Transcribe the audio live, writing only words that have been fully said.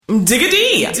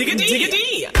Diggity, diggity,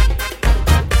 diggity.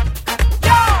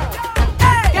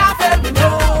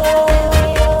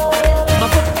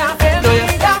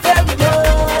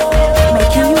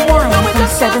 Making you wine from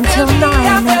 7 till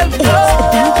 9. It's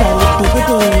DJ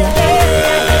Diggity.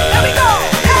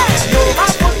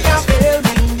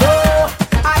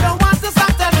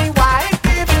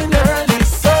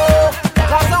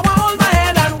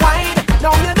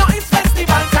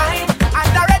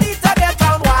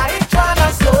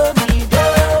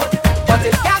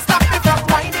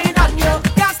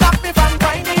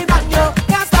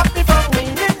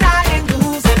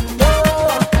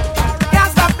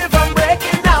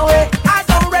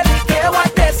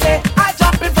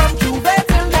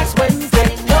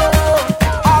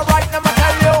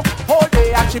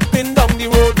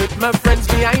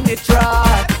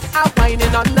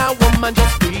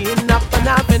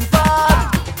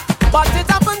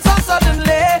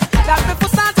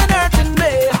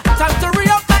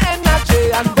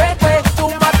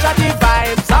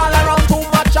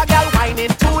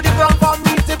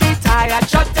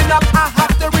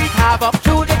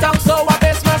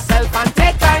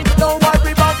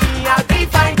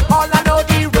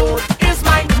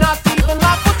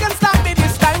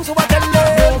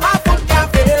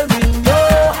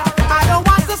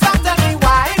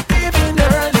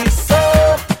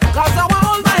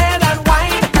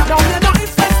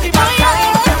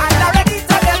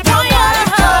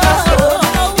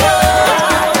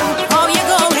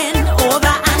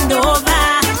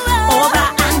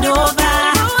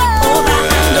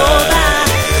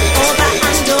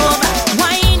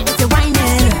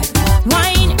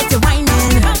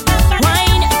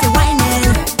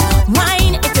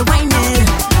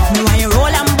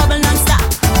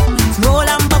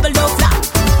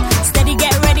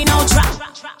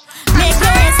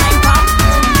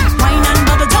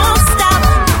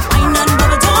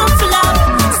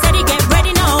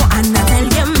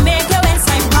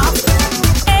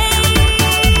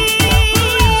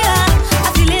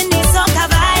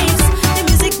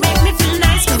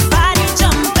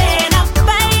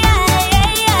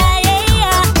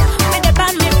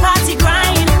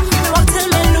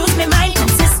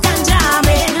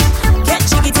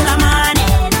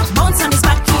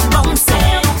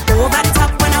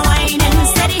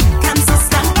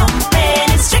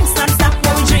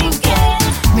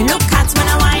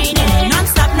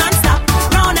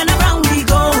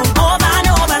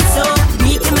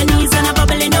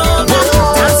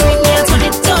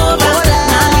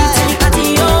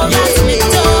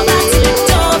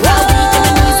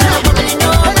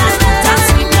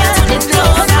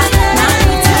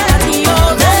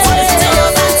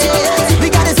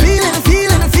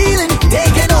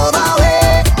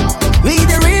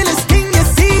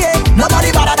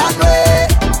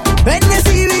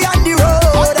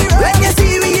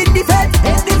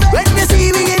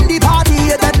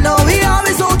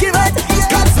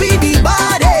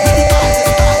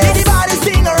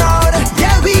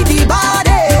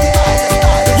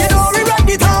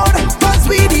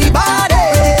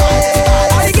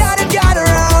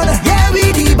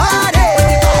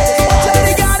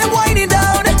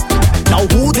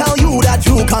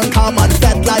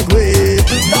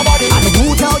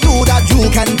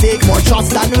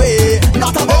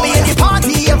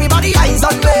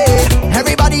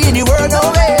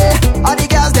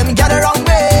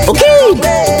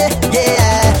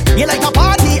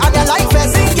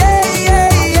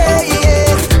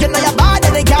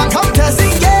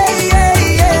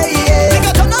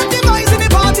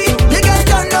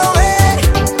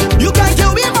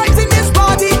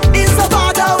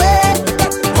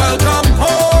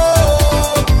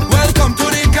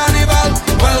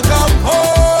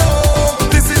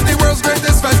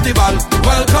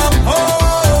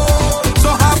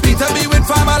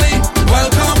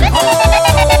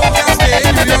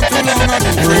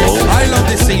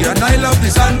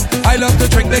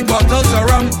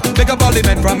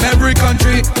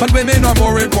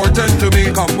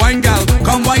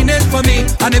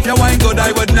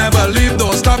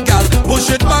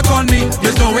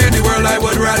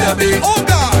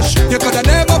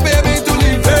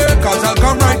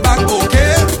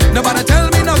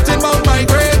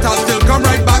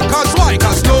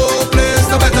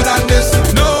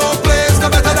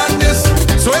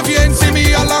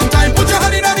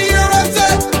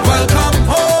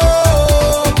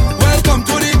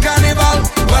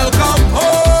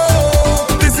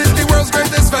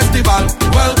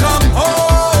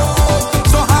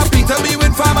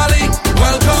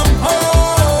 Welcome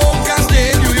home. Can't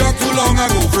stay in New York too long, I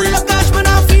go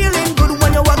free.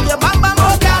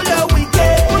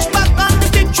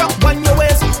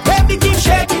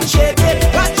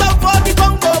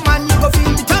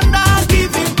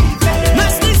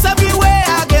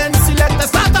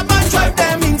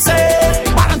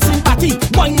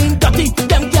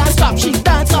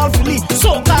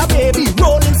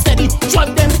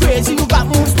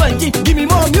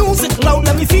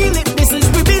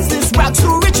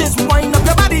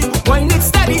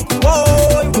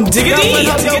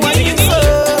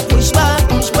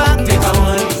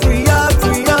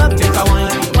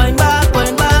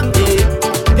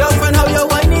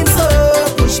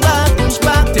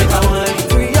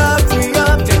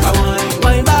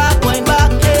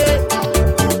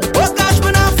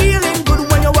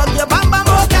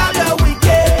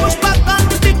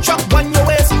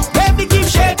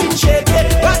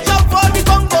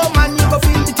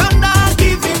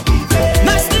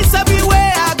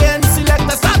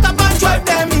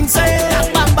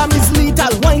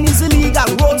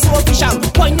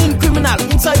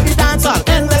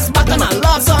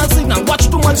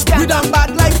 much we done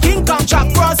bad like King Kong. Chuck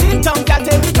Cross in town, can't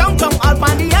take me downtown. I'll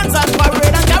find the hands and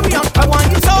parade and carry on. I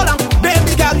want you so long,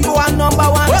 baby girl, you are number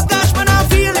one. Oh gosh, man, I'm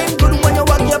feeling good when you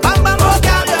walk your bam bam. Oh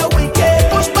girl, you're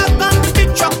wicked. Push back on the big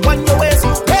truck when you waist.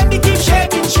 Baby, keep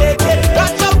shaking, shaking.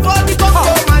 Watch out for the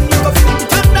bumper, man, you go feel the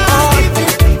thunder.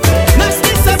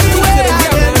 Niceness everywhere, I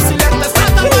can select the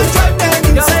start of my drive them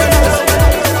insane.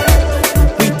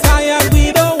 We tired, we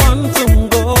don't want to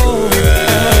go.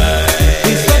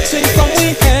 We stretching from we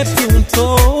head to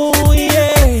toe,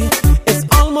 yeah. It's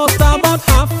almost about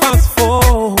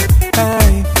 4:30,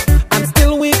 hey. And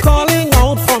still we calling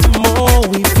out for more.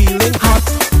 We feeling hot,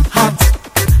 hot,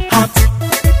 hot.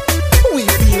 We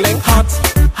feeling hot,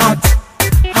 hot,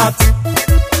 hot.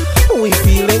 We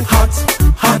feeling hot,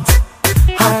 hot,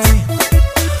 hot.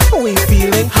 We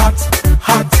feeling hot,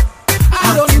 hot. I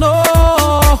don't know.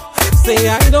 Say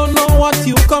I don't know what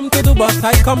you come to do, but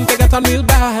I come to get on real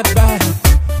bad, bad.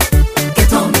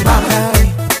 Get on bad.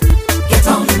 Get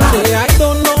on bad. Say I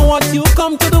don't know what you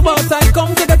come to do, but I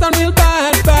come to get on real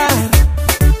bad, bad.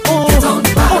 Oh, get on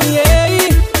bad. Oh yeah.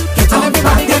 Get on everybody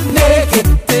bad. Get naked.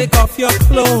 Take off your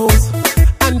clothes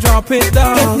and drop it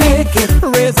down. Get naked.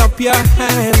 Raise up your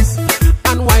hands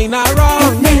and whine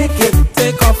around. Get naked.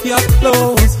 Take off your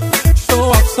clothes. Show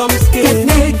off some skin.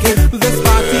 Get naked. This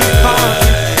party's hot.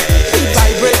 Keep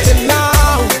vibrating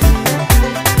now.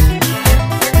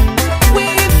 We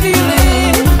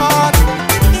feeling hot.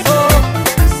 So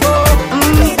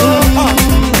hot.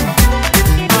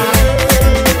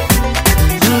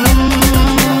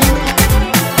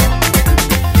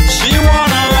 She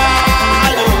wanna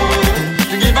ride,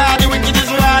 to give her the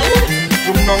wickedest ride.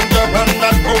 To mount up on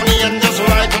that pony and just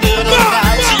ride to the other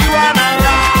side. She wanna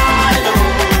ride,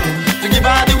 to give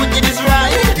her the wickedest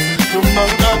ride. To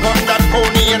mount up on that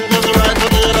pony and just ride to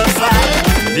the other side.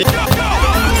 She wanna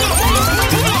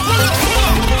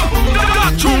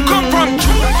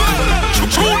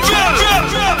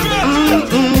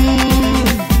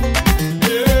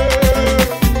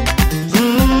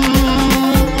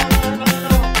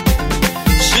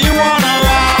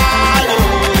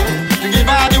ride, to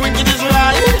give her the wickedest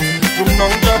ride. To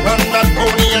mount up on that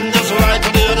pony and just ride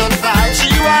to the other side. She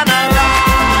wanna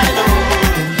ride,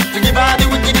 to give her the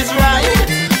wickedest ride.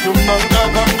 To mount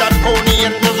up on that pony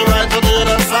and just ride to the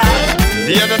other side.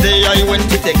 The other day I went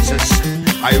to Texas.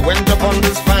 I went up on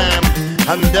this farm,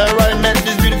 and there I met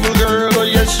this beautiful girl. Oh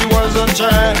yes, she was a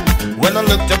child. When I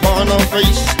looked upon her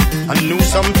face, I knew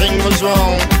something was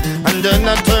wrong. And then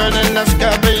I turned and asked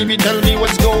her, baby, tell me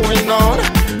what's going on.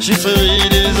 She said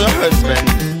it is her husband.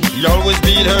 He always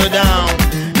beat her down.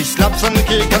 He slaps and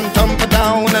kick and thump her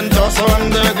down and toss her on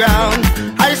the ground.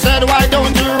 I said, why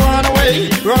don't you run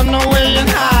away and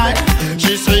hide?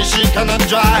 She says she cannot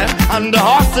drive, and the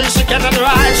horse says she cannot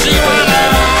ride. She wanna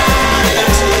ride,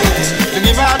 to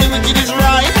give her the wickedest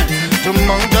ride. To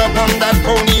mount up on that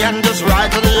pony and just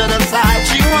ride to the other side.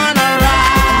 She wanna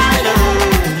ride,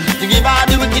 to give her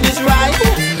the wickedest ride.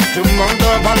 To mount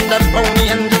up on that pony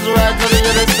and just ride to the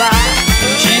other side.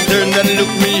 She turned and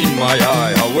looked me in my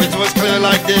eye. Her words was clear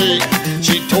like day.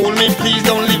 She told me, please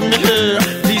don't leave me here.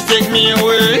 Please take me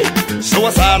away. So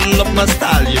I saddled up my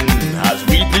stallion as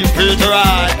we prepared to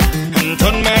ride, and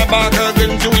turned my back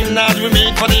again to him as we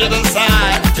made for the other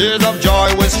side. Tears of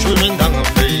joy were streaming down her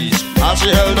face as she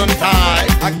held on tight.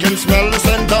 I can smell the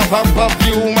scent of her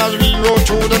perfume as we rode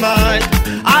through the night.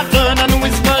 I turned and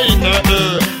whispered in her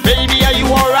ear, baby, are you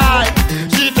alright?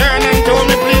 She turned and told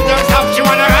me, please don't stop. She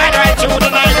wanna ride right through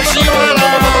the night. She wanna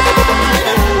ride,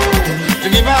 to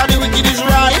give her the wickedest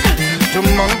ride. To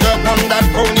mount up on that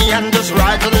pony and just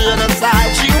ride to the other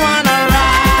side. She wanna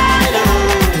ride,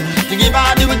 to give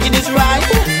her the wickedest ride.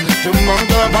 To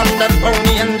mount up on that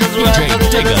pony and just ride to the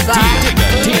other side.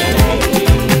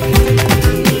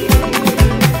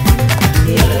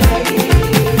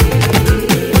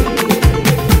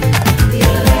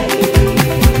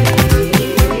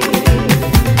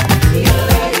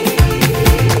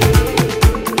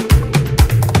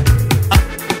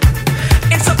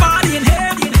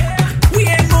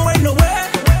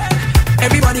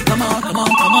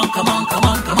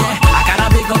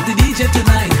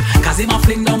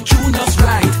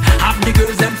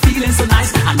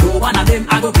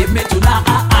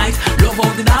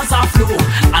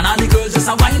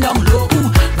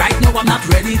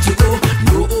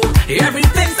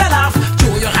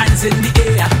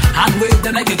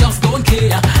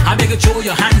 Throw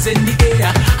your hands in the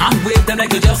air and wave them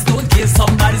like you just don't care.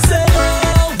 Somebody say,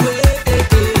 no way,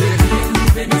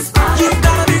 you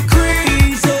gotta be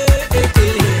crazy.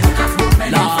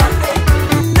 No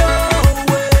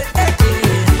way,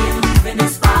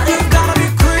 you gotta be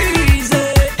crazy.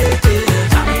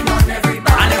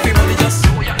 And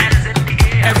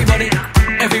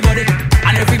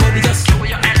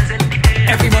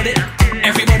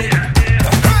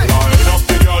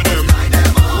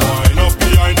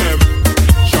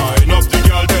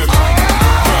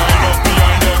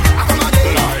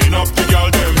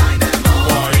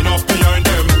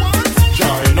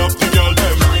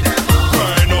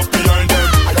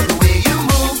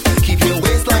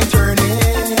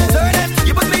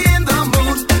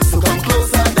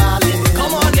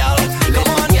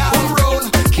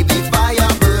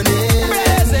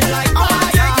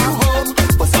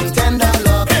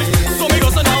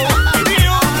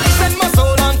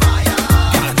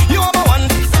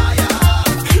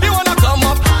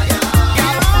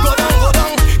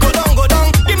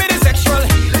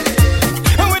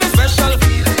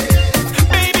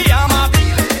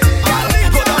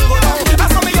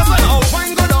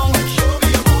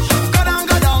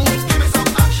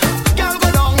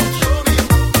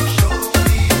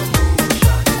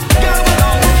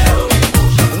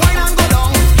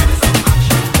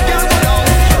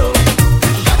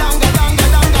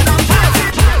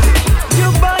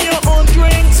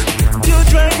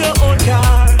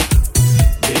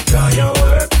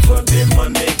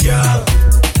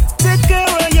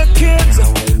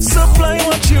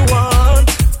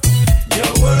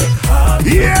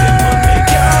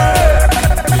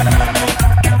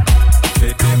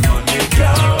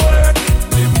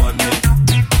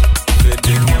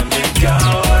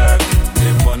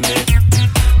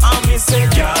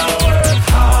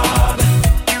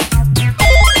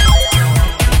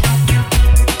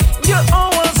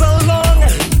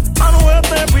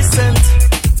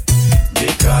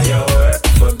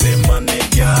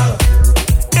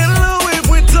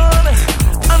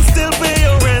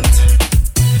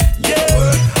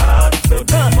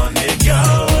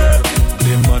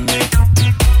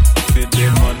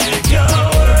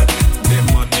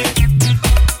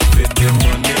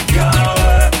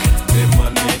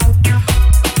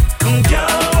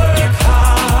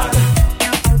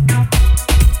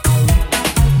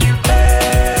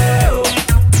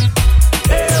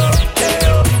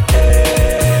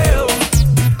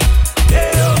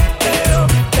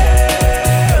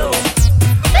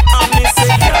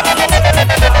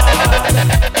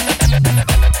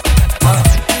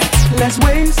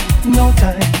your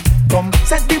time. Come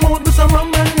set the mood with some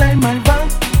rum and lime, my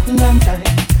Valentine.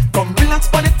 Come relax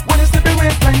on it when it's the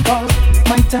waistline, cause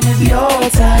my time is your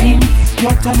time.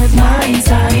 Your time is my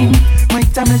time. My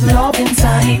time is loving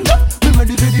time. Be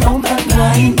ready for the mountain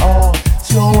wine. Oh,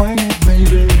 slow wine it,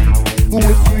 baby.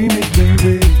 Whip cream it,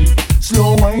 baby.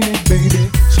 Slow wine it, baby.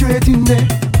 Straight in there.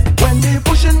 When they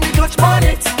pushing me clutch on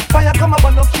it, fire come up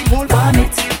and up she hold on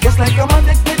it. Just like a man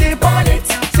next me they on it.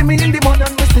 See me in the morning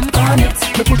and me still on it.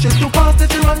 Me push it too fast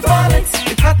that she runs on it.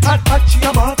 It's hot, hot, hot, she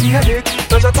about the headache.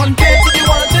 Does a ton take to the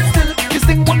want it still. This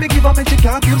thing when me give her me she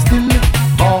can't keep still.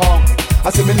 Oh, I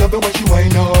say me love it when she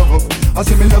wind up. I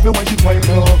say me love it when she wind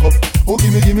up. Oh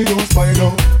give me those spine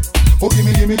up. Oh give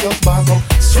me just back up.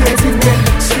 Straight in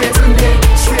there, straight in there,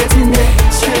 straight in there,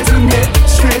 straight in there,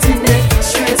 straight in there,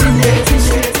 straight in there,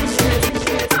 straight in there.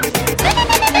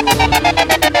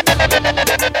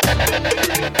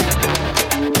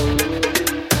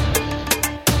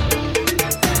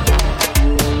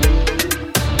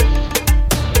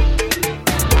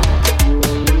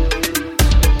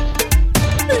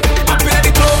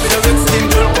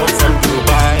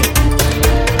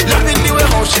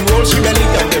 She belly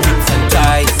got the roots and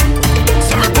ties.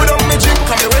 So me put on my drink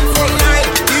and me went for a night.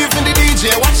 Even the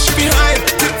DJ, watch she behind.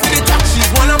 Tip to the top, she's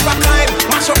one of a kind.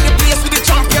 Mash up the place with the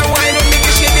champion wine. And me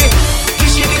gish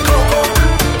the coco.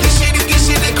 Gish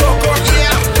the coco,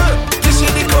 yeah. Gish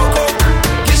the coco.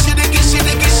 Gish the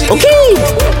Okay.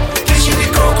 Gish the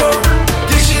coco.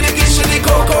 Gish the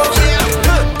coco, yeah.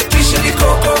 Gish the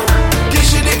coco.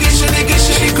 Gish the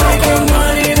coco.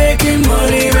 Making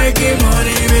money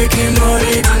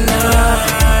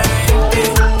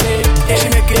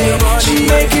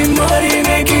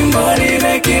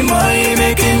tonight. She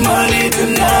making money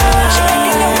tonight. She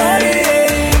making the money.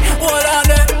 What on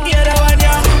the other one,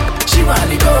 yeah? She want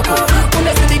the coco. When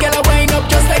I see the girl wind up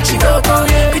just like she coco.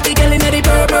 Pretty girl in the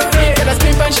purple. Get a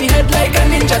spin on she head like a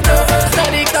ninja turtle.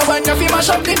 Static the one you feel mash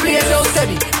up the place so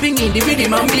steady. Bring in the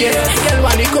rhythm and bass. Girl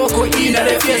want the coco in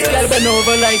the face. Girl bend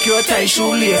over like your tie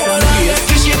shoelace and lace.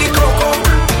 Gish the coco.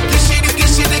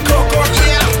 Gish the coco,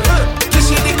 yeah.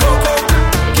 Gish the coco.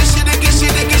 Gish the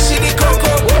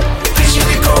coco. Gish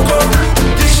the coco.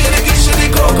 Gish the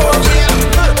coco, yeah.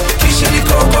 Gish the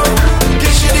coco.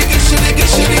 Gish the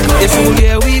coco. It's all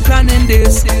year we planning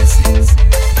this.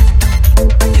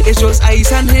 It's just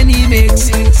ice and Henny mix.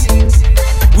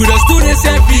 We just do this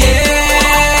every year.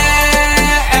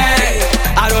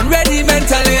 I don't ready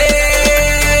mentally.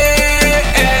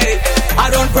 I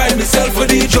don't pride myself for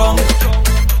the drunk.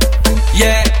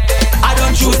 Yeah, I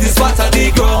don't choose this spot on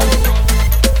the ground.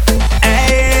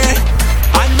 Hey,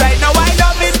 and right now I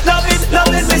love it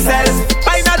myself.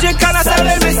 Buy no drink and I sell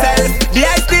it myself. The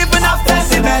ice even have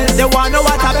 10 ml. They wanna know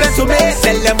what happened to me.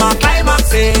 Tell them a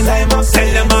climax in. Tell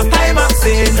them a climax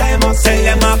in. Tell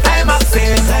them a climax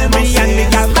in. Me and me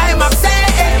got climax in.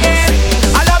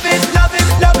 I love it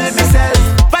myself.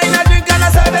 Buy no drink and I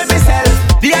sell it myself.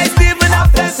 The ice even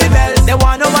have 10 ml. They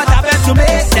wanna know what happened to me.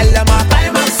 Tell them a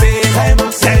climax in.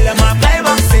 Tell them a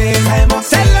climax in.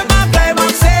 Tell them a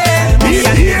climax in. Me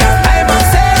and me got climax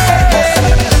in.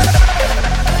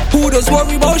 Who does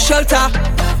worry about shelter?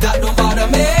 That don't bother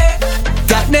me.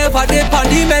 That never dip on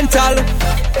the mental.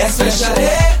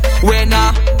 Especially when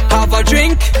I have a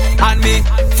drink and me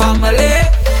family.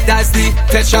 That's the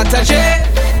pet strategy.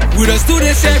 We just do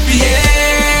this every year.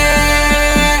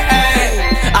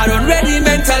 I don't ready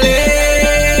mentally.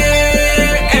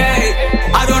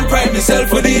 I don't pride myself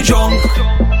for the drunk.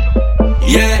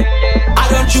 Yeah, I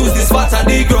don't choose this spot on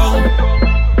the ground.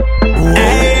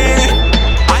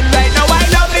 And right now I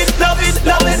love it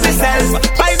myself.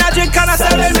 Buy no drink and I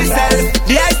sell it myself.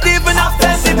 The ice even have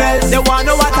 10 ml. They wanna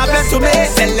know what happened to me.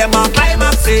 Tell them a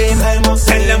climax in. Tell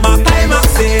them a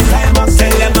climax in.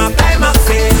 Tell them a climax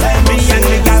in. Me and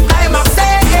me got climax in.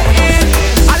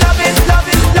 I love it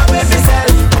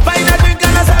myself. Buy no drink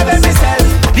and I sell it myself.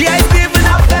 The ice even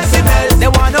have 10 ml. They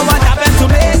wanna know what happened to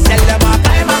me. Tell them a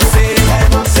climax in.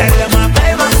 Tell them a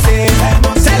climax in.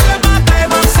 Tell them a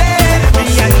climax in. Me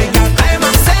and me got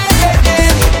climax in.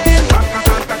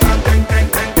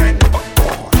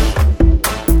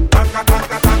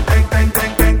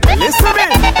 Listen me.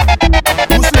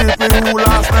 Who sleeping who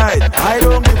last night? I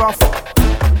don't give a fuck.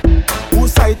 Who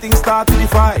sighting started the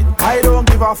fight? I don't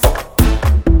give a fuck.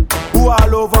 Who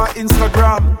all over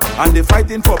Instagram and they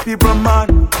fighting for people,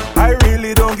 man? I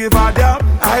really don't give a damn.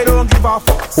 I don't give a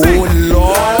fuck. Oh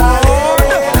Lord,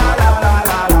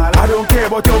 I don't care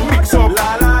about your mix up.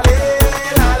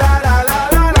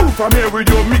 Move from here with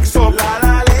your mix up.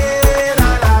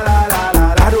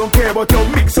 I don't care about your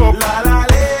mix up.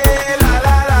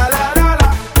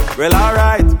 Well,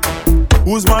 alright.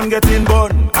 Who's man getting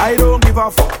bun? I don't give a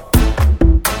fuck.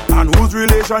 And whose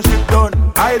relationship done,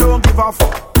 I don't give a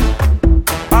fuck.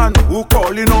 And who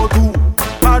calling out who,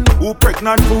 and who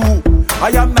pregnant for who. I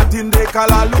am not in the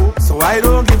Calalo, so I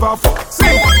don't give a fuck. Sing.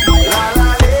 La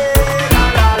la la la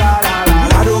la la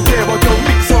la. I don't care about your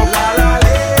mix up. La la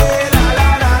la la la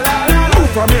la la. Move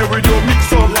from here with your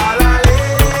mix up. La la la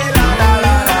la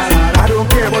la la. I don't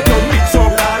care about your mix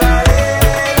up. La la la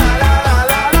la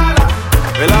la la la.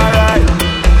 Well, alright.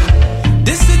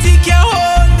 This city can't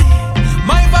hold me.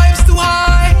 My vibe's too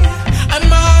high, and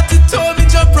my heart it told me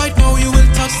jump right now. You will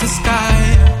touch the sky.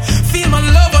 Feel my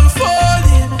love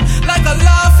unfolding like a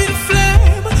laughing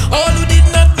flame. All who did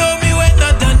not know me when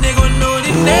not done, they gon' know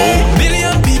the name.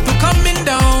 Million people coming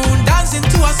down, dancing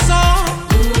to a song.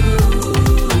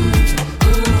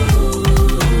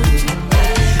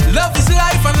 Love is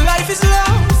life and life is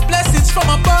love. Blessings from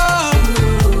above.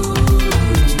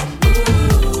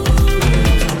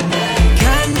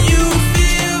 Can you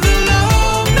feel the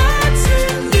love that's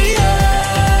in the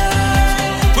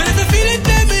air? Well, if you feel it,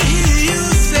 let me hear you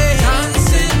say,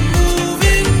 dancing,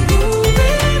 moving,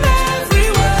 grooving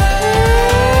everywhere.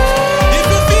 If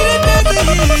you feel it, let me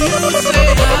hear you say,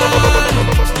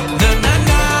 na na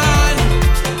na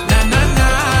na na na na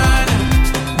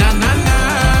na na na,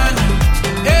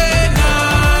 eh na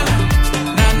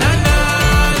na na na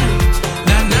na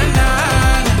na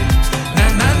na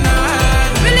na na.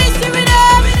 Release me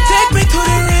up. Take me to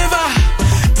the river,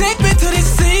 take me to the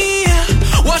sea.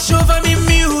 Wash over me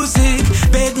music,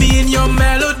 bathe me in your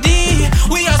melody.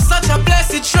 We are such a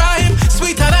blessed tribe,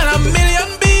 sweeter than a million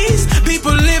bees.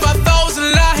 People live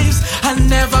 1,000 lives and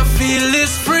never feel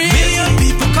this free. Million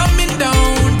people coming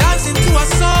down, dancing to a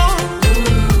song.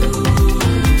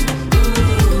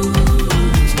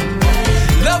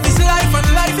 Love is life and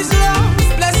life is love.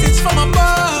 Blessings from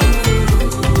above.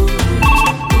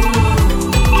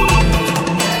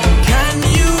 Can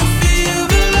you feel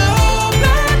the love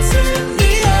that's in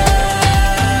the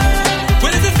air?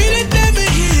 Well, if you feel it, let me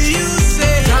hear you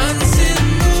say, dancing,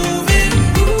 moving,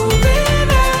 grooving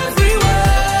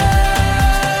everywhere.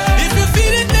 If you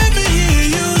feel it, let me hear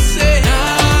you say, na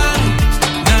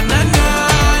na na na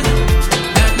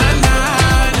na na na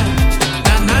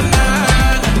na na na,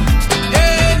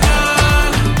 eh na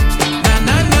na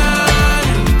na na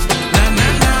na na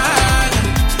na.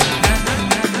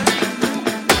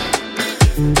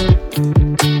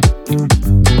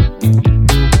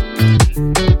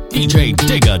 DJ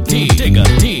Digga D. Digga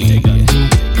D.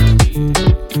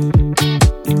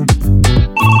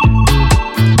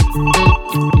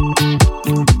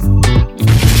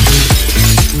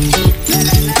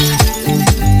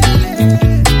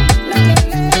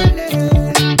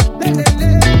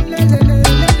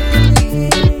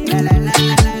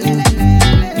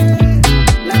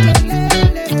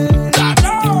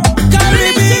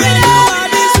 Caribbean, you are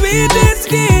the sweetest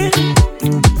skin.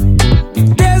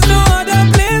 There's no other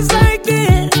place like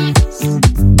this.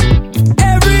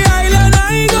 Every island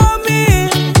I go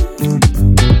meet,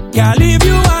 can't leave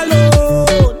you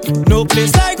alone. No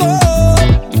place I go.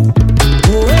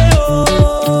 Oh, eh, oh,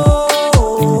 oh, oh,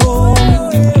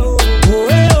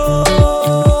 eh,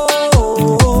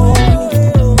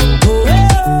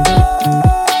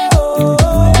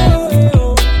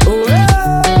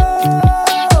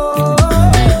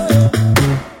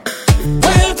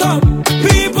 Welcome,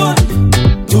 people,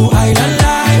 to Island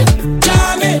Life.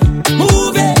 Jam it,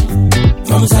 move it,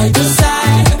 from side to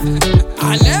side. I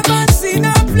never seen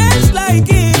a place like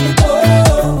it.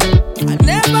 Oh, I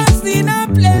never seen a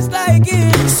place like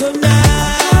it. So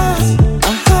nice,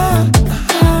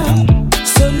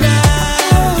 so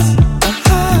nice,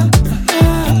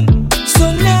 so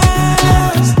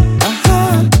nice,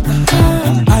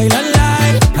 Island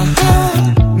Life,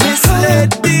 Miss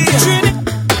Lady.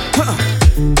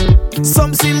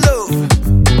 Some see love,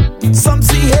 some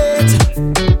see hate.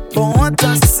 But what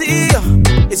I see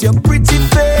is your pretty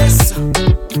face.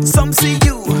 Some see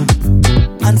you,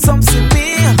 and some see me.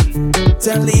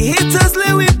 Tell the haters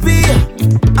let we be.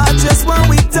 I just want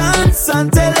we dance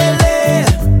and telele.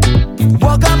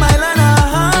 Walk a mile and a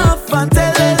half and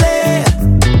telele.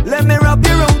 Let me wrap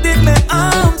you around in my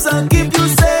arms and keep you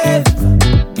safe.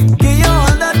 Give you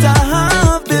all that I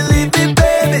have, believe me,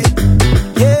 baby.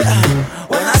 Yeah,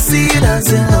 when I see you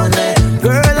dancing lonely,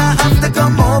 girl, I have to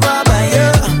come over by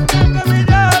you.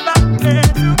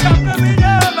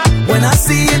 When I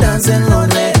see you dancing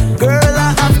lonely, girl, I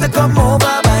have to come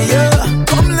over by you.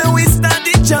 Come, let we start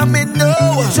the jamming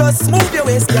now. Just move your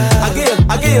waist, girl. I give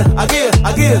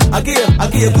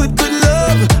good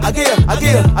love.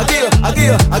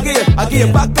 I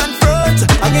give back and front.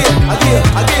 I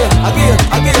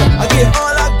give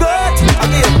all I got.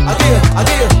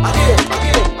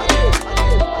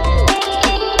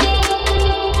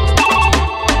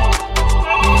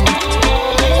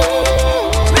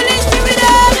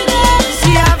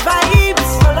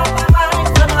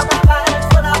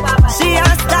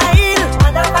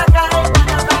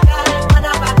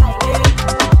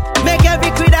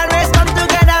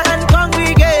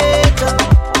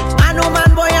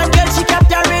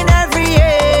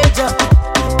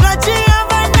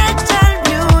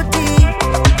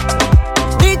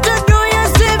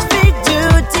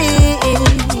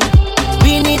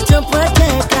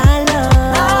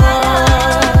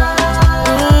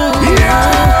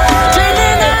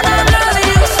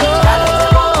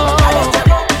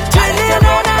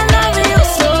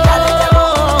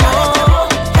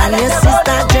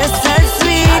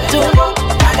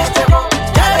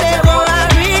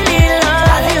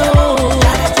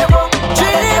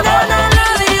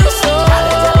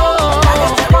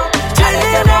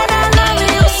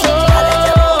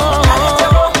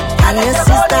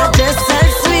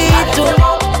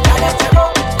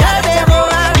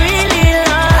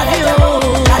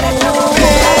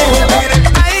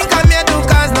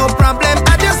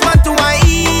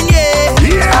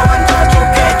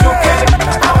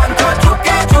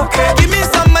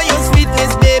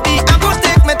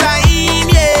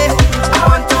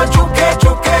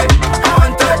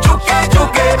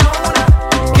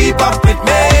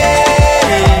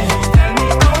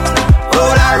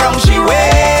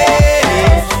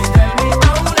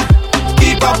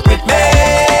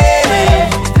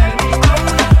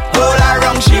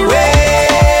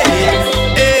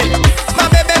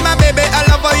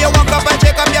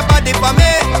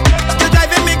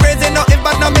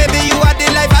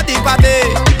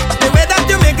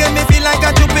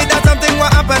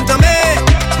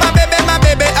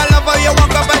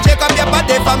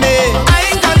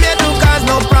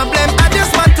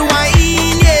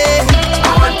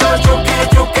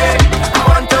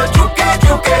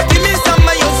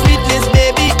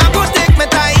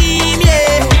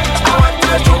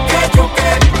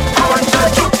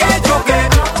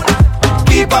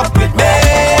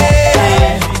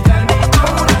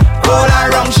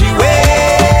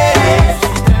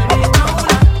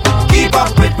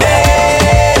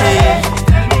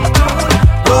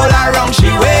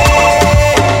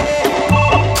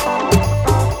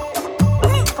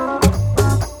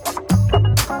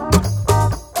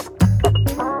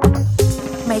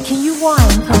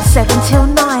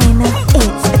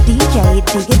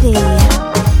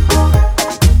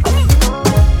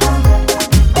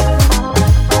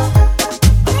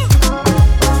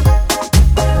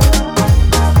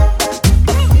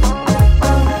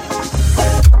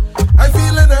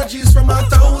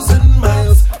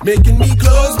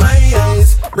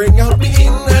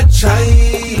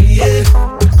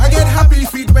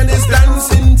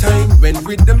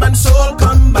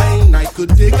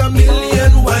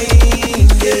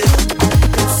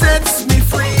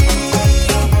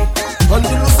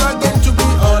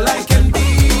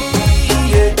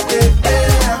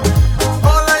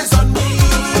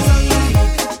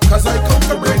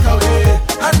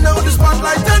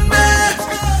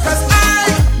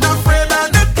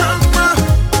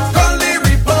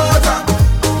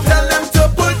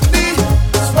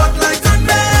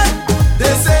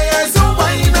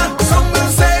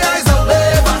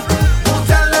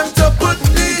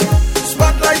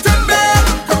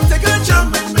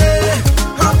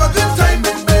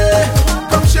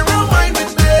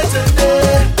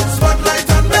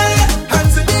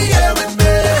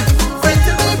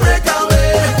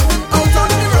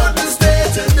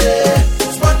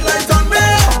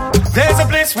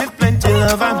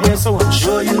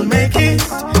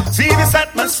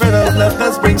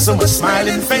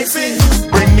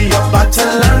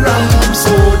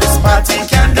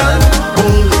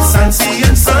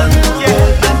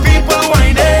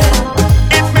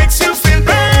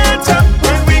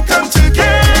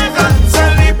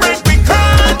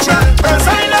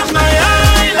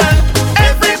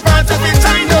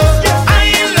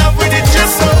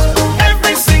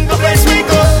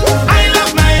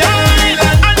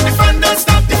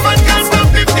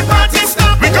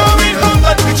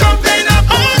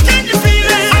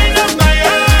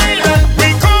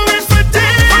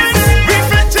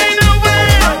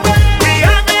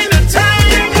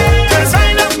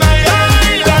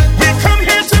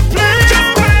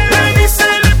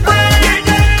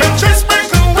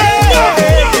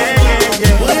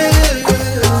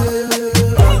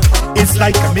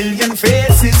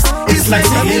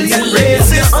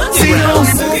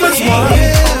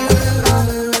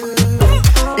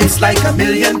 It's like a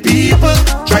million people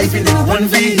driving in one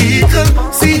vehicle.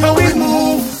 See how we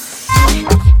move.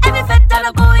 Every fact that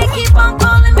a boy keep on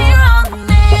calling me wrong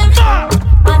name,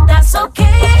 but that's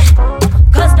okay,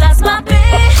 cause that's my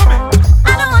babe.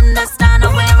 I don't understand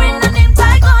I'm wearing a name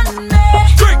tag on me.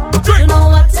 You know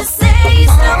what to say,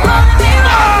 still calling me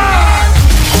wrong name.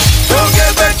 Don't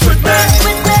get vexed with me.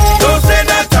 Don't say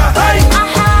that I hide.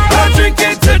 I'm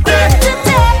drinking today.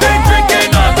 Been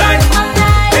drinking all night.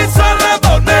 It's all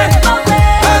about me.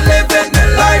 I'm living the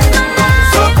life.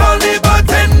 So call the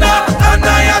bartender and I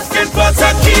asking for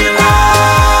tequila.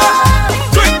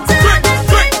 Drink, drink,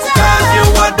 drink. Cause you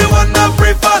are the one I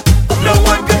prefer. No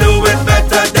one can do it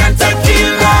better than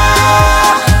tequila.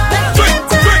 Drink,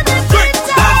 drink, drink.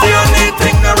 That's the only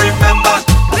thing I remember.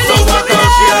 So what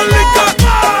else your liquor?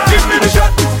 Give me the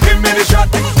shot, give me the shot,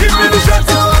 give me the shot.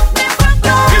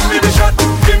 Give me the shot,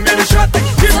 give me the shot,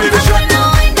 give me the shot.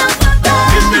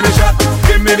 Give me the shot,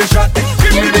 give me the shot,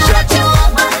 give me the shot.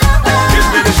 Give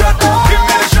me the shot, give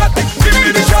me the shot, give me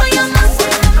the shot.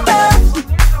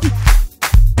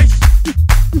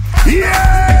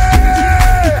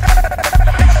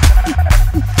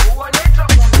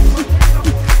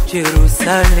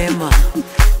 Jerusalema,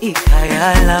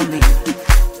 ikhaya lami,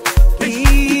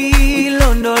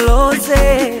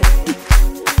 ilondoloze,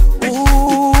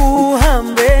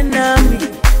 uhambe nami,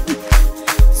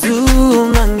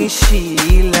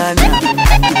 zungangishilana.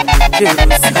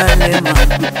 Jerusalema,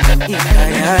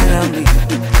 ikhaya lami,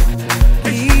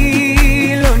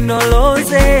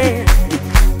 ilondoloze,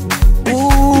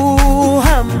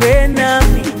 uhambe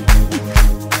nami,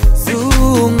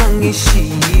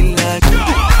 zungangishilana.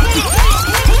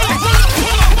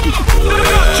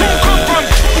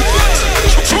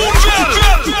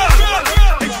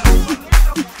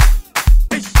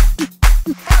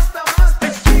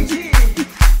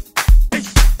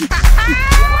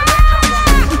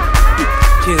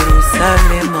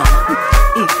 Jerusalema,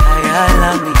 ikhaya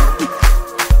lami,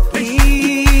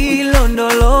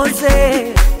 ilondoloze,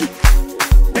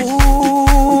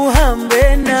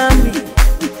 uhambe nami,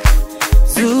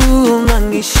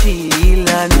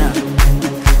 zungangishilana.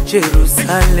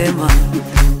 Jerusalema,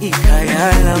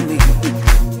 ikhaya lami,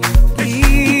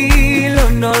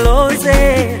 ilondoloze,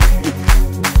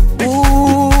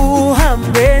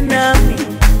 uhambe nami,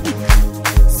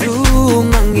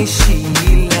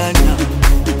 zungangishilana.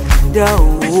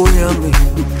 Dawo yami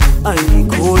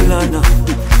ayikholana,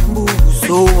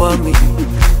 buso wami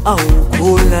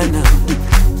awukholana.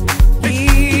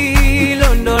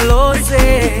 Ilondoloze,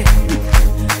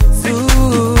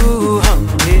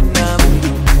 zuhambe nami.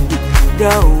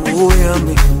 Dawo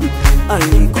yami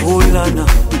ayikholana,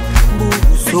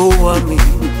 buso wami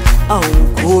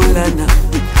awukholana.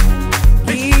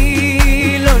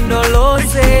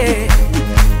 Ilondoloze,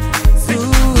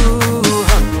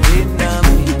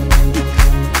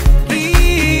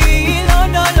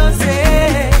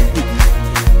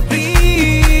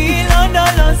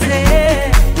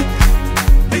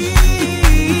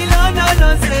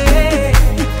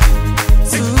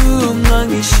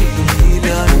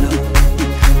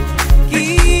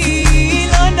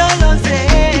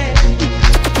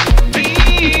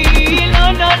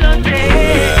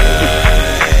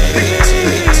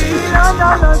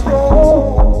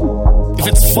 If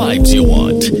it's vibes you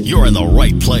want, you're in the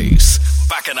right place.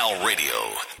 Bacchanal Radio,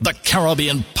 the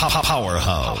Caribbean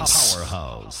powerhouse.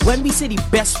 When we say the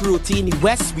best roti in the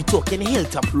West, we talking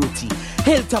Hilltop Roti.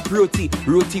 Hilltop Roti,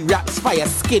 roti wraps, fire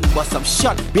skin, but some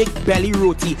short, big belly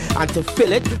roti. And to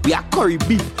fill it, we have curry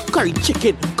beef, curry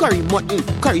chicken, curry mutton,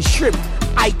 curry shrimp.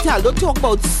 I tell, don't talk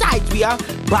about sides, we have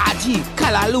bhaji,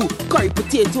 kalalu, curry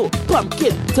potato,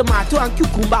 pumpkin, tomato and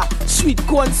cucumber, sweet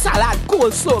corn salad,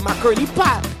 coleslaw, macaroni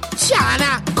pie.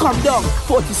 China, come down,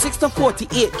 46 to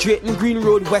 48 Drayton Green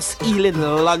Road, West Ealing,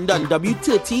 London,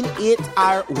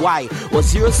 W138RY, or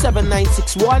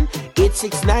 07961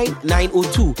 869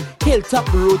 902.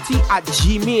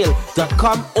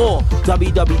 hilltoproti@gmail.com or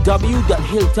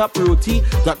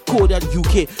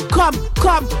www.hilltoproti.co.uk. Come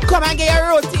and get your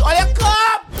roti. All you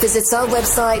come! Visit our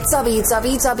website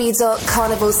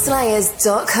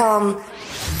www.carnivalslayers.com.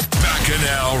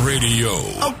 Bacchanal Radio.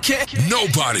 Okay.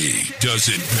 Nobody does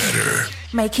it better.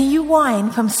 Making you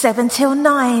whine from 7 till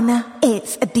 9.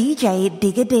 It's a DJ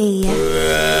Digga D.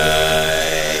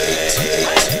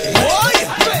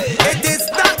 It is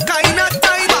that kind of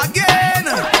time again.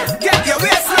 Get your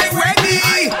waistline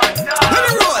ready. Let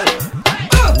me roll.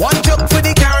 One jump for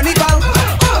the carnival,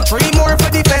 3 more for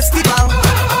the festival,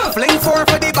 fling 4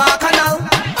 for the bacchanal,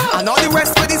 and all the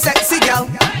rest for the sexy girl.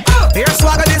 Here's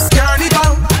swagger this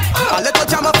carnival, a little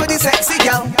jammer for the sexy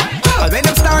girl. And when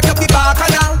them start up the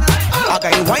bacchanal, I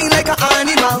can whine like an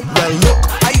animal.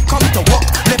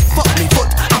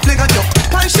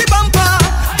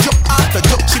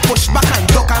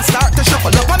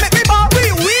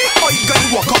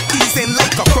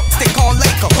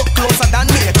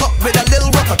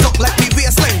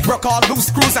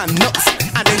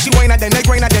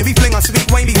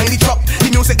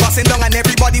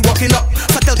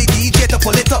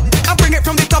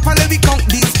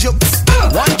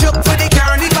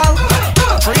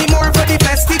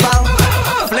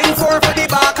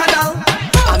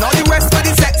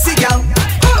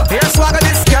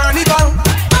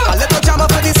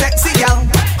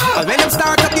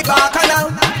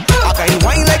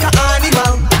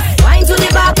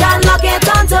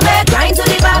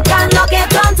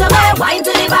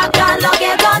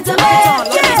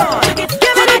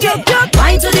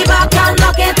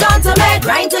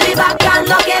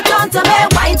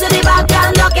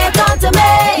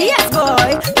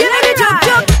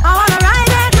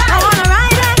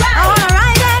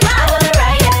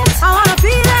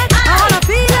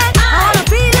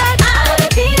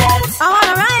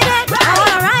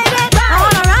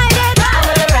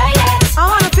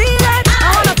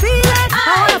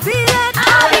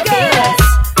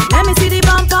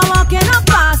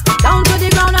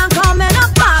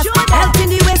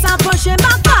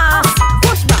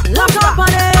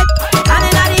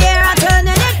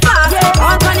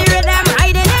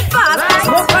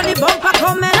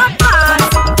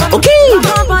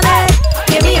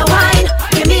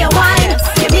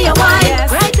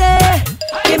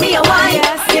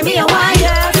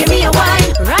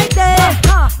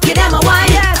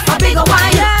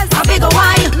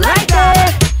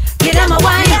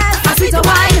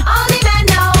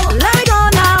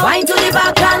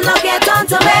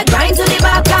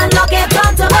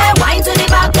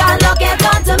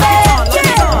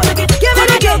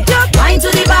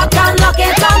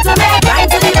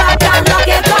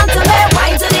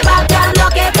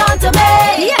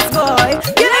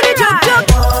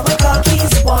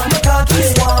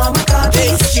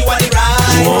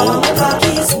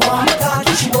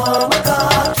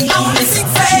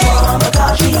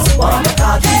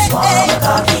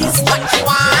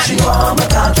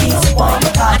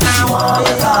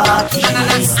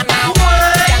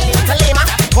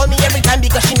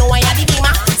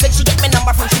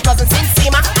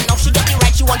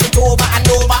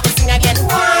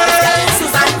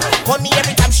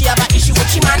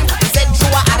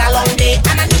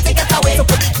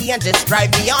 me and just drive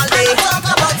me all day. Talk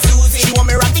about Susie. She want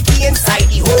me rock the key inside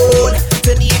the hole.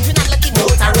 To the engine and let the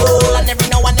motor roll. And every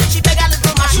now and then she beg a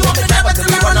little more. She want me drive until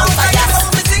we run out of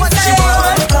gas. What she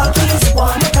want? What she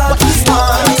want?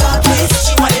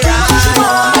 She want it right. She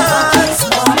want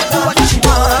what she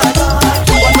want. What she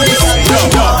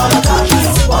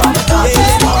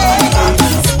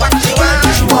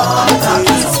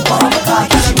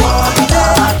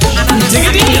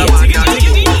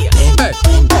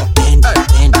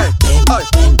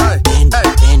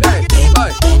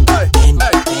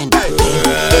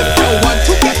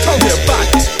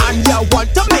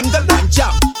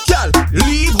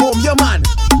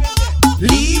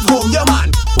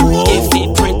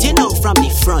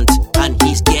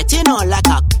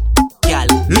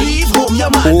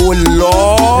Oh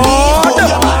Lord,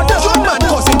 your man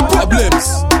causing problems.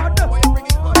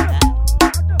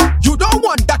 You don't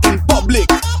want that in public.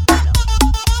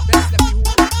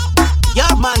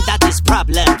 Your man, that is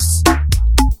problems.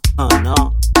 Oh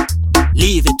no,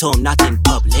 leave it home, not in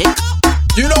public.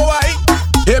 You know why?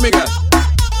 Hear me, girl.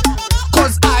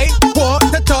 'Cause I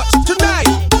want the touch tonight.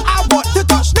 I want the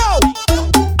touch now.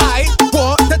 I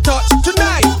want the touch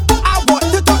tonight. I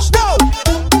want the touch now.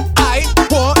 I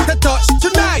want the touch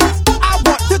tonight. I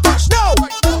want the touch now.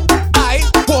 I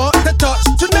want the touch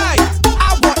tonight.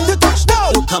 I want the touch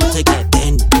now. You come to get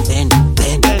Ben.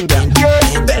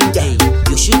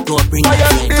 You should go bring your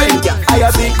friend. I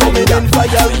have been coming in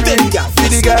fire. You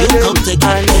come to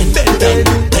get Ben.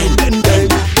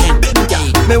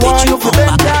 Me want you to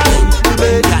bend down.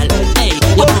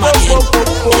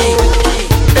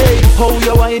 Hey, how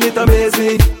you whine it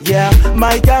amazing. Yeah,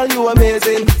 my girl, you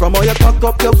amazing. From how you cock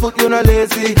up your foot, you not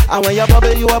lazy. And when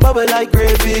you a bubble like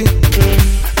gravy.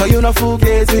 Cause you not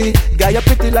fugazi. Girl, you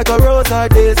pretty like a rose or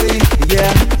daisy.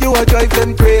 Yeah, you a drive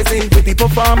them crazy. With the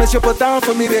performance you put down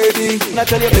for me, baby. Now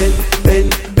tell you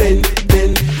bend.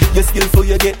 You're skillful,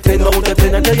 you get 10 out of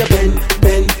 10. I tell you bend.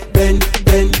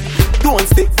 Don't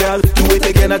stick, girl, do it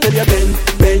again. I tell you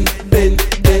bend.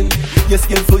 You're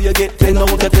skillful, you get 10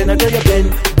 out of 10. I tell you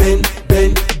bend.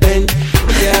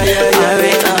 Yeah.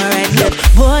 Alright.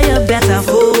 Boy, you better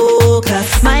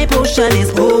focus. My potion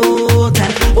is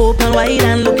potent. Open wide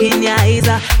and look in your eyes.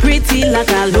 Pretty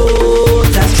like a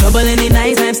lotus. Trouble in the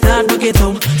night time, start look it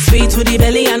up. Sweet to the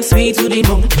belly and sweet to the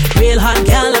bone. Real hot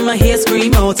girl, I'ma hear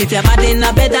scream out. If you're bad in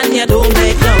a bed and you don't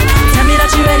break down. Tell me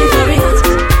that you ready for it.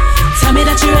 Tell me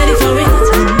that you ready for it.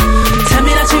 Tell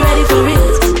me that you ready for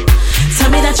it. Tell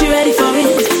me that you ready for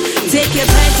it. Take your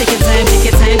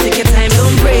time,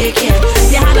 don't break it.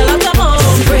 You had a lot of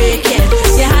moves, break it.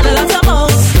 You had a lot of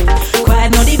moves.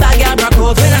 Quiet, no the bag, I broke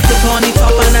out when I took on the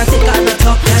top and I take on the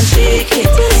top and shake it.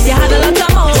 You had a lot of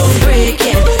moves, break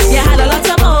it. You had a lot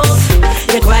of moves.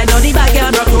 You quiet, no the bag,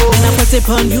 I broke out when I put it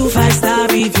on you, 5-star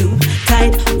review.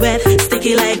 Tight, wet,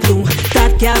 sticky like glue.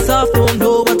 That girl soft, don't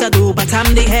know what to do, but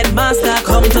I'm the headmaster,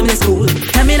 come to me school.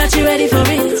 Tell me that you ready for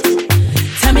it.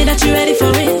 Tell me that you ready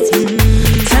for it.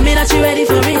 Tell me that you ready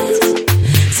for it.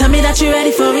 Tell me that you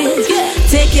ready for it.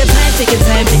 Take your time,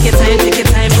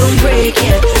 don't break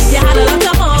it. You had a lot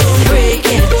of moves, break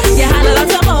it. You had a lot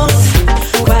of moves.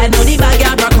 Quiet, no the bag,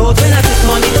 I broke out when I took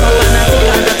on the top and I took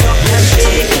on the top and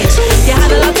shake it. You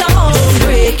had a lot of moves,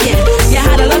 break it. You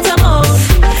had a lot of moves.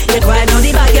 You quiet, no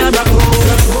the bag, I broke out.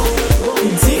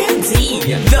 D&D,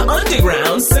 the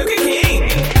underground Soca King.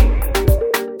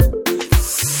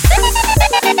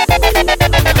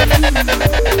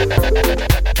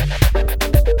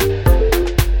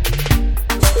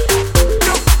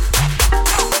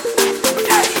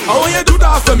 Oh, you do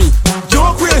that for me.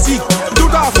 You're crazy. Do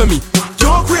that for me.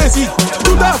 You're crazy.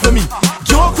 Do that for me.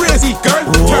 You're crazy, girl.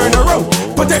 Turn around.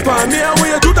 Put it on me. Oh,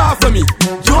 you do that for me.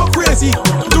 You're crazy.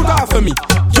 Do that for me.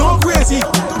 You're crazy.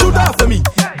 Do that for me.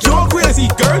 You're crazy,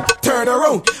 girl. Turn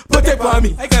around. Put it on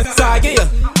me. Sagia.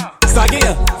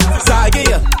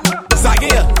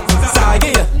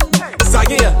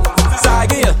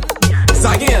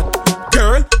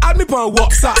 Girl, add me on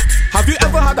WhatsApp. Have you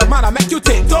ever had a man that make you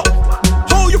take up?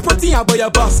 How you pretty and boy you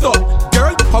bust up?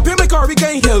 Girl, how you make her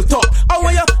regain hilltop? How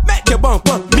when you make your bump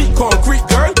meet concrete,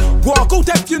 girl? Walk out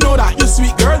if you know that you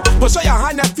sweet, girl. But show your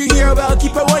hand if you hear well,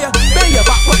 keep it wire. Bend your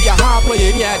back, put your hand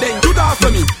playing, yeah, then do that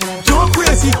for me. You're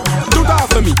crazy, do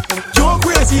that for me. You're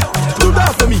crazy, do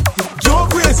that for me. You're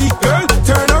crazy, girl,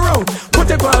 turn around. Put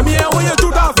it on me, and when you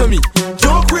do that for me.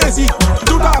 You're crazy,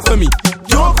 do that for me.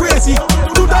 You're crazy,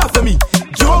 do that for me.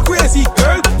 You're crazy,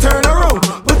 girl, turn around.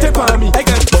 Put it on me. I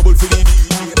got bubble for the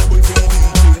DJ, bubble for the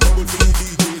DJ, bubble for the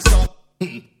DJ, stop.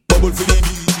 Bubble for the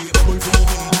DJ, bubble for the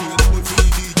DJ, bubble for the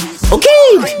DJ. Okay,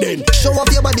 right then. Show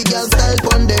off your body, girl, style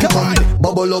pon them. Come on,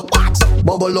 bubble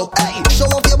up, hey. Show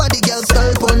off your body, girl,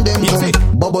 style pon them.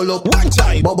 bubble up, one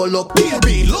time, bubble up,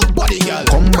 baby, look body girl,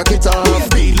 come back it off,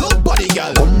 baby, look body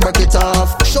girl, come back it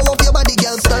off, show off your body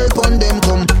girl, style on them,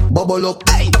 come, bubble up,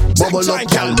 hey, bubble up,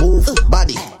 girl, move,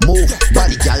 body,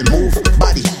 girl, move,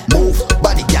 body,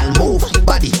 girl, move,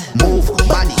 body,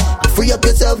 free up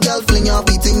yourself, girl, fling your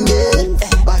feet in, yeah,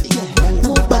 body,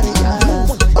 move, body, girl,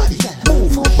 move, body,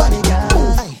 move, body, girl,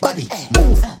 move, body,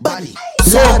 move, body.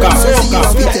 Soca.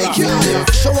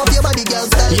 Show off your body, girl,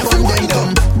 style on them,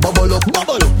 come. Bubble up.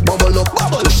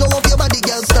 Show off your body,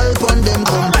 girl, style on them,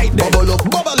 come. Bubble up.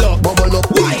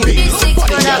 Baby, look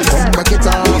body, girl, come back it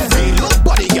off. Look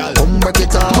body, girl, come back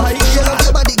it off. Show off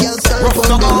your body, girl, style on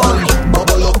them, come.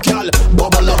 Bubble up, girl,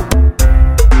 bubble up.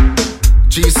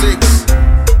 G6,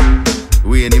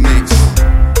 we in the mix.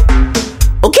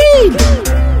 Okay.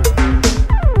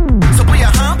 So put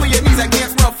your hand, put your knees, I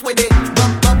get rough with it.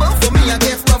 Bubble for me, I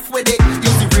get rough with it.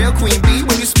 Use the real queen bee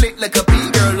when you split like a bee,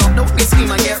 girl. Love, don't be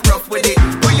scheme, I get rough with it.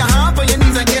 Put your hand, put your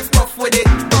knees, I get rough with it.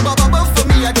 Bubble for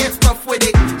me, I get rough with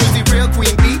it. Use the real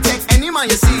queen bee, take any man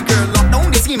you see, girl. Love,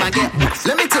 don't be scheme, I get.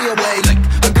 Let me tell you why, like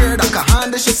a girl that can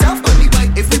handle herself, but me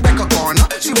right. If we back a corner,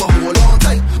 she will hold on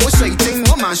tight. What say thing,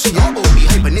 woman, she all will be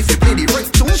hype, and if you play the right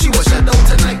tune, she will shut down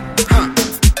tonight, huh?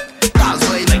 That's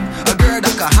why, like a girl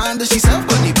that can handle herself,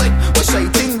 but me right. What say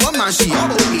thing, woman, she all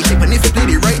will be hype, and if you play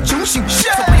the right tune, she will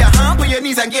shut. So put your hand, put your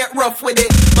knees, and get rough with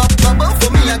it. Bubble for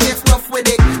me, I get rough with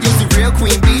it. Use the real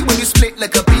queen bee when you split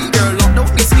like a bee, girl. Love, don't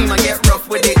be scheme, I get rough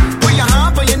with it. Put your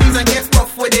hand, put your knees, and get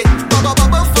rough with it.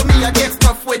 Bubble for me, I get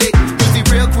rough with it. Use the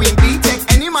real queen bee, take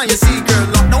any man you see, girl.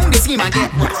 Love, don't be scheme, I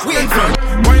get rough with it.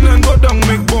 Wine and go down,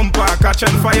 make bumper, catch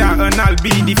and fire, and I'll be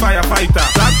the firefighter.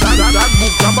 That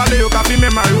book, kabale yo kapi me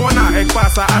marijuana, ek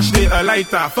pasa Ashley a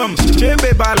lighter. Femme,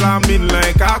 chebe bala min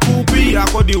like a coupi,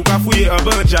 akodi yo ka fouye a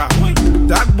banja.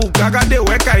 That book, agade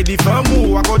wekai di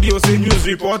famu, akodi yo se news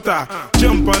reporter.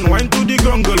 Jump and wine to the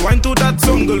grungle, wine to that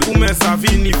jungle, ou men sa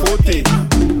vini fote.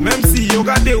 Même si yo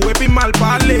gade wepi mal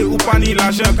parle, ou pani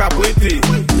la jen ka prete.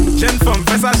 Jeune femme,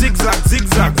 fais ça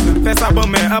zigzag, fais ça bon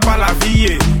mais up à la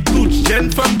vie. Toute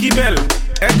jeune femme qui belle,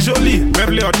 est jolie,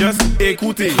 même les just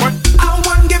écouter. I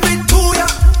want give it to ya.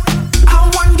 I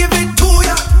want give it to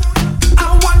ya.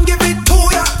 I want give it to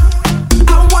ya. I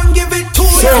want give it to ya.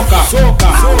 I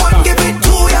want give it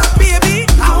to ya, baby.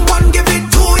 I want give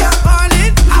it to ya,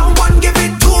 darling. I want give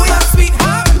it to ya,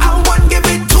 sweetheart. I want give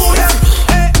it to ya.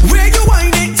 Hey, where you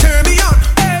whine it, turn me on.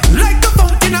 Hey, like the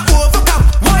fountain I overcome.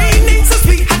 Whining so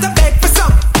sweet, had to beg for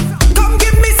some. Come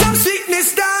give me some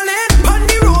sweetness, darling. Pon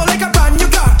the roll like a brand new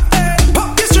car. Hey,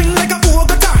 pop the string like a old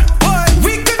guitar. Boy,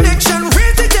 we connection,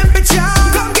 raise the temperature.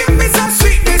 Come give me some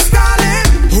sweetness, darling.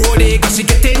 Hold it, cause she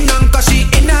getting on, cause she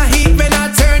in a heat when I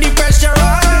turn the pressure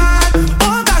on.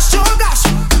 Oh gosh,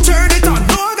 turn it on.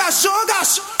 Oh gosh.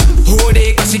 Hold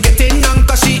it, cause she getting on,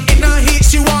 cause she in a heat.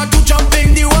 She want to jump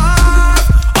in the water.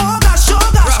 Oh gosh,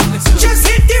 just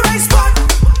hit the right spot.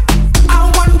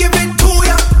 I want give it to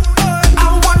ya.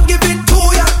 I want give it to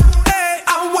ya. Hey,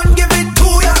 I want give it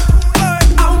to ya.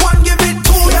 I want give it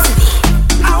to ya.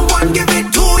 I want give it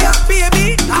to ya,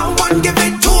 baby. I want give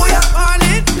it to ya,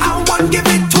 darling. I want give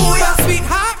it to ya,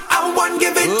 sweetheart. I want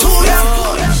give it to ya.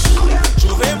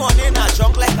 Juve money in a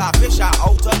junk like a fish out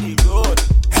on the road.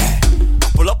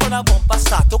 Pull up on a bumper,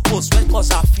 start to post sweat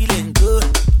cause I'm feeling good.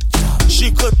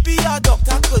 She could be a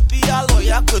doctor, could be a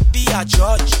lawyer, could be a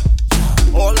judge.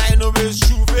 All I know is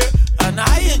Juve, and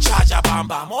I ain't charge of bam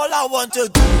bam. All I want to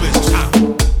do is jam.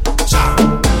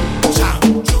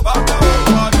 Juba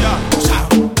God, yeah.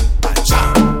 Jam.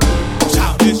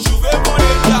 It's Juve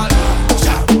money, girl.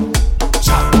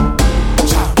 Jam.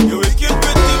 You wicked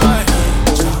with the mind.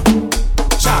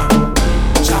 Jam.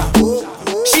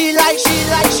 She like,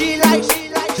 right. She like,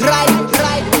 right.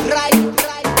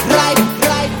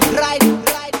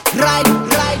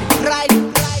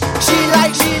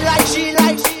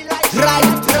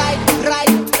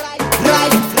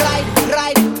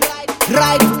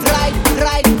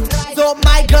 So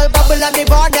my girl bubble on the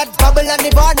bonnet,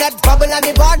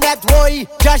 boy.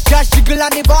 Just jiggle on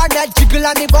the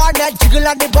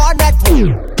bonnet.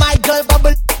 My girl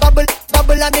bubble on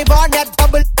the bonnet,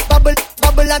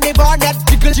 bubble on the bonnet.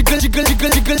 Jiggle.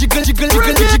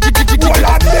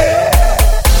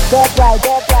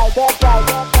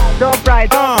 Don't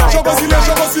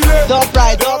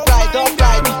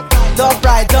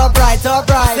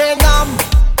pride. Say nom,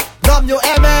 you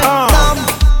aimé.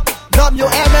 Nom, you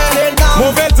aimé. Say nom,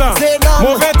 mauvais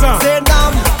temps. Say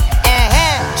nom.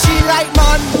 She like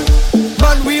man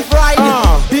we ride.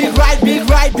 Big ride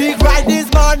this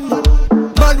man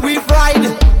we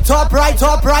ride. Top right. She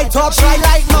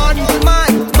like man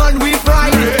we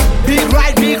ride. Big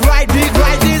ride this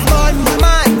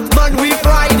man we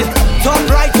ride.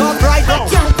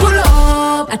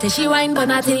 she wine for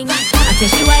nothing. Until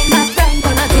she wine back time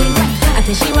for nothing.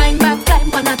 Until she wine back time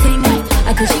for nothing.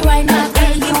 Until she wine back,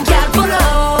 hey you can't pull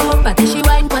up. Until she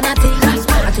wine for nothing.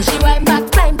 Until she wine back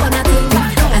time for nothing.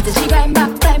 Until she wine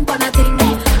back time for nothing.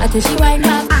 Until she wine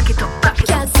back. Back it up, back it up.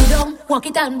 Can't sit down, walk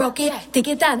it and broke it, take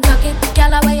it and tuck it.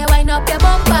 Y'all where you wine up your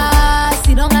bumper.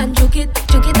 Sit down and juke it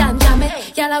and jam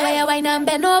it. Y'all where you wine and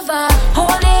bend over.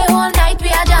 Whole day, whole night we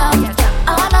are jam.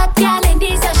 All that y'all in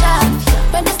this session.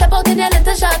 When they step out in their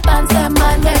little short pants, them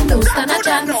man, them don't stand a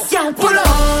chance. Y'all pull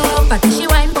up, until she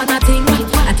wine for nothing.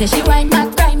 Until she wine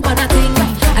back time for nothing.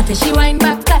 Until she wine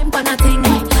back time for nothing.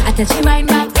 Until she wine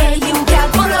back, hey you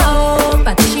can't pull up.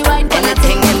 Until she wine for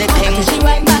nothing. Until she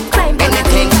wine back time for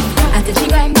nothing. Until she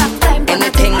wine back time for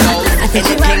nothing. Until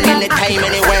she wine back anytime,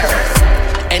 anywhere.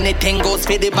 Anything goes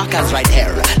for the backers right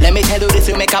here. Let me tell you this,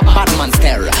 you make a bad man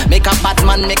stare. Make a bad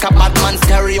man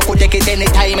stare. You could take it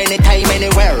anytime,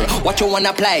 anywhere. What you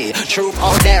wanna play? Truth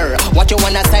out there. What you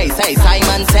wanna say?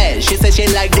 Simon says. She says she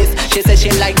like this, she says she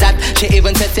like that. She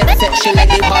even says she like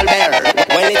the ball bear.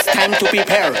 Well, it's time to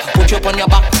prepare. Put you up on your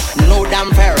back, no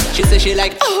damn fair. She says she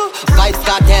like Vibes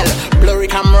Cartel, blurry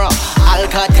camera,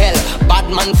 Alcatel, bad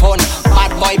man fun,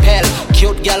 bad boy pal,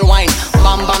 cute girl wine,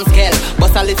 bam bam scale,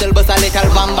 bust a little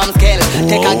bam bam scale.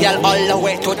 Take a girl all the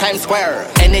way to Times Square.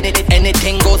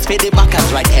 Anything goes for the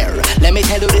backers right here. Let me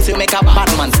tell you this, you make a bad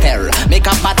man stare. Make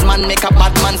a bad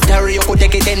man stare. You could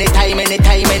take it anytime,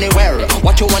 anywhere.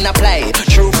 What you wanna play?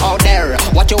 Truth out there.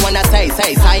 What you wanna say?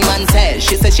 Simon says.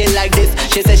 She says she like this,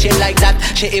 she says she like that.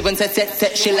 She even says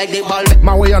she like the ball.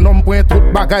 Ma way an homme point tout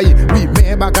bagay. Oui,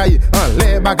 mais bagay, en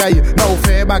les bagay. Now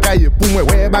fait bagay, pour moi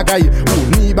ouais bagay.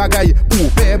 Ou ni bagay,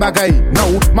 pour faire bagay.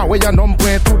 Now, ma way an homme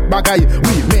point tout bagay.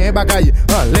 Oui, mais bagay,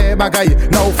 en les bagay.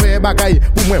 Now fait bagay,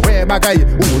 pour moi ouais bagay.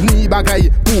 Ou ni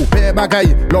bagay, pour faire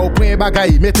bagay. L'eau point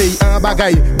bagay, mettez un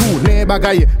bagay. Pour les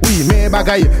bagay, oui, mais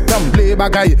bagay. Gamble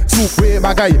bagay, souffle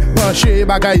bagay. Pencher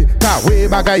bagay, carré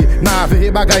bagay.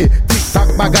 Nave bagay,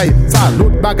 tic-tac bagay.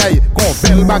 Salut bagay,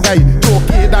 confel bagay.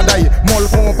 Toki daday, mol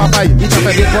fon papay. Il te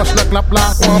fait des poches, le clap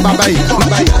là, on babay.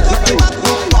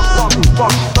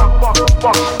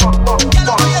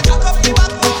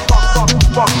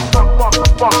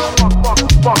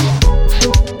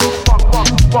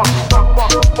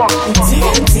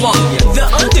 The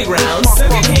Underground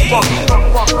Soca King.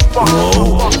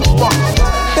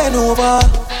 Bend over,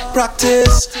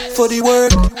 practice for the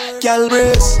work, gal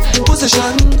brace,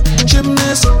 position,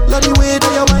 gymnast, love the way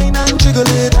that you whine and jiggle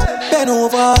it. Bend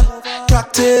over,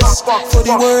 practice for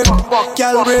the work,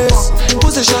 gal brace,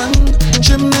 position,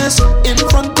 gymnast, in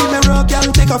front the mirror, gal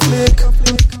take a flick.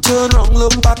 Turn round,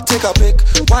 look back, take a pic.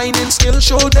 Whining skill,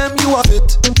 show them you have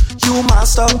it. You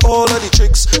master all of the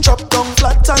tricks. Drop down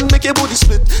flat and make your body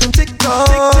split. Tick tock,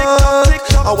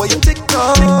 how are you tick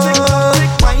tock?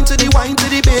 Wine to the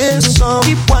bass now.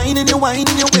 Keep whining your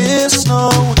waist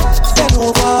now. Bend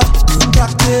over,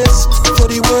 practice for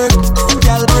the work,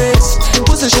 gal brace,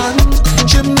 position,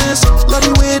 gymnast, love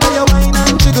the way that you whine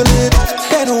and jiggle it.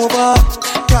 Bend over,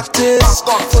 practice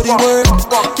for the work,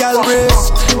 gal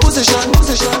brace, position.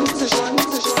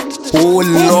 Oh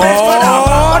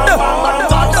Lord!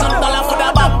 $1,000 for the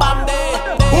bam bam day.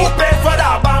 Who paid for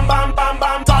that bam bam bam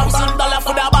bam? $1,000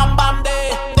 for the bam bam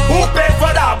day. Who paid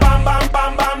for that bam bam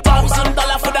bam bam?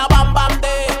 $1,000 for the bam bam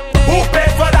day. Who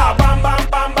paid for that bam bam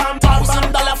bam bam?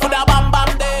 $1,000 for the bam bam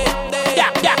day.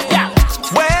 Yeah.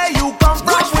 Where you come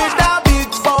from with that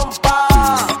big bumper?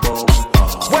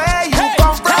 Where you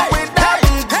come from with that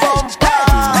big bumper?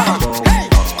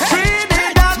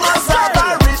 Trinidad must have a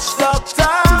rich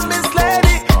doctor, Miss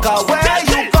Lady. 'Cause where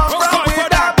you come from with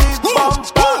that big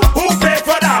bumper? Who paid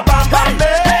for that bam bam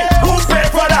day? Who paid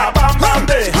for that bam bam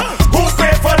day? Who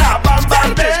paid for that bam bam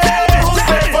day? Who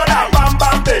paid for that bam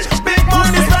bam day? Big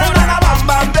money spent on a bam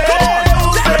bam day. Who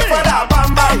paid for that bam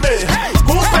bam day?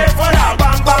 Who paid for that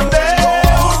bam bam day?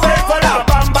 Who paid for that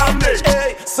bam bam day?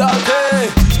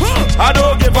 I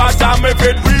don't give a damn if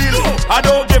it real. I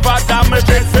don't give a damn if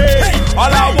it fake.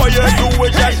 All I want you to do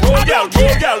is just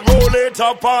roll it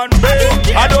up on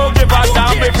me. I don't give a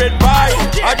damn if it buy.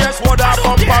 I just want that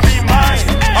bumper be mine.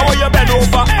 I want you bend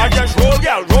over and just roll,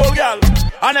 girl.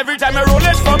 And every time I roll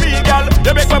it for me, girl,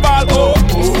 you make my ball go.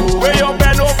 Where you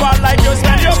bend over like you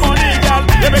spend your money, girl,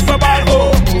 you make my ball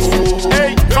go.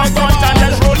 Hey, come on and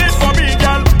just roll it for me,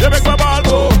 girl, you make my ball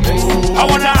go. I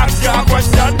wanna ask you a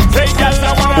question. Hey, girl,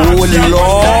 I wanna ask you a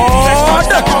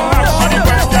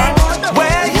question.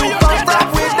 Where you come from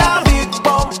with that big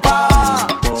bumper?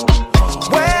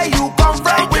 Where you come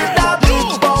from with that big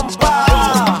bumper?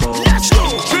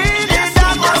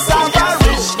 Trinidad must have a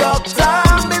rich doctor,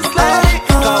 Miss Lady.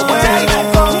 'Cause where you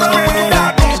come from with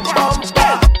that big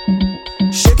bumper?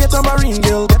 Shake it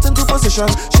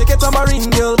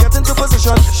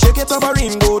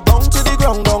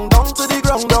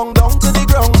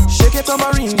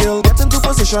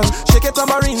Shake it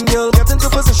tambourine, girl, get into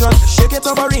position. Shake it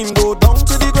tambourine, go down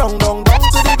to the ground, down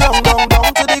to the ground,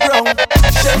 down to the ground.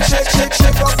 Shake, shake, shake,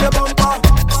 shake off your bumper.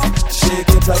 Shake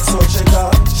it like salt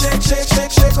shaker. Shake, shake,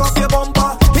 shake, shake off your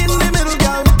bumper. In the middle,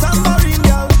 girl, tambourine,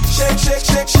 girl. Shake, shake,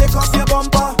 shake, shake off your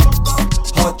bumper.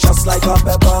 Hot just like a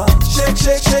pepper. Shake,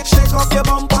 shake, shake, shake off your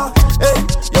bumper. Hey,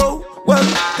 yo, well,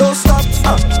 don't stop.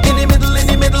 In the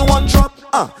middle, one drop.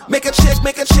 Make it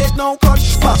shake, no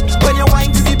touch. When you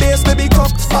wind to the bass, baby,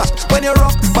 cock. When you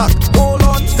rock back, hold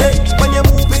on. Hey, when you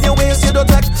move in your waist, you don't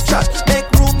take shot. Make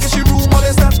room, get your room on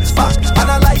the step back. And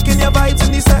I like in your vibes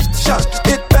in the section.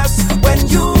 It best when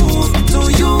you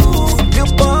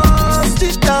bust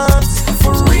it dance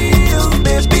for real,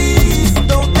 baby.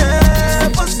 Don't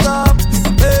ever stop.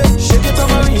 Hey, shake it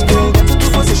tambourine, girl, get into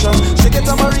position. Shake it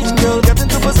tambourine, girl, get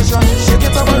into position. Shake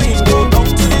it tambourine, go down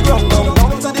to the ground,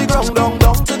 down to the ground,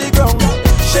 down to the ground.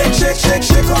 Shake, shake, shake,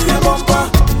 shake off your bumper.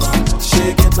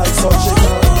 Shake it like salt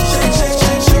shaker. Shake, shake,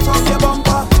 shake, shake off your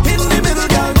bumper. In the middle,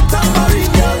 girl,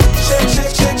 tambourine, girl. Shake,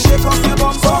 shake, shake, shake off your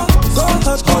bumper. So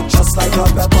hot, just like a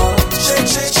pepper. Shake,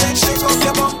 shake, shake, shake off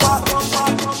your bumper.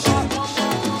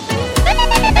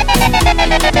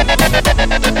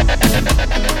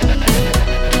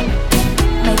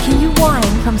 Making you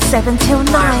wine from 7 till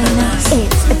 9.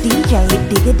 It's a DJ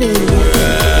Digga D.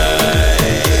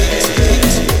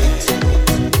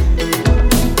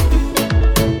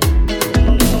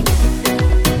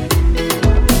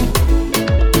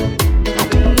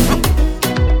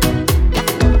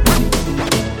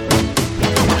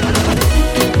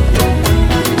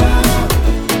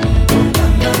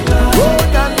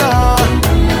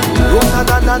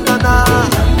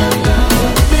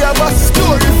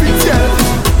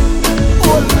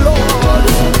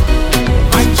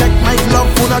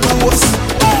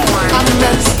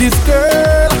 This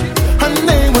girl, her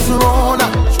name was Rona.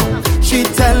 She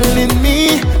telling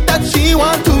me that she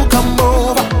want to come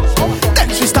over. Then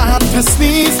she start to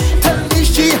sneeze, tell me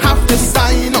she have the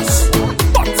sinus.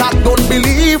 But I don't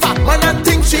believe her, man, I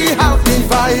think she have the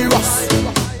virus.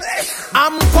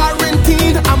 I'm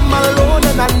quarantined, I'm alone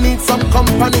and I need some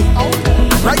company.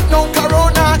 Right now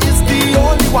Corona is the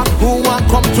only one who won't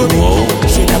come to me.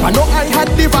 She never know I had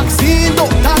the vaccine,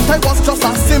 though that I was just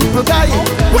a simple guy.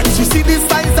 When she see the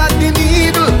size of the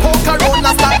needle, oh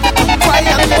Corona started to cry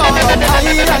and bawl.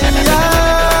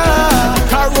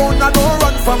 Corona don't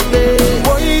run from me.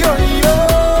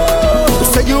 You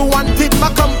say you wanted my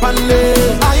company.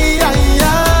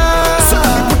 So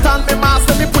let me put on my mask,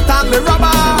 let me put on my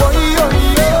rubber.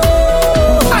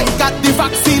 I got the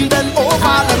vaccine, then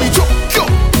over, let me choke.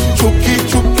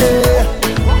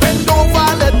 Bend over,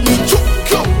 let me choke.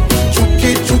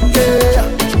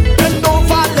 Bend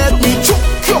over, let me choke.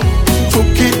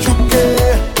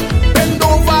 Bend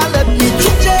over, let me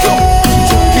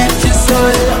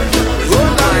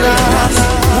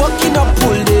Walking up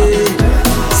all day,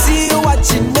 see you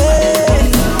watching me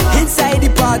inside the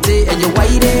party and you're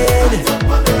waiting.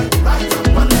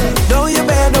 Now you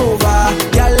bend over,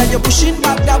 girl, and you're pushing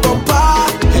back that bumper.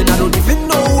 And I don't even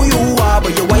know who you are,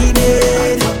 but you're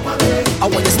waiting. I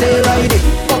wanna stay right there,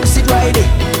 box it right there,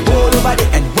 hold over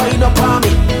there and wind up on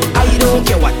me. I don't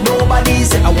care what nobody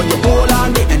say, I want you hold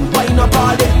on me and wind up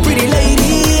all day. Pretty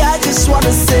lady, I just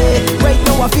wanna say, right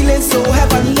now I'm feeling so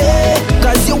heavenly.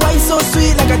 Cause your wine so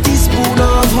sweet like a teaspoon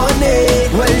of honey.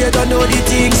 Well, you don't know the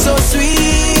thing so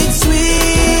sweet,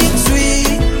 sweet,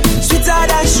 sweet, sweeter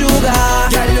than sugar.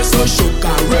 Girl, you're so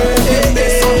sugary,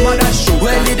 some other sugar.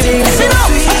 Well, the thing so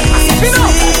sweet, sweet,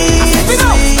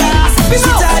 sweet,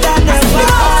 sweeter than the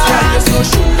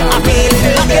I feel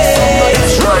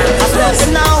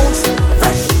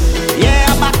yeah,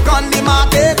 back on the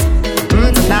market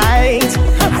tonight.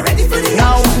 I'm ready for the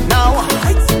now.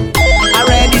 I'm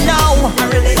ready now.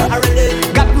 I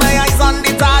ready. Got my eyes on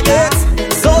the target.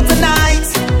 So tonight,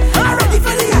 I'm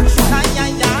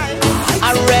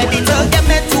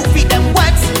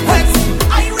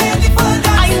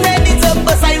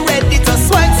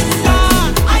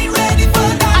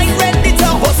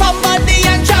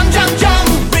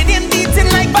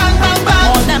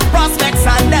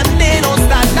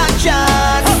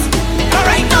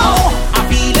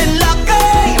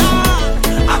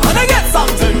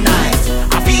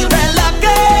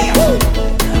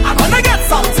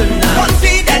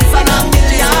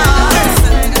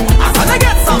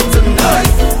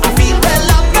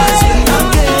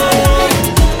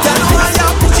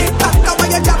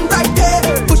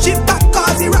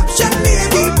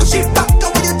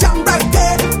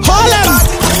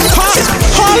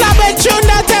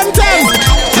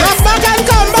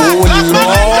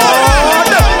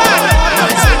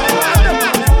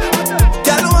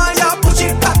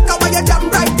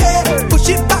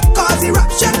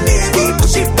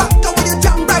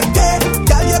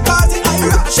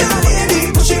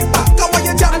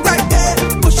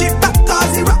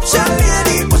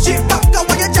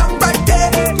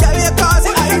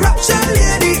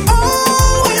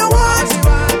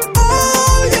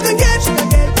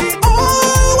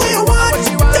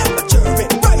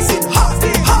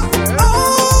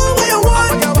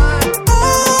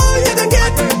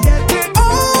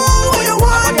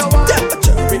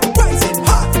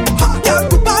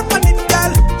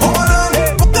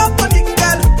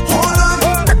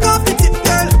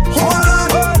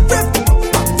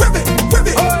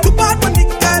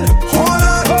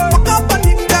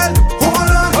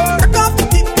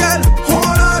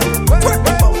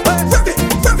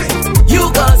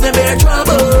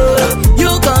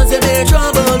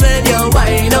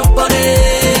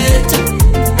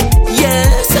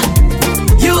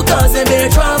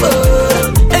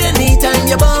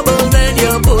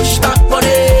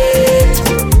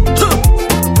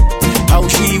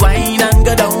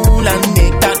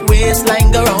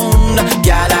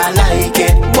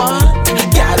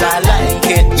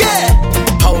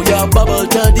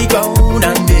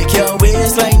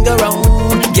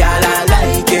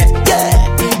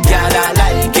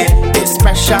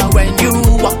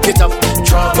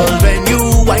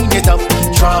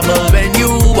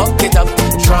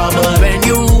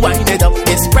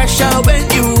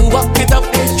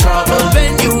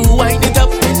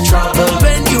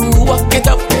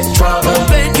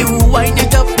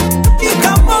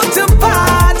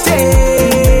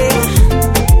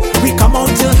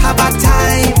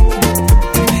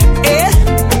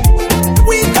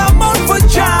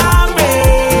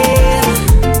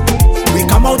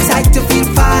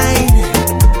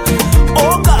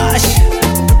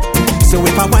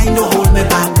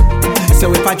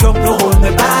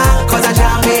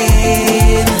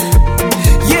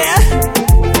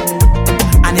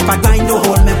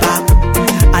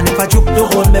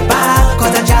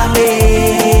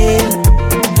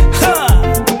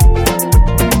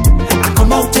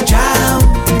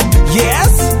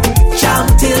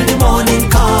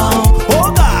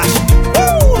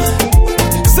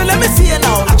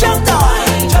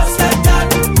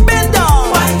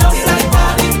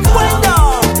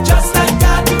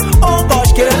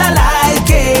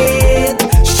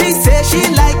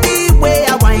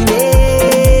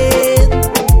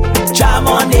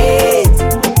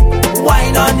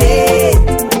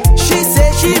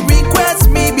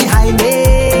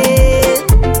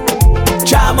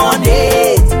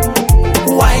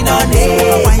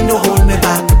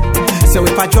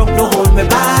I drop, don't hold me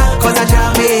back, cause I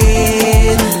jam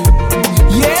in.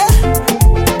 Yeah.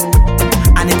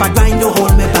 And if I grind, don't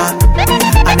hold me back.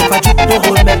 And if I drop, don't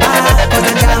hold me back, cause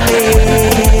I jam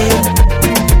in.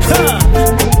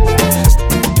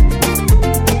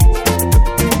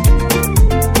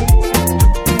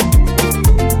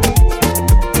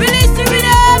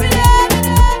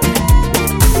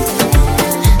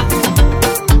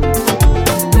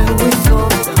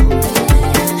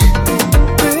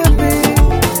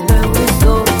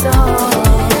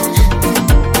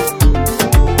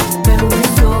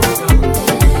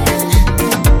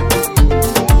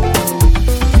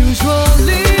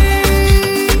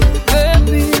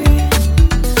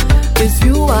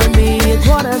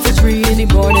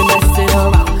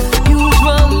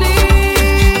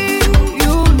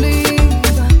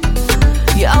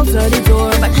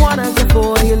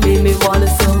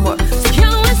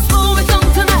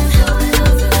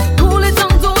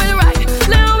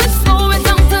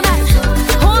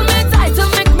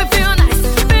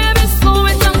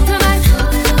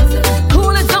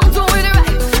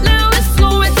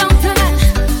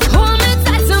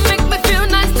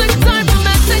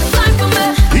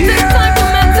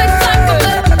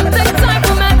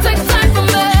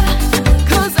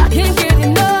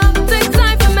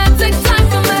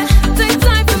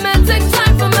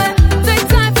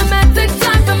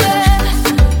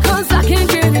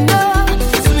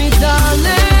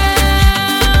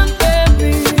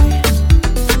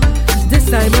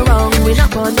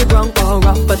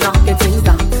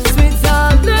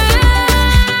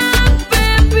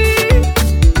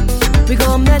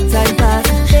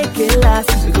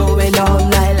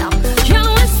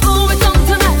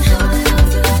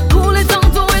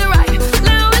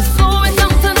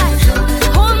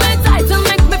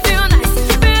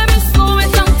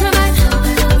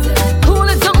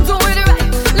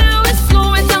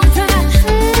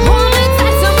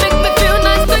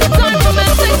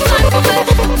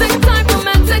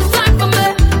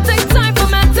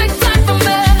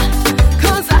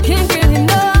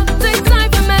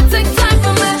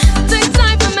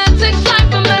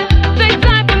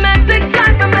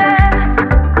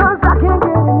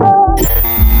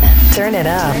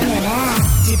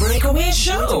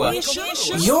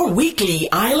 Your weekly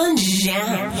Island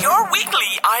Jam. Your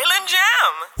weekly Island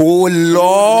Jam. Oh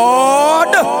Lord.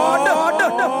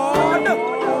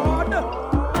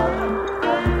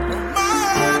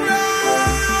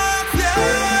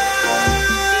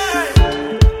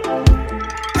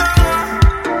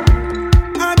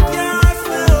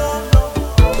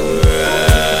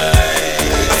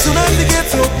 As soon as he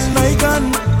gets up, I can.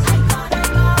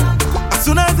 As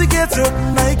soon as he gets up,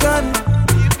 I can.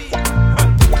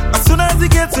 As soon as he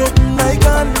gets up, I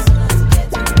can.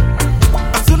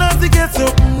 As soon as he gets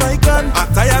up, I can.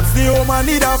 I'm tired, stay home, I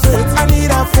need a fit. I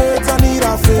need a fit, I need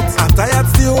a fit. I'm tired,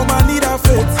 stay home, I need a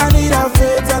fit. I need a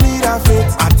fit, I need a fit.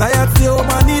 I'm tired, stay home,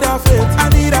 I need a fit. I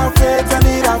need a fit, I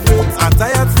need a fit. I'm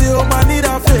tired, stay home, I need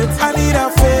a fit. I need a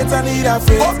fit, I need a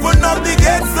fit. Open up the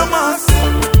gates to mass.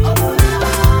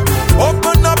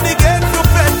 Open up the gates to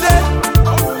Fete.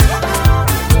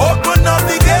 Open up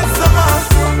the gates to mass.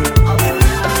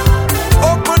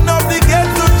 Open up the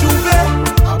gates to Juve.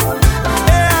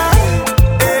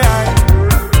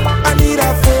 I need a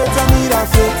fit, I need a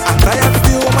fit. I'm tired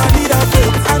still, I need a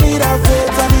fit. I need a fit,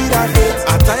 I need a fit.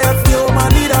 I'm tired still, I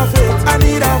need a fit. I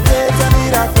need a fit, I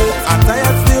need a fit. I'm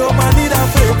tired still, I need a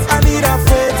fit. I need a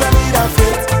fit, I need a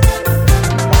fit.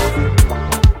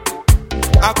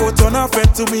 I go turn a fit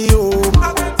to me home.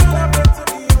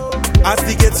 As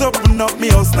the gates open up, me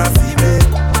house not see me.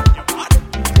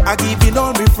 I give in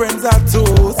all my friends a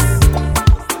toast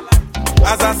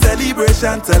as a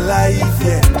celebration to life,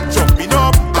 yeah. Jumping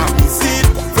up, I miss it.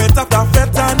 Fete after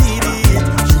fete, I need it.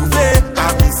 Juve,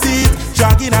 I miss it.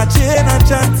 Dragging a chain and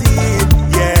chanting,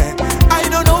 yeah. I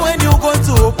don't know when you're going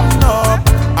to open up.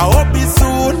 I hope it's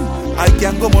soon. I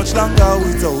can't go much longer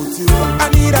without you. I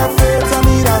need a fete, I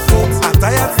need a fete. I'm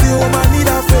tired still, I need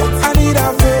a fete. I need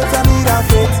a fete, I need a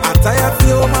fete. I'm tired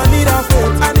still, I need a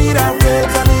fete. I need a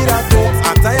fete, I need a fete.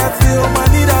 I'm tired still, I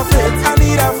need a fete. I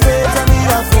need a fete, I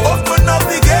need a fete. Open up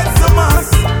the gates to mass.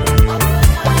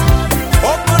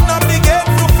 Open up the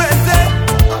gates to Fete.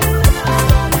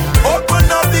 Open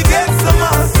up the gates to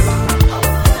mass.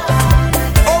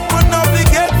 Open up the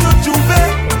gates to Juve.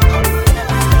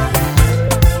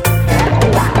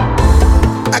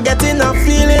 I get in a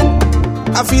feeling,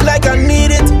 I feel like I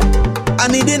need it. I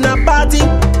need in a party.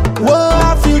 Whoa,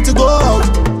 I feel to go out.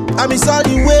 I miss all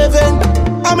you waving,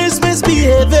 I miss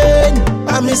misbehaving,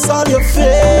 I miss all your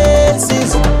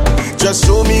faces. Just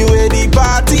show me where the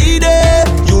party there.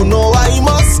 You know I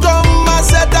must come, I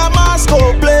said I must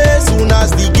go.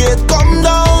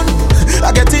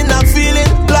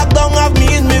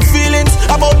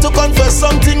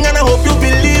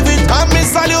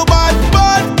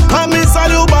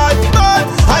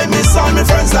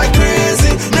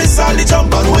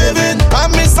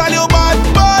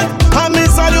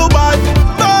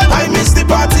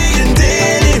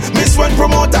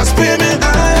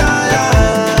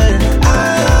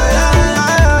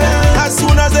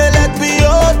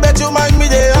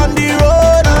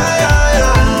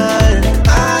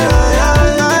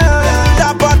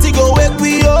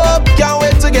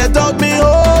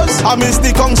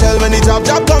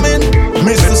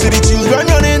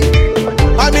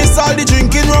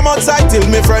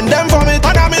 me friend them from it.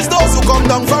 And I miss those who come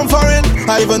down from foreign.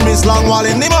 I even miss long while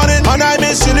in the morning. And I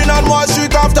miss chilling on Wall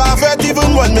Street after a fete,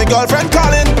 even when my girlfriend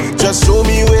calling. Just show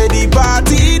me where the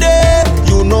party day.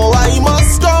 You know I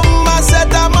must come. I set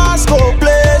a mask go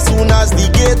play. Soon as the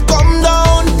gate come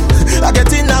down, I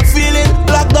get in that feeling.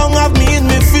 Lockdown have me in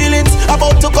me feelings.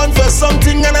 About to confess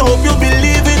something and I hope you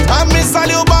believe it. I miss all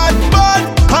you bad, bad.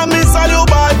 I miss all you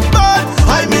bad, bad.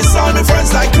 I miss all my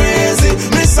friends like crazy.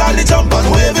 Miss all the jump and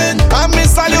waving. I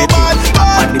miss all you bad,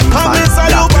 bad. I miss all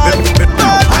you bad,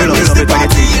 bad. I miss the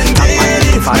party in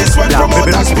daily. Miss when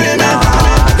promoters pay me.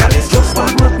 Girl, it's just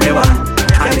one what me want.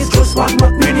 And it's just one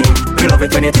what me need. We love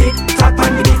it when you take top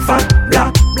and the big fat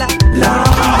black, black,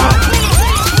 black.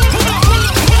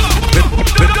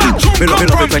 Me love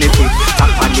it when you take top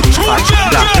and the big fat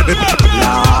black,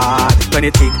 black. When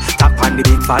you take top and the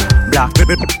big fat black.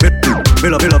 Me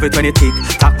love it when you take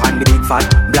top and the big fat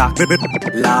black,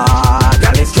 black.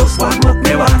 Girl, it's just one what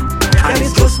me want. And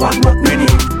it's just one what me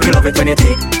need. Me love it when you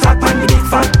take top and the big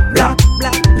fat black,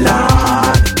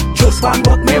 black. Just one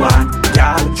what me want.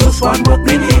 Girl, just one what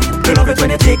me need. Me love it when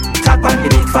you take top and the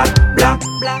big fat black,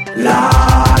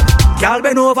 black. Girl,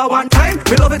 bend over one time.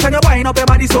 Me love it when you wind up your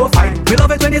body so fine. Me love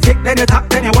it when you take, then you tap,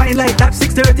 then you wind like that.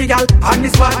 6:30, girl, on the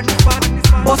spot.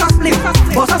 Boss a split,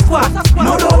 boss a squat.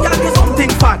 No, girl, do something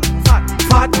fat.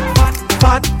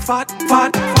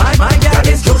 My girl,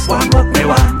 it's just one what me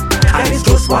want. And it's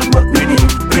just one what me need.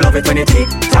 Me love it when you take,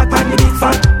 tap and the big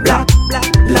fat black,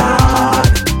 black.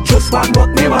 Just one what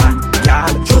me want.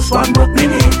 Girl, just one what me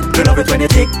need. Me love it when you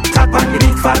take, tap and the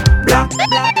big fat black,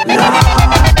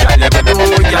 black. Girl, you go do,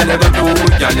 girl, you go do.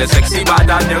 Girl, you sexy bad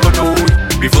and you go do.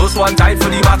 Be first one time for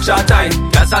the back shot time.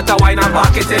 Girl, start to wine and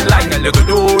back it in line. Girl, you go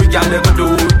do, girl, you go do.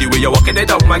 The way you walking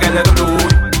it up, my girl, you go do.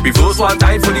 Be first one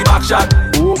time for the back shot.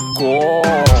 Oh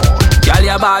God. Girl,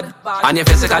 you're bad, and you're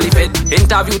physically fit.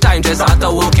 Interview time, just start to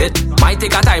work it. Might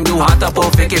take a time, do hard to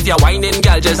perfect. If you're whining,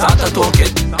 girl, just start to talk it.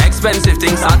 Expensive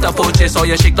things, start to purchase. So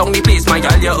you shake down the place, my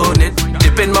girl, you earn it.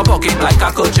 Dip in my pocket like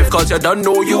a kerchief, cause you don't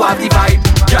know you have the vibe.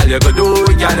 Girl, you go do,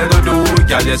 girl, you go do.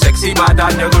 Girl, you're sexy, bad,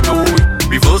 and you go do.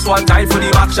 Be first one time for the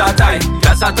back shot time.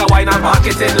 Girl, start to wine and back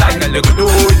it in line. Girl, you go do,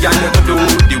 girl, you go do.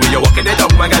 The way you're walking it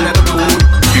up, my girl, you go do.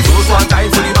 Be first one time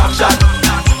for the back shot.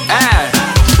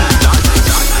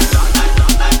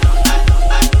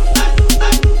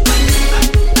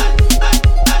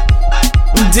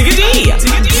 Diggity!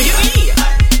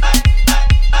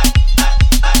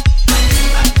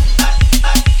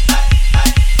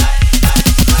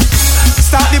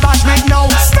 Start the bash, make no.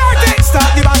 Start it.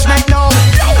 Start the bash, make no.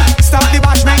 Start the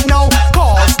bash, make no.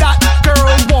 Cause that girl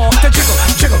want to jiggle,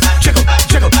 jiggle, jiggle,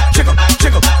 jiggle, jiggle,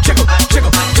 jiggle, jiggle,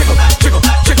 jiggle, jiggle, jiggle,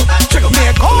 jiggle, jiggle.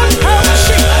 Make all her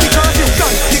shit. The curfew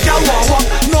done. The girl want walk.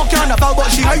 No carnival,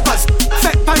 but she hypers.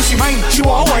 Set pan she mind. She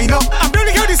want wind up. I'm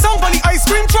barely hear the sound on the ice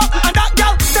cream truck. And that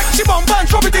girl take she bump and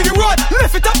drop it in the road.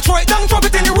 Lift it up, throw it down, drop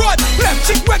it in the road. Left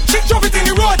cheek, right cheek, drop it in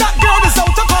the road. That girl is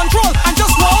out of control. And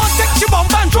just want take she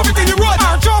bump and drop it in the road.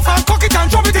 Her jaw and cock it and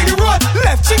drop it in the road.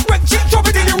 Left cheek, right cheek, drop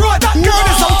it in the road. That girl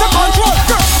is out of control.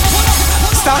 Girl.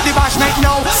 Start the bash, make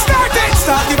no. Start it.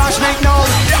 Start the bash, make no.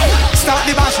 Start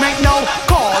the bash, make no.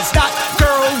 Cause that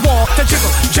girl want to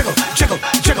jiggle, jiggle, jiggle,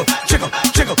 jiggle, jiggle,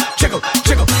 jiggle, jiggle,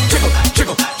 jiggle, jiggle,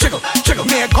 jiggle, jiggle, jiggle.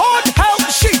 May God help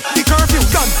she. The curfew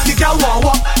done. The girl want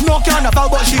walk. No carnival,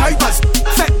 but she hypers.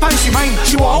 Set pan she mind.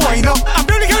 She want wind up. I'm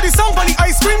barely hear the sound on the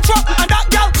ice cream truck. And that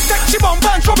girl take she bump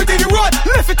and drop it in the road.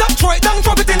 Lift it up, throw it down,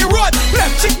 drop it in the road.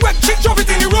 Left cheek, right cheek, drop it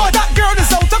in the road. That girl is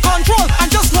out of control.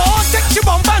 And just want take she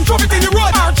bump and drop it in the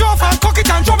road. Her jaw and cock it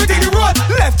and drop it in the road.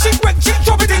 Left cheek, right cheek,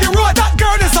 drop it in the road. That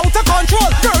girl is out of control.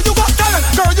 Girl, you got talent.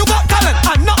 Girl, you got talent.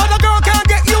 And no other girl can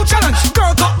get you challenged.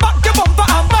 Girl, got back your bumper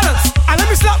and balance. And let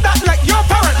me slap that like your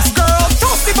parents. Girl,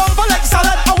 toast the bumper like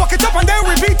salad. I walk it up and then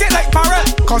repeat it like parrot.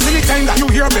 Cause anytime that you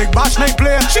hear Big Bash night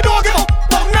play, she don't give up.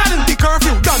 But nothing, the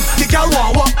curfew done. The girl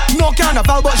want walk. No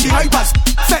carnival, but she hypers.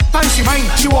 Set pan she mind.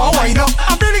 She want wind up.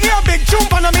 I'm really hear a big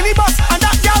jump on a minibus. And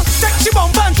that girl take she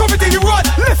bump and drop it in the road.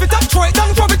 Lift it up, throw it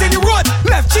down, drop it in the road.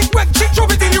 Left cheek, right cheek,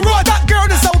 drop it in the road. That girl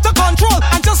is out of control.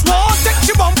 And just want take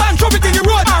she bump and drop it in the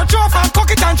road. Her jaw and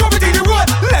cock it and drop it in the road.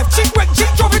 Left cheek, right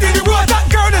cheek, drop it in the road. That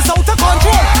girl is out of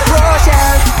control.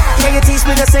 Rochelle, can you teach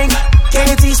me to sing? Can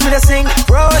you teach me to sing?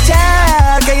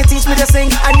 Rochelle, can you teach me to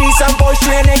sing? I need some voice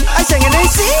training. I sing in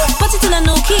AC. Put it in a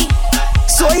new key.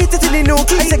 So I hit it in the new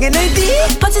key. I sing in AD.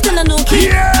 Put it in a new key.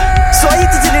 Yeah. So I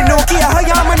hit it in the new key. I high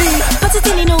harmony. Put it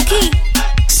in the new key.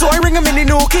 So I ring 'em in the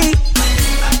new key.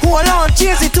 Hold on,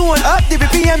 change the tune. Up the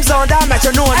BPMs on that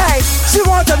metronome. Hey, she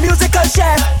want a musical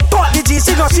chef. But the G,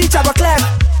 she gon' she chop a clef.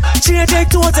 Change Change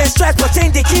it tones and stress, but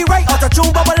change the key right. Out of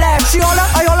tune, bubble laugh. She holla,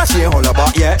 I holla, she ain't holla,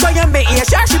 but yeah. Try and make it,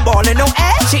 she ballin' no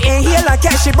ass. She ain't here like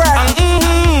cash, she brag.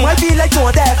 Why be like doing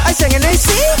that? I singin' they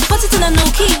see. Put it in a new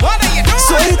key.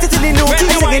 So I hit it in the new key,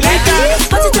 singin' they see.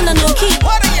 Put it in a new key.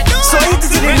 So I hit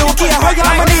it in the new key, I heard you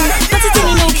on my knee. Put it in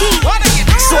the new key.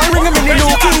 So I ring him in the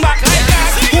new key.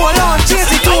 Hold on, chase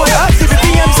it to it up. See the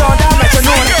DMs on down like you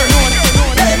know.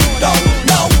 Bend down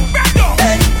now.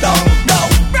 Bend down now.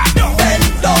 Bend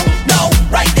down now.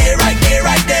 Right there, right there,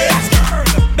 right there.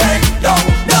 Bend down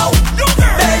now.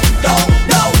 Bend down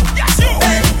now.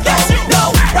 Bend down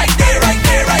now. Right there, right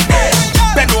there, right there.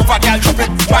 Bend over, girl, drop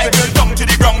it. Drive girl down to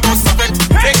the ground, don't stop it.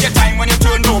 Take your time when you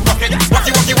turn, no pocket. Walk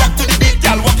it, walk to the beat,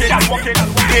 girl, walk it.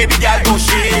 Baby girl, no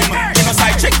shame. You know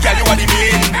side check, girl, you are the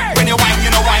main. When you whine,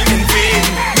 you know whine in vain.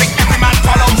 Make every man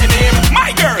call out your name,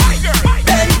 my girl.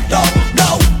 Bend down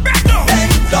now.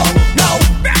 Bend down now.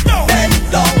 Bend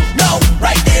down now.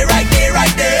 Right there, right there,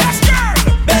 right there.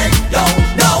 Bend down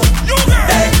now.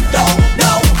 Bend down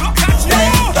now.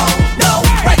 Bend down now.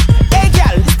 Right. Hey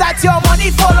girl, start your money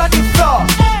fall on the floor.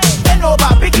 Bend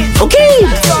over, pick it up. Okay.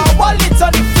 Your wallet's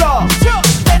on the floor.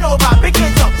 Bend over, pick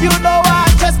it up. You know I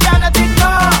just cannot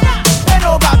ignore. Bend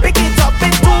over, pick it up.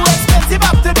 It's too expensive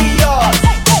up to be yours.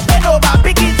 Bend over,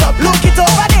 pick it up. Look it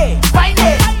over there. Find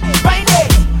it, find it,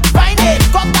 find it.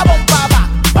 Come the bumper back.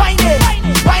 Find it,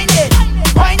 find it,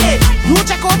 find it. You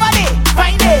check over there.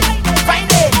 Find it, find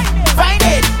it, find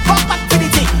it. Come back to the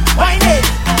thing. Find it,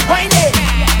 find it,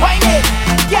 find it.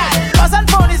 Yeah, lost and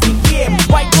found is the game.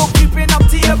 Why go creeping up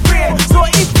to your brain? So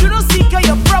if you don't seek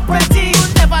your property,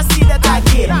 you'll never see that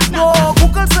again. No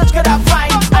Google search could I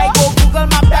find. I go Google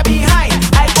map that behind.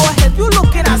 I go help you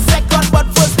look in a second, but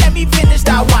first let me finish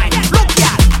that wine. Look,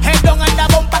 y'all, head down and the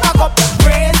bumper cock up.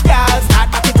 Praise y'all, start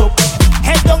back it up.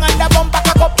 Head down and the bumper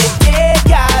cock up. Yeah,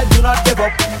 y'all, do not give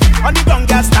up. On the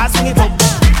ground, y'all start sing it up.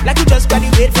 Like you just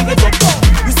graduate, fling it up.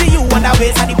 You see you on the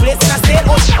waist and the place in a state.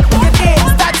 Oh shit, okay,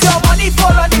 start your money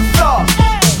fall on the floor.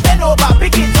 Bend over,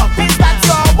 pick it up. It's that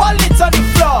your wallet's on the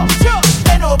floor.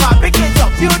 Bend over, pick it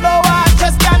up. You know I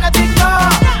just cannot ignore.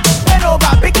 Bend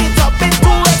over, pick it up. It's too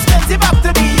expensive up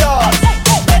to be yours.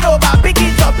 Bend over, pick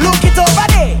it up. Look it over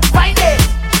there. Find it,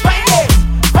 find it,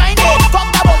 find it. Come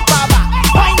the bumper back.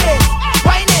 Find it,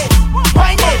 find it,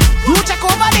 find it. You check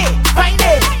over there. Find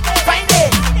it, find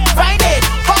it, find it.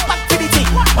 Come back to the thing.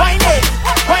 Find it,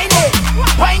 find it,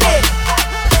 find it.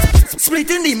 Split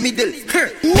in the middle.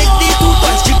 Make the two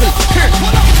toys jiggle.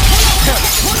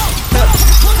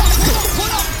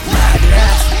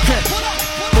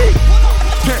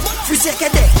 Free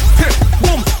second there.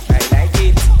 Boom. I like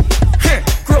it.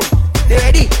 Crow. They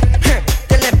ready?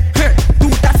 Tell them. Do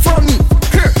that for me.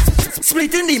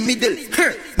 Split in the middle.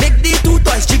 Make the two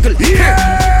toys jiggle.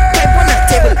 Type on the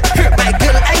table. My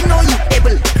girl, I know you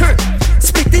able.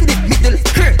 Split in the middle.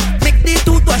 Make the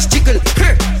two toys jiggle.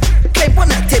 Type on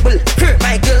the table.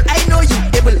 My girl, I know you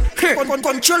able.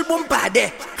 Control bumper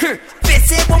there.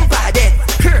 Face bumper there.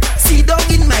 Sit down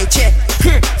in my chair.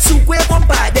 Sukwe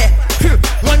bumper there.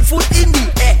 1 foot in the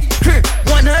air.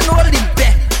 1 hand holding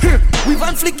back. We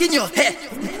one flick in your hair.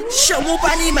 Show up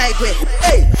on my way.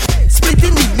 Hey, split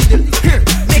in the middle.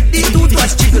 Make the two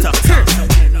toys jiggle.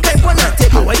 Type on the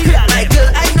table. My girl,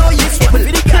 I know you able.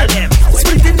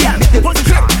 Split in the middle.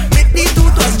 Make the two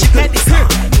toys jiggle.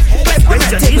 Type on the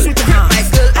table. My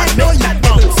girl, I know you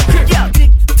able.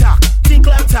 Tick tock, tick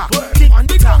clap tock, tick on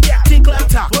the top, tick clap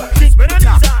tock, tick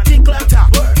tock, tick clap tock,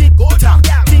 tick go tock,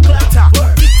 tick clap tock,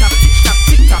 tick tock,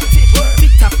 tick tock, tick tock,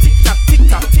 tick tock, tick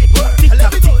tock, tick tock, tick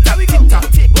tock, tick tock, tick tock,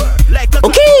 tick tock. Like a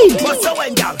bust a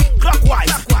wine, gal,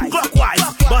 clockwise, clockwise,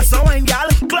 bust a wine, gal,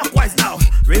 clockwise now.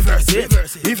 Reverse it,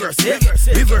 reverse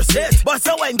it, reverse it. Bust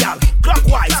a wine, gal,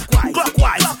 clockwise,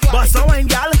 clockwise, bust a wine,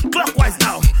 gal, clockwise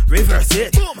now. Reverse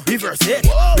it, reverse it,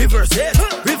 reverse it,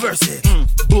 reverse it.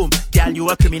 Boom, gal, you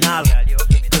a criminal,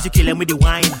 cause you kill him with the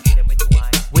wine.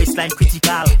 Waistline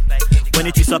critical, when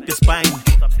you twist up your spine.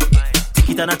 Tick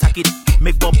it and attack it,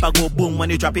 make bumper go boom when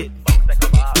you drop it.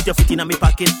 Put your foot in me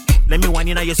pocket, let me wine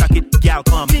in your socket. Gal,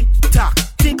 come. Tick tock,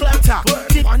 tick clap tock,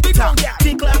 tick on the tock,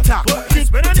 tick clap tock, tick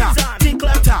tock, tick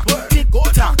clap tock, tick go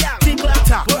tock, tick clap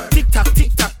tock, tick tock,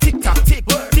 tick tock, tick tock, tick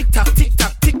tick tock, tick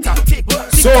tock, tick tock, tick.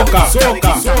 Soca,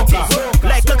 soca,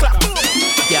 like a clap.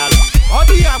 Gal, all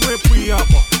the am we pre up,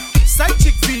 side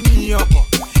chick feed me up.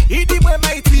 He did my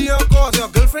mighty encore, your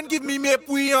girlfriend give me mes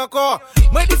puis encore.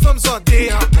 Moi des femmes sont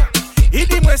des encore. He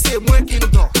did moi c'est moi qui le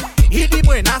don. He did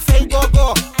moi n'a fait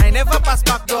gogo. I never pass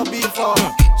back door before.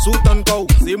 Sultan go,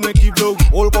 c'est moi qui blow.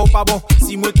 All cow pas bon,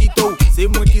 si moi qui tôt, c'est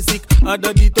moi qui sick, en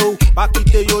dedans du taux. Pas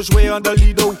quitter yo jouer en dedans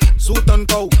lido. Sous ton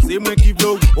cow, c'est moi qui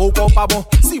blow. All cow pas bon,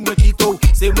 si moi qui tôt,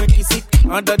 c'est moi qui sick,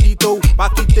 en dedans du taux. Pas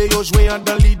quitter yo jouer en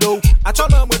dedans lido. I tell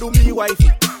her do me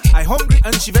wifey. I hungry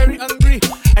and she very hungry.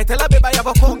 I tell her babe I have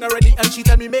a phone already and she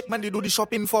tell me make money do the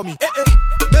shopping for me.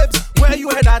 Babes, where you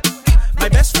head at? My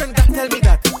best friend that tell me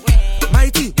that.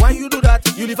 Mighty, why you do that?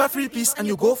 You live a free piece and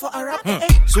you go for a rap.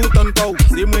 Sultan cow,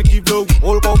 c'est moi qui blow.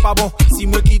 All cow pas bon, si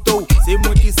moi qui tôt, c'est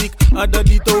moi qui sick, en dedans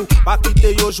du taux. Pas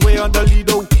quitter yo jouer en dedans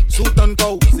lido. Sultan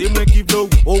cow, c'est moi qui blow.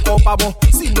 All cow pas bon,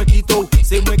 si moi qui tôt,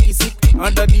 c'est moi qui sick, en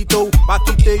dedans du taux. Pas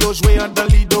quitter yo jouer en dedans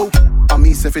lido. I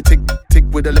mean, if you tick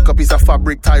with a little piece of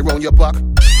fabric tie round your back.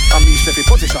 I mean, if you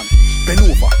position, bend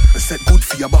over, set good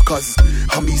for your backers.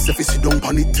 I mean, if you sit down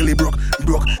on it till it broke,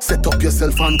 set up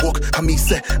yourself and walk. I mean,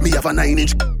 say, me have a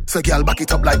 9-inch, so girl back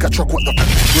it up like a truck, what the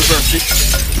reverse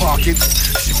it, park it,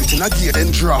 shift it in a gear,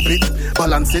 then drop it,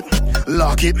 balance it,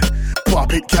 lock it,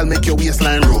 pop it, girl make your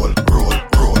waistline roll, roll,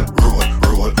 roll, roll,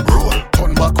 roll, roll,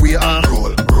 turn back where you are,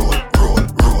 roll, roll, roll,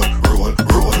 roll, roll,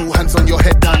 roll, 2 hands on your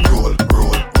head and roll,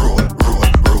 roll, roll, roll,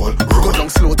 roll, roll, go down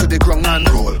slow to the ground and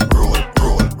roll, roll,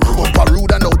 roll, roll, bumper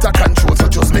rude and out of control, so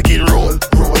just make it roll,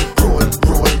 roll, roll,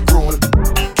 roll, roll,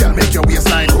 girl make your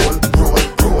waistline roll, roll,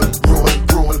 roll, roll,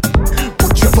 roll,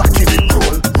 put your back in it,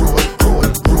 roll, roll, roll,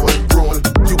 roll, roll,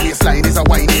 your waistline is a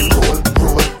whining roll,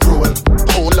 roll, roll,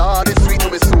 oh Lord, it's sweet to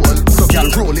my soul, so girl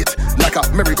roll it like a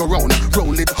merry-go-round,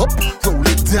 roll it up, roll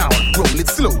it down, roll it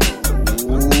slow.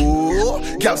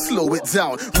 Girl, slow it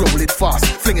down, roll it fast,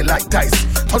 fling it like dice.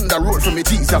 On the road from me,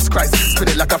 Jesus Christ. Spin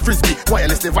it like a frisbee,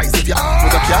 wireless device. If you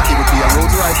with a car, it would be a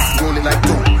road ride. Roll it like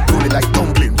roll it like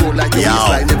dumpling, roll like a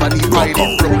waistline. Never need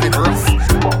riding, roll it rough,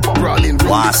 brawling,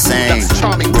 roll it smooth, that's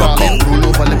charming, darling. Roll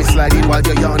over, let me slide it while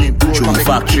you're yawning. Roll True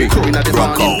factory, crowing at the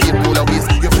morning. Pain roll away,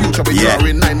 your future be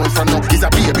jarring. 9 months from now is a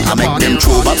baby. I make them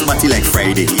throw back party like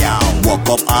Friday. Walk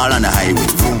up all on the highway.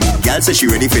 Girl says she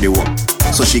ready for the walk,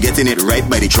 so she getting it right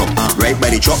by the truck. Right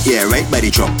by the truck, yeah, right by the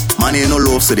truck. Man ain't no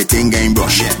love, so the thing ain't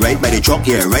brush. Right by the truck,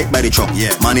 yeah, right by the truck.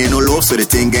 Man ain't no love, so the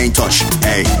thing ain't touch.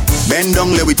 Hey, bend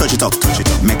down, let we touch it up, touch it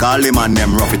up. Make all the man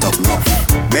them rough it up, rough.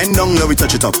 Bend down, let we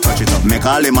touch it up, touch it up. Make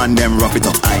all the man them rough it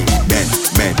up. Aye, bend,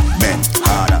 bend, bend,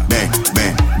 harder. Bend,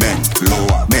 bend, bend,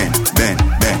 lower. Bend, bend,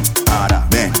 bend, harder.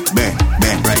 Bend, bend,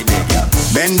 bend, right there, yeah.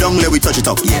 Bend down, let we touch it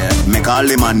up, yeah. Make all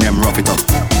the man them rough it up.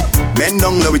 Bend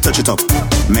down, let we touch it up.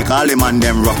 Make all the man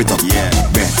them rough it up, yeah.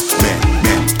 Bend, bend,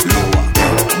 bend, lower.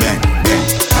 Bend, bend,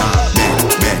 bend, bend,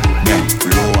 bend, bend,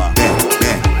 lower. Bend,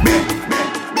 bend,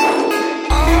 bend,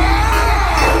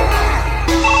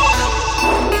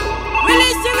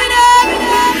 Release the rhythm.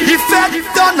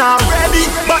 Effect done already,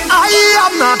 but I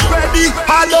am not ready.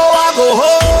 I know I go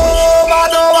home, I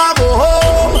know I go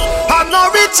home. I'm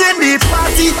not reaching the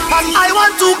party, and I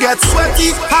want to get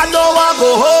sweaty. I know I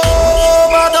go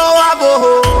home, I know I go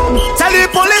home. Tell the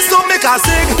police to make a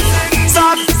sing.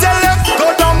 Stop, tell them,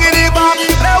 go down in the bar.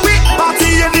 Let we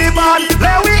party in the band.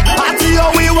 Let we party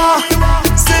how we want.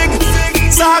 Sing,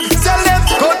 sing, tell them,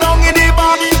 go down in the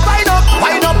bar.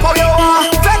 Wind up how you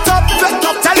want. Fret up,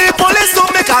 tell the police to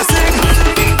make a sing.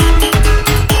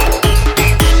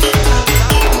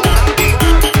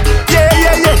 Yeah,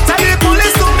 yeah, yeah, tell the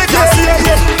police to make a sing.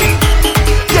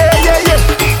 Yeah, yeah, yeah, yeah,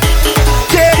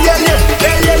 yeah, yeah, yeah,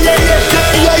 yeah, yeah, yeah,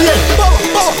 yeah, yeah, yeah.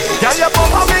 Girl, your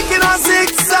bumper making a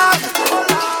zigzag,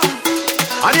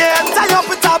 and your head tie up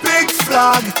with a big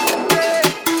flag.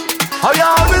 How you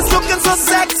always looking so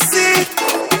sexy.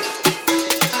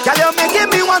 Girl, you're making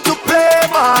me want to play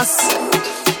mass.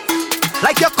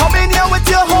 Like you're coming here with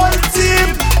your whole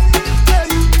team.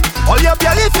 All your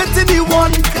belly fit in the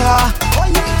one car.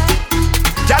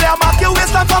 Girl, you mark your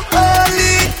waistline from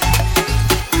early,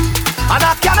 and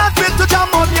I cannot wait to jam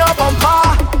on your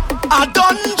bumper. I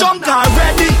done drunk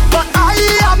already, but I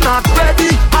am not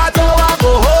ready. I know I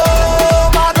go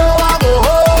home, I know I go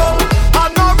home.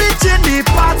 I'm not reaching the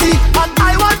party, and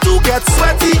I want to get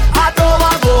sweaty. I know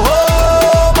I go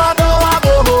home, I know I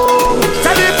go home.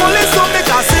 Tell the police to make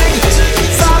a sing.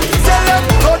 Song, tell them,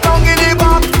 go down in the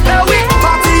bar. Let we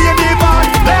party in the bar.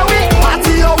 Let we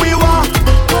party how we want.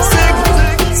 Sing,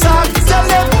 song, tell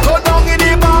them, go down in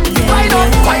the bar. Wind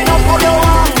up how you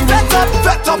want.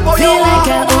 Fet up how you want.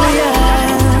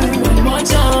 One more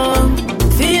jump,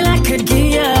 feel I could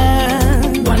give ya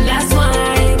one last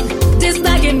wine. This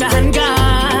bag in my hand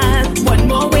got one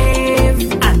more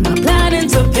wave. I'm not planning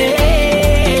to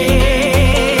pay,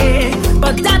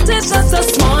 but that is just a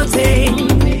small thing.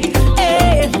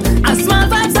 Hey, a small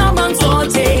vibes are on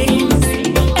 14.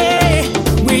 Hey,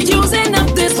 we're using up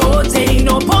this whole thing.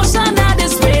 No portion that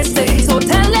is wasted, so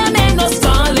tell them ain't no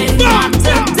stalling.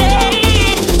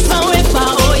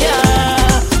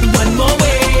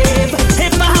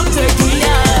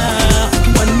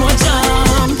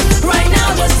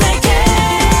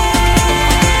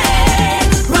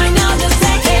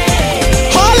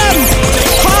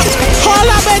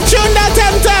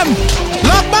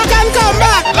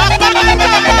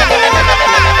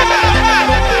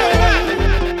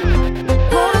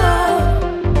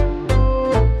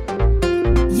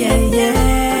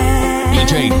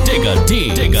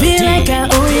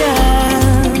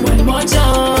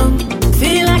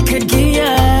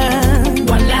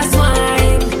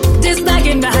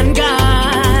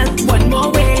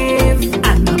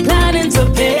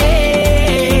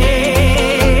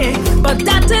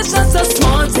 just a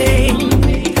small thing.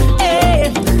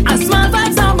 Hey, a small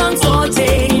vibes amongst all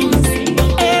things.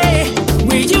 Hey,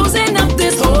 we're using up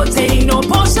this whole thing. No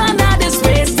portion of this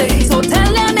wasting. So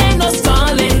tell them ain't no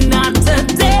stalling, not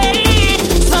today.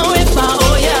 So if I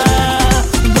owe ya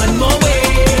one more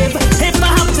wave, if I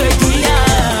have to give ya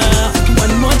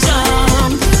one more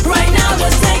jump, right now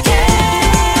just take it.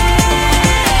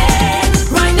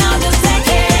 Right now just take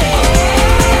it.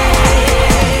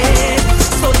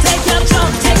 So take your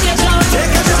jump, take your jump,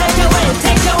 take your way,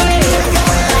 take your way.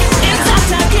 It's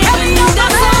not a given,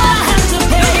 that's all I have to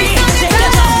pay. Take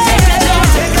your jump, take your jump,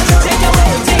 take your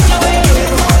way, take your way.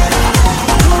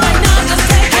 Right now just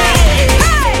take it.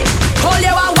 Hold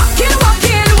you are walking,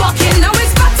 walking, walking. Now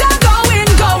it's better going,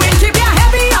 going. Keep your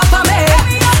heavy up on me.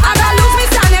 I gotta lose me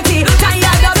sanity.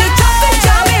 Tired of the traffic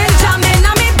jamming, jamming.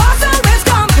 And me boss always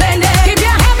complaining. Keep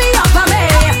your heavy up on me.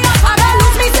 I gotta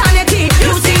lose me sanity.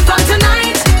 You see from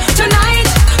tonight, tonight,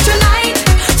 tonight,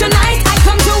 tonight. I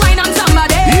come to wine on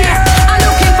somebody. I'm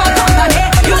looking for company.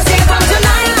 You see from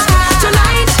tonight,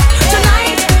 tonight,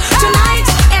 tonight, tonight.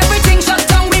 Everything shut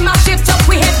down. We must shift up.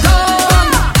 We head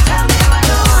gone.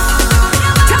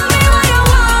 Tell me what you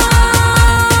want.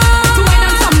 To wine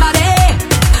on somebody.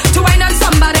 To wine on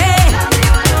somebody.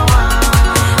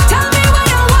 Tell me what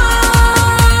you want.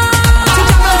 To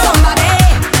jump on somebody.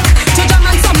 To jump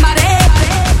on somebody.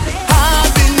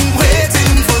 I've been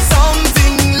waiting for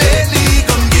something lately.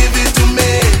 Come give it to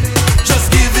me. Just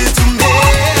give it to me.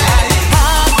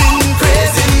 I've been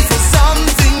craving for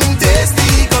something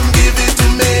tasty. Come give it to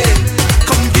me.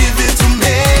 Come give it to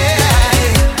me.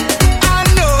 I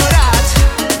know that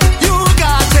you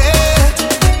got it.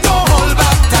 Don't hold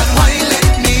back that wine. Let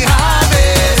me have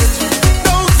it.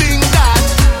 Don't think that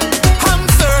I'm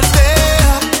thirsty.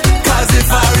 'Cause if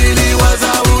I really was,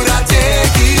 I woulda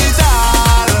take it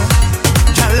all.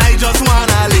 Girl, I just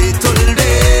want a little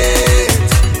date.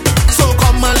 So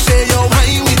come and share your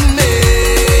wine with me.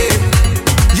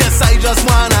 Yes, I just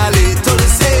want a little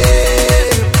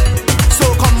sip. So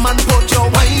come and put your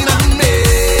wine on me.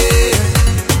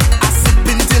 I sip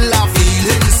until I'm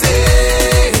feeling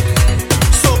sick.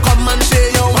 So come and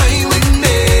share your wine with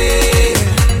me.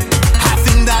 I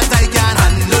think that I can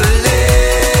handle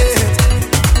it.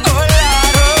 Oh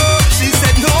Lord, oh. She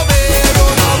said no babe,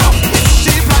 oh no no.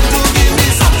 She plan to give me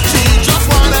some. She just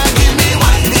wanna give me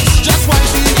one. It's just why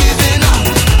she giving up.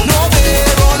 No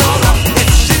babe, oh no no.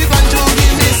 She plan to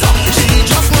give me some. She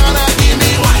just wanna give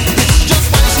me one. It's just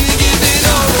why she giving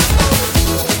up.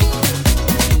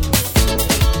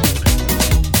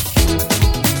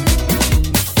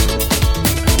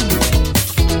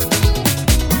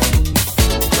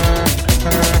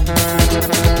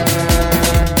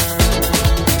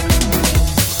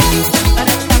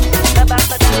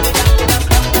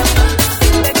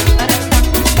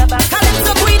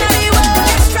 Calypso queen of the world,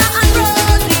 extra and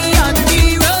Rosie on the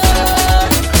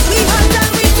road. We hunt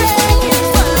and we take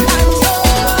full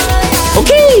control.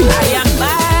 Okay. I am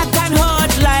back and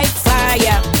hot like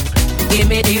fire. Give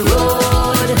me the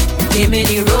road, give me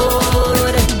the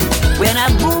road. When I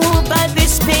move, I'll be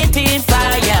spitting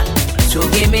fire. So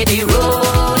give me the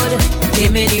road,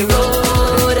 give me the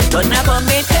road. Turn up on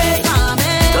me, hey.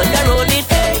 Turn the rolling,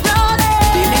 hey.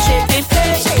 Baby shaking,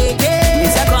 hey.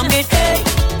 Lisa coming, hey.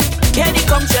 Can you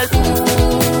come shell? Ooh.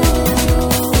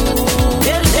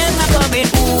 Tell them I'm coming,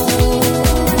 ooh.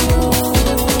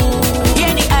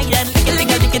 Yeah, the iron,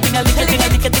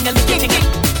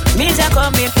 Lisa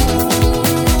coming, ooh.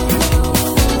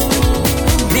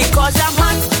 Because I'm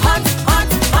hot, hot, hot,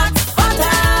 hot,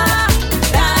 hotter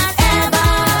than ever.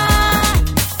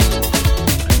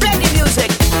 Play the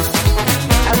music.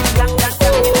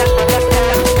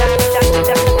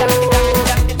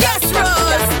 Yes,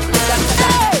 Rose.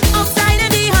 Hey, outside in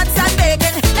the hot sun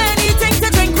baking. Anything to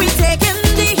drink we taking.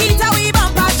 The heater we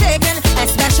bumper shaking.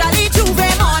 Especially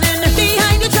Tuesday morning.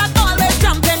 Behind the truck always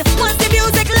jumping. Once the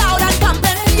music loud and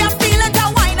pumping, you feel it a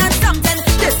wine and something.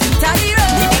 This heater the road.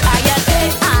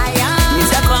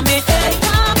 Lisa coming, hey.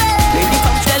 Baby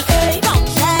come shell, hey.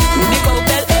 Baby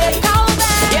cowbell, hey.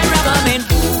 Yeah, I'm coming.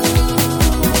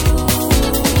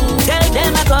 Tell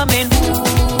them I'm coming.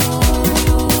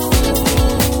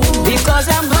 Because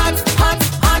I'm hot, hot,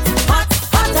 hot, hot,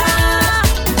 hotter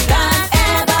than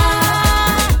ever.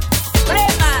 Play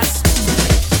mass.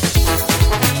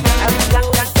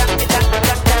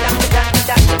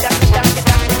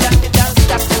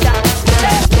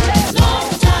 Long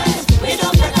time we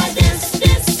don't play like this.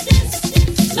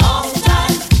 Long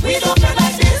time we don't play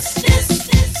like this.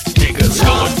 Take us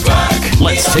going back.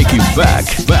 Let's take you back.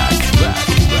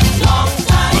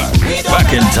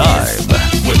 Back in time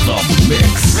with the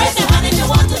mix. Raise your hand if you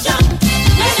want to jump.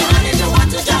 Raise your hand if you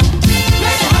want to jump.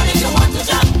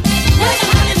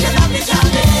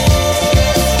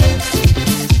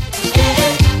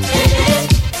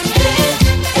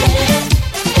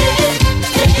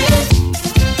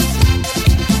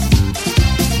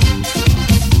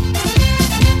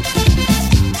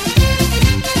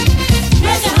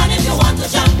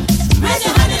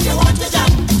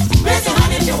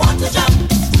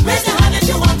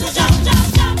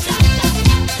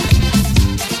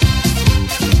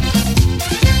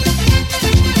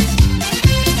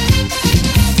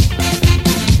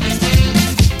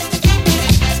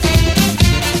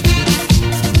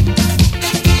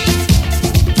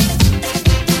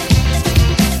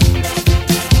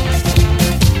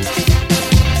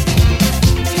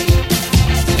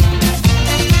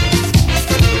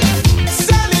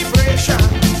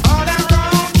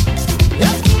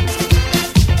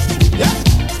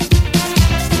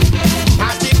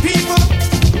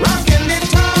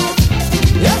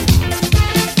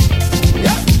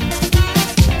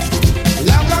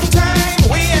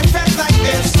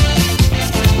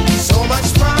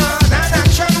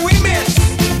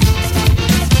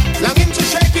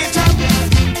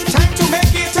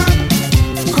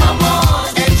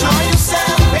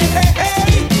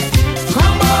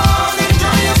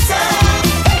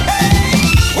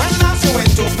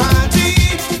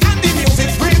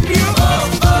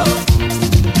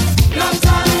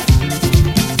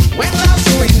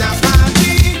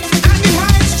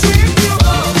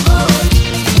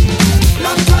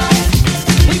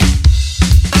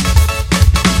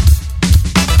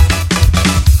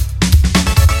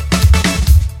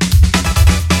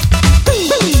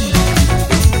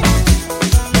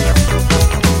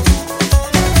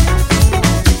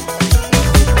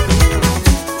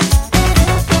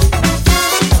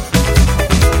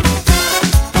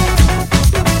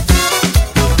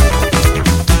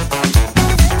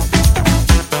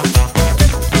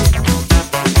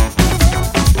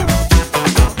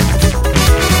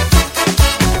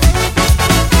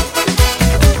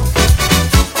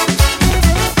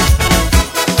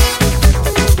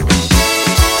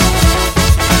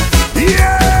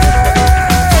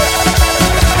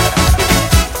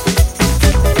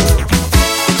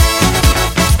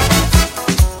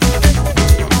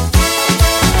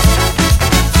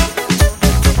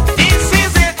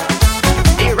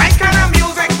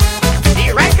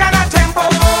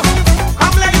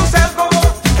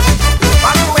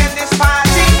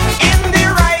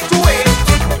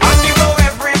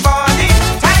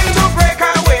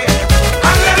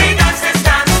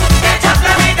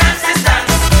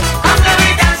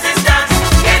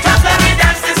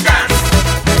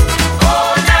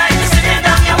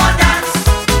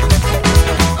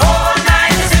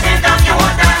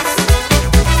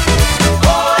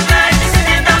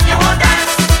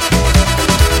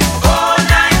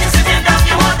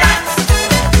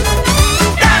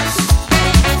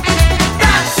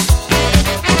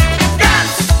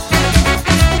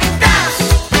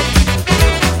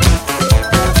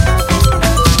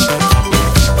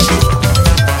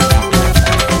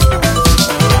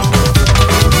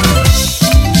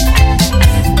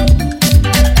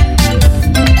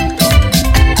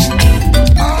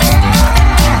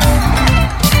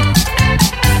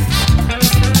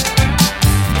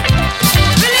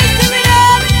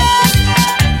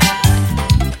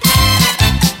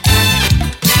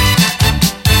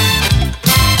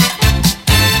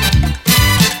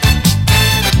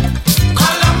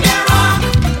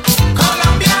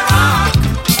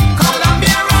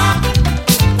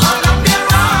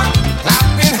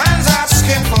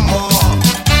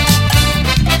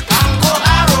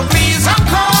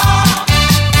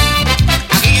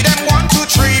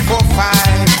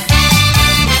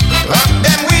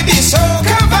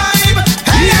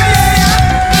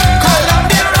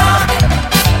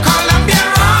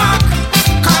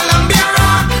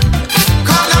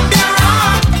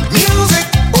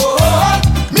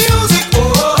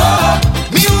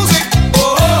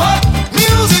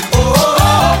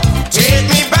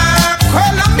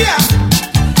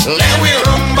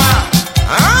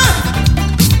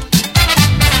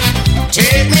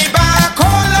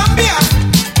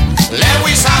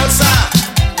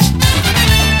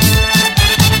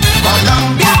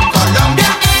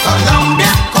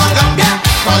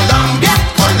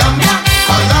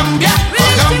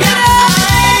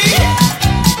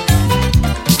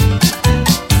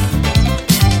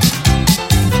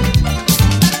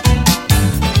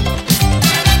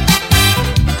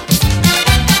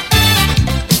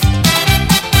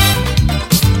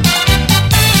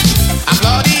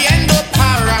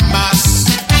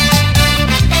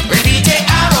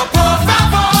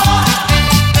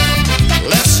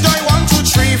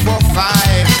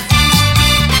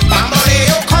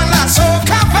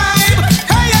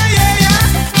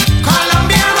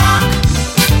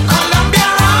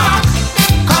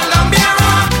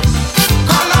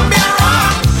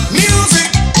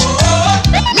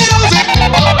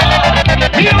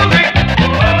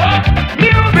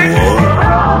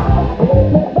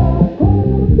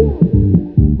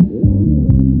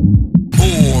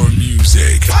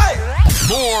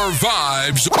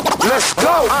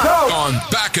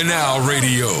 Bacchanal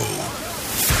Radio,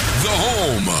 the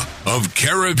home of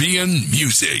Caribbean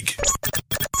music.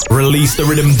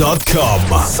 ReleaseTheRhythm.com.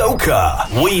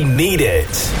 Soca, we need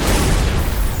it.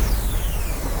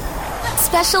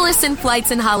 Specialists in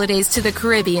flights and holidays to the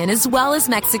Caribbean as well as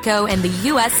Mexico and the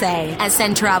USA.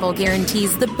 SN Travel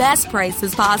guarantees the best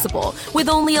prices possible with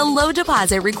only a low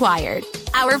deposit required.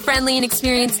 Our friendly and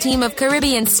experienced team of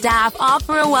Caribbean staff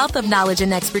offer a wealth of knowledge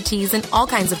and expertise in all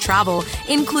kinds of travel,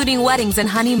 including weddings and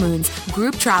honeymoons,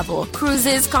 group travel,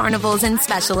 cruises, carnivals, and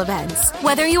special events.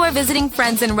 Whether you are visiting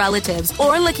friends and relatives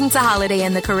or looking to holiday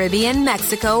in the Caribbean,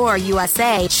 Mexico, or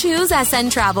USA, choose SN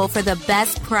Travel for the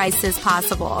best prices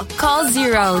possible. Call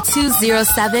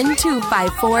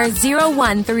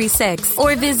 0207-254-0136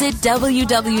 or visit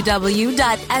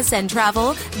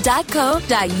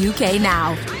www.sntravel.co.uk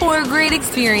now. For a great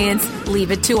experience,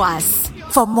 leave it to us.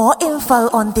 For more info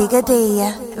on Digga D,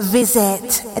 visit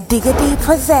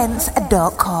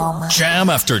diggadpresents.com. Jam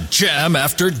after jam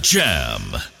after jam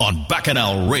on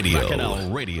Bacchanal Radio.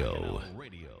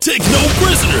 Take no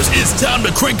prisoners. It's time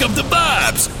to crank up the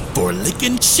vibes for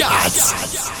licking shots.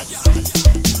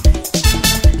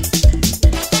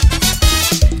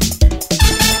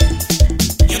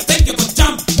 You think you could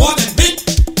jump more than me?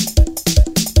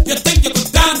 You think you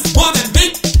could dance more than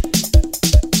me?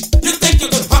 You think you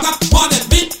could hug up more than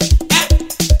me? Eh?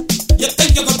 You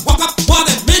think you could walk up more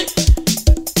than me?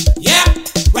 Yeah?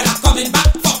 Well, I'm coming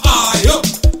back for all you.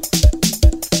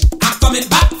 I'm coming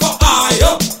back for all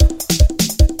you.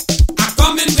 I'm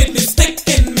coming with me stick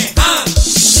in me hand.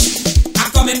 I'm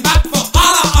coming back for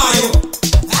all of you.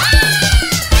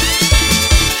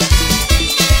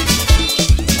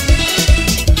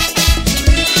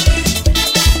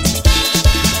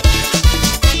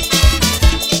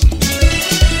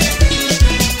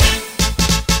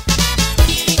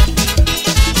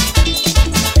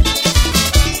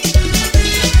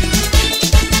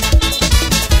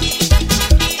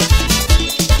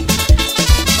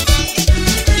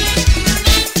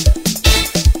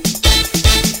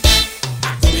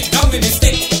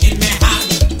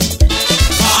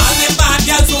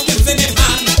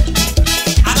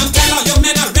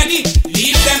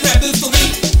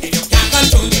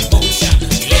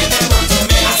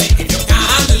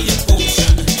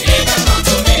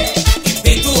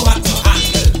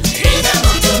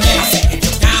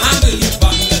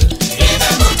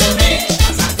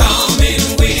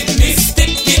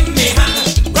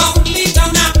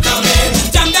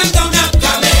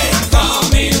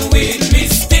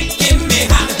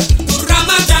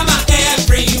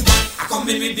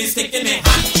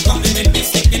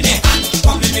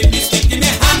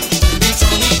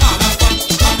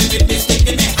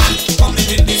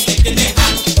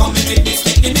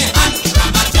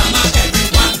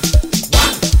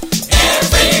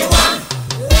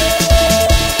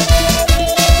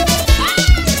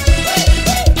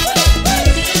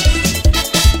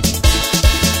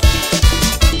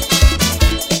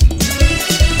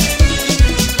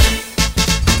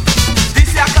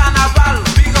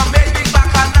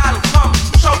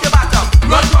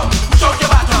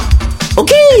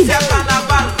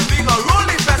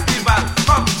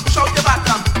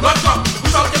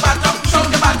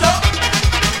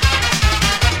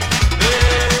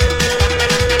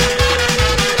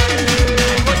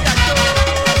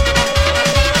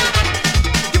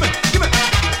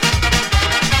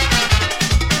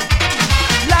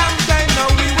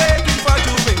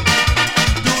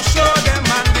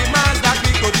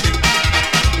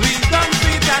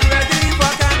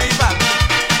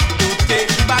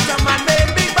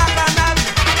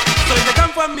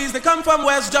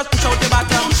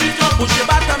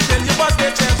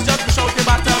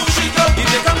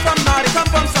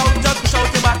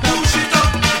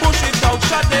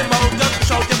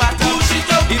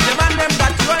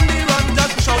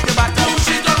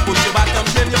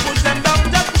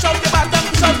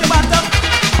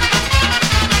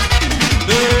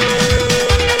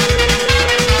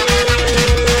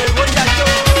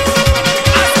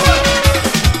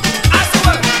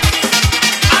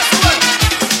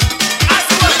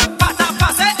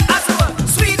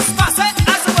 Sweet, pass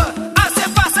it,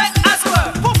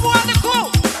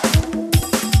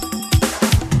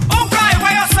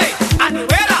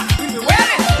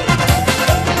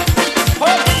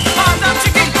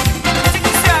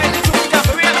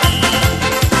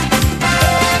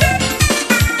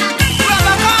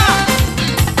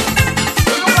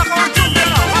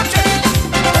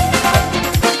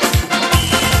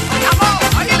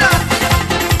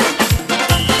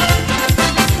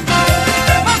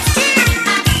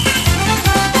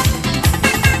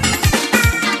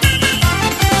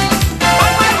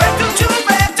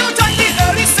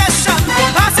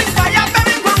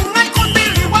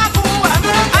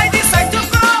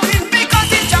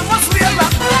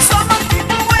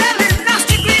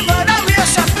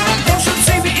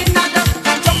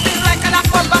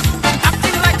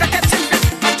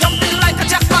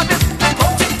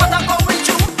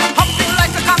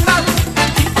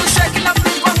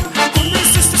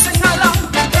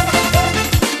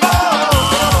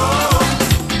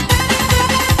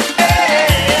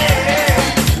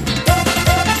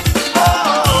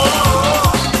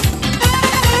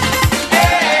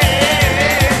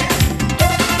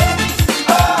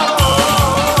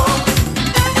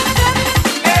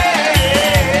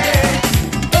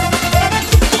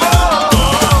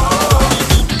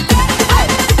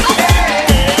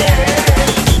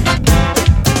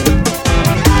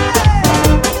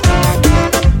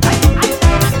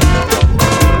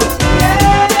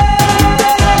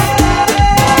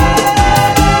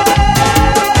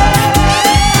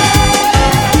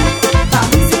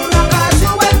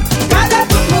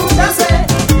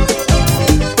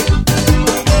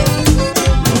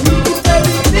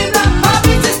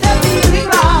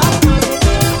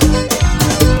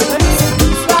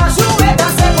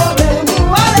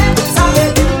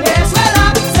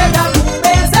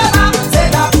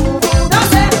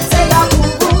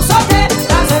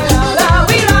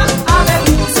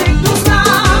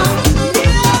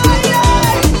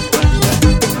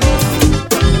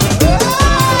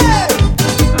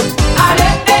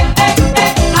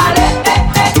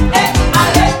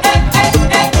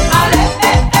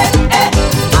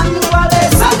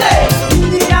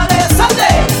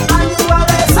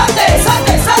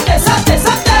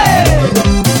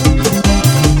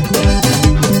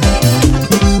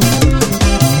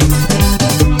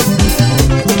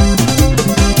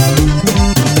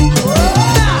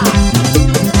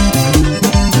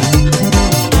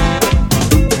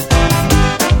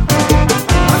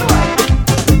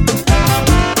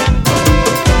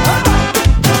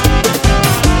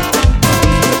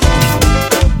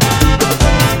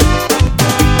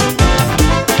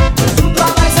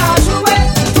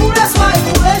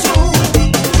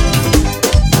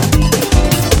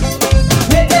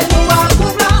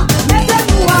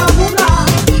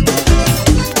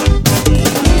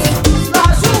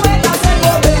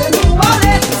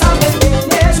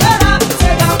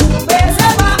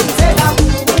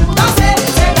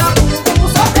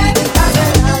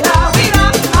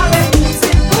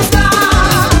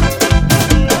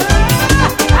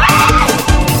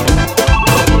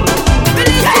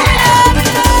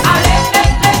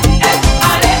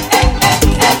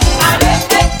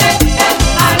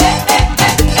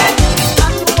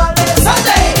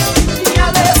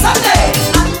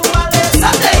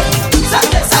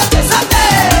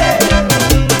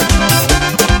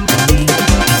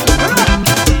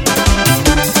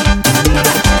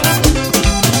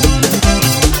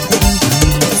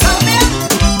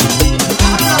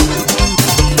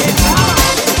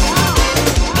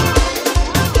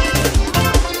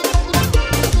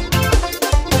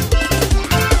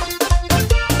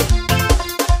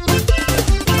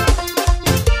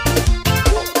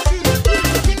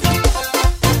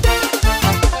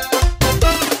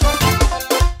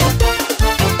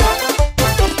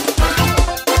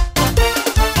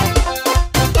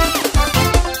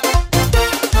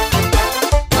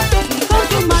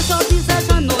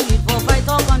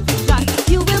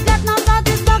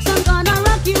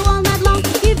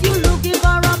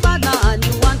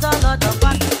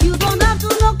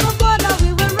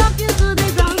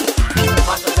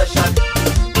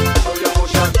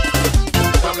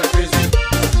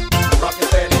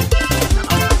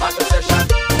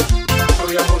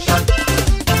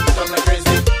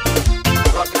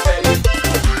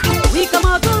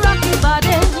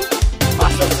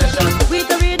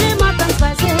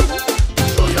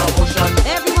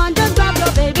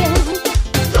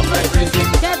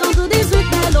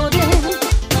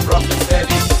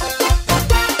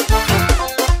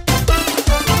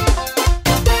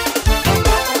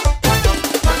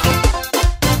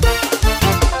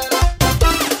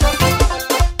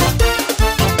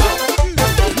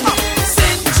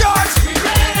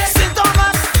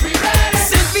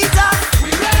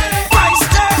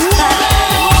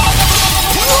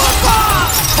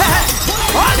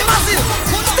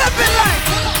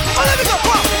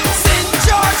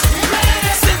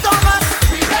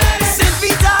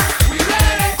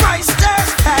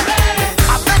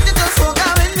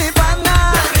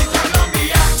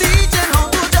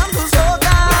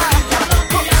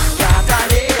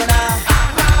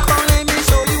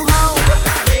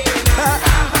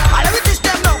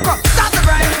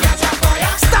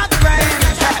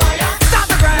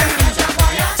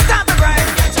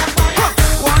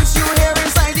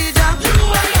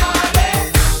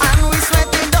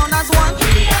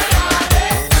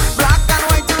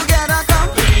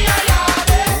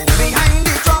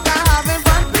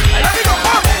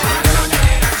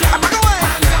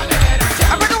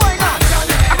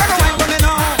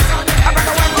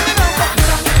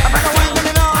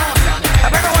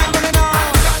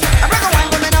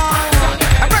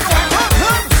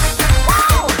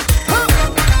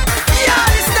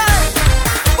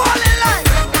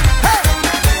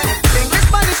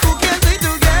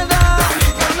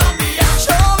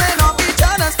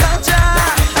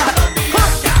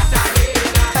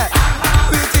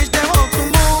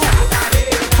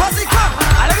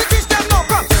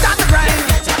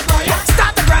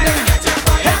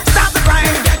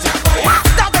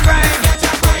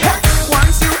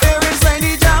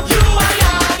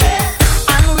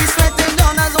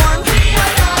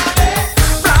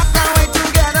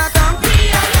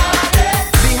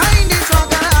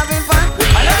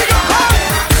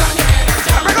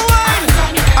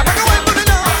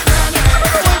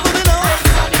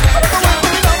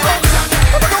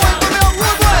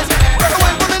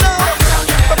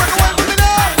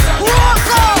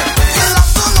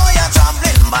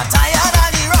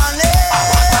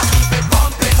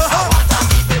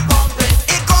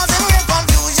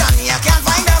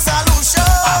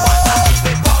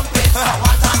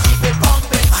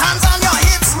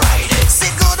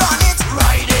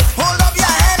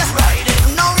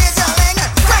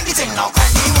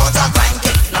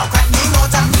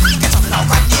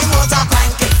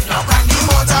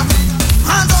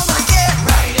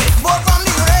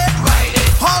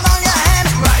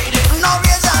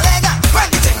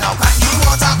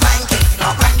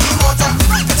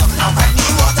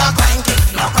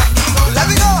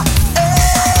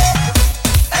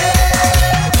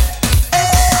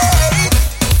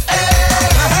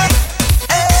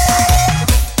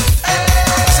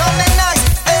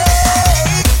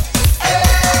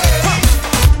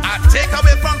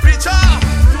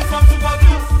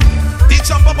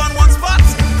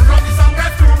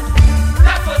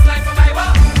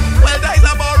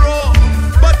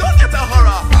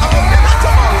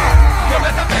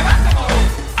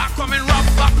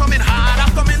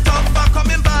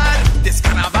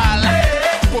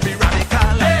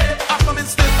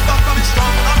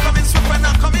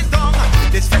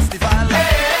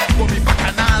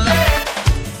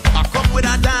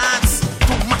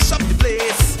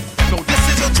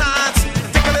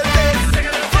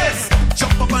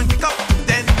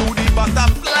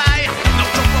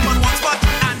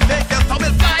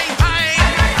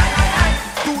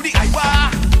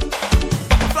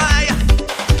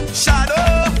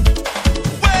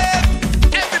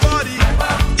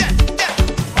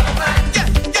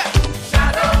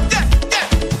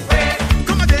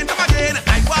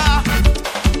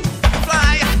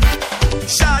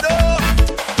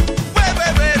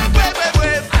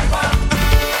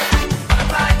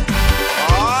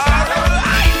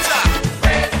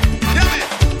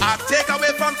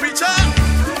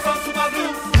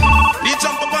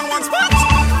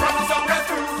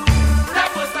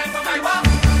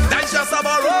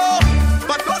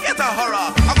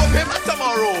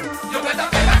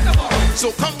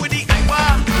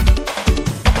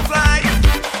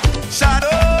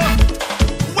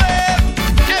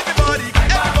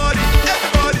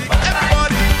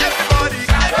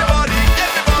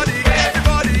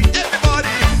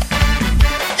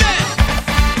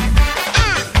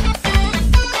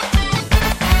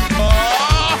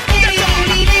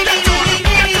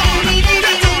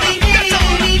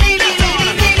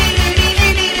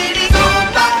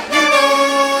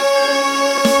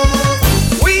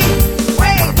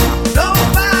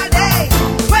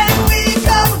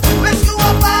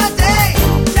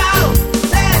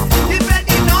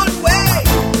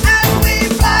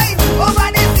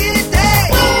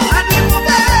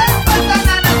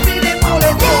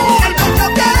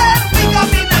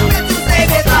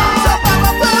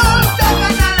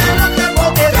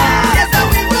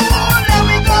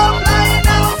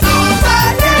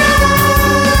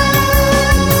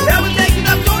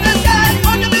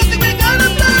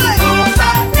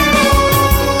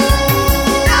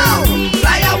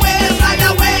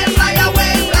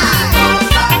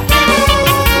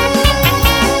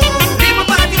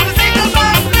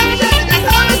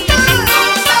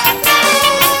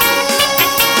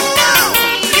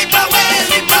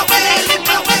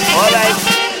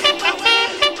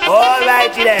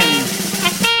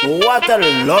 What a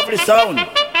lovely sound.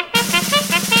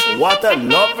 What a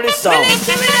lovely sound.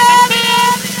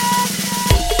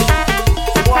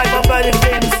 Boy, for burning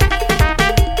flames.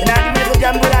 And I give me the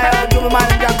jam with I do my man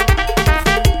jam.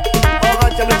 Oh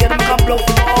God, jam get them come blow.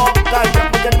 Oh God,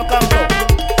 jam get them come blow.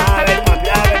 Alright,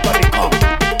 papi, come.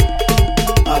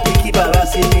 Keep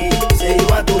harassing me. Say you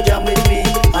want to jam with me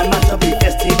and match up the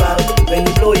festival. When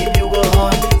you blow your bugle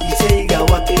horn, you say you got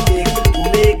what it takes to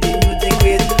make the music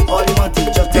great. All you want is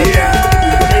just to dance.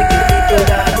 You make the people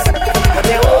dance. I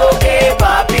say, okay,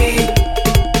 papi,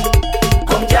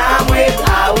 come jam with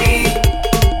Howie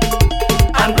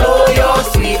and blow your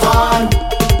sweet horn.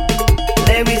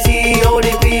 Let me see how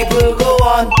the people go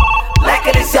on.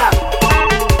 Like this up.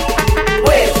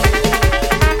 Wave,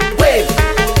 wave,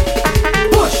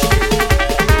 push,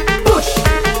 push,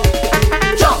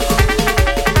 jump,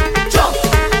 jump,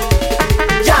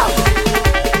 jump,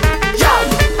 jump.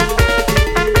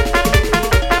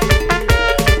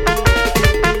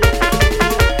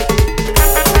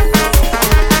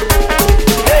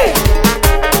 Hey,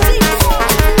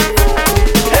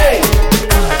 hey,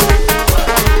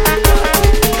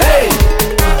 hey,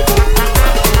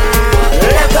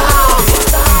 let's go.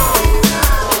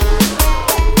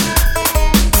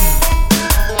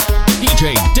 DJ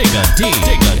Digga D.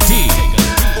 Digga D.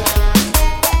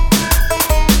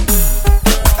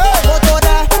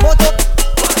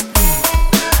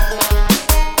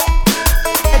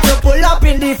 Pull up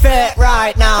in the fair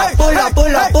right now. Pull up,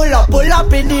 pull up, pull up, pull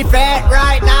up in the fair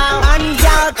right now. And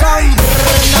y'all come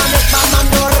now make my man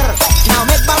do. Now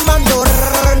make my man do.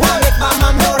 Now make my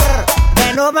man do.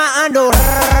 Bend over and do.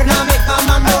 Now make my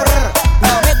man do.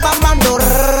 Now make my man do.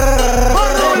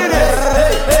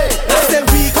 I said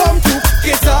we come to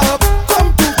get up, come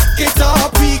to get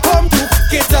up, we come to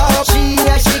get up. She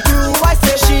and she crew, I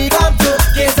said she come to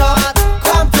get up,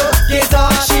 come to get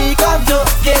up. She come to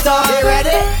get up. They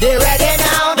ready? They ready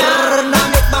now. Now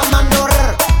make my man do.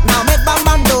 Now make my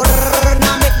man do.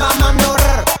 Now make my man do.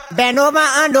 Bend over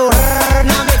and do.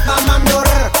 Now make my man do.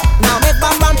 Now make my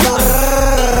man do.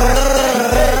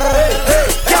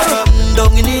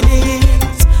 Down in the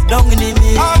knees, down in the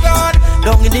knees,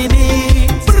 down in the knees,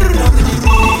 down in the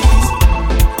knees.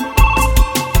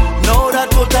 Now that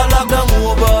total lockdown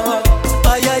over,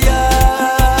 ay ay ay.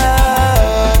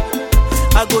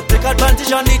 I go take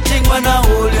advantage on the thing when I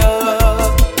hold ya.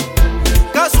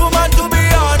 'Cause woman, to be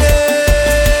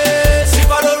honest, if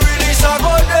I don't release, I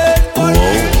go dead.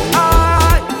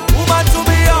 Aye, woman, to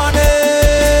be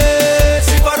honest,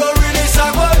 if I don't release, I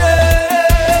go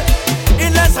dead. In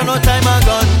less than no time I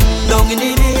gone. Down in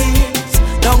the knees,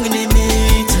 down in the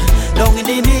knees, down in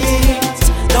the knees,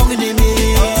 down in the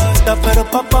knees. Stop for the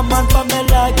papa man,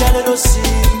 Pamela, get it see.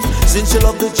 Since you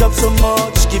love the job so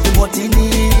much, give him what he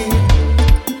need.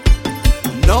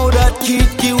 Now that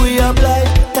kid, we are blind.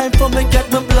 Time for me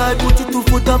get me blind. Put your 2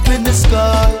 foot up in the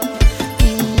sky.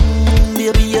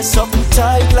 Baby, you're something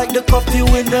tight like the coffee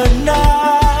in the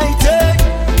night. Hey.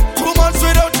 2 months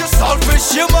without your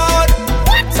selfish, you mad.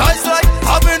 Ties like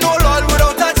having no Lord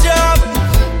without a job.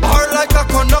 Or like a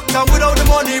conductor without the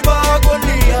money bag.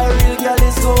 Only a real girl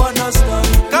is go understand.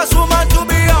 'Cause woman, to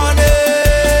be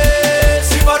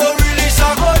honest, if I don't release,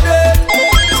 I go dead.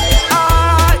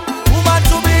 Aye, woman,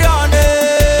 to be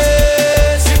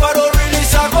honest, if I don't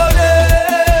release, I go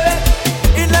dead.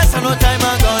 In less than no time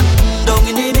I gone. Down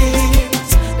in the knees,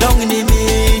 down in the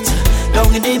meat, down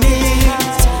in the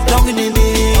knees, down in the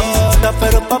meat. Stop for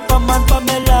the papa man,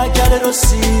 Pamela, get it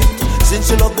see. Since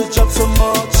you love the job so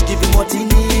much, give him what he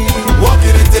need.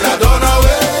 Walking it till I don't know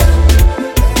where.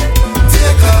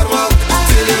 Take hard walk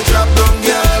till you drop down,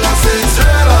 girl. I say it's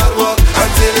real hard walk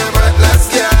until you're breathless,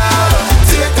 girl.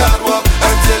 Take hard walk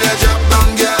until you drop down,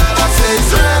 girl. I say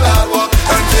it's real hard walk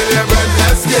until you're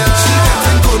breathless, girl. She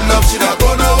getting good enough, she not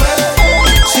going away.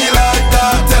 She like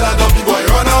that, tell her don't be boy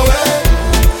run away.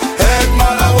 Head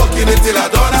man, I'm walking it till I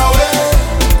don't know where.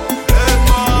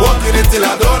 Walking it till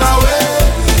I don't know where.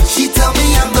 She tell me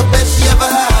I'm the best she ever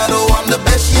had. Oh, I'm the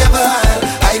best she ever had.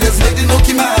 I just make the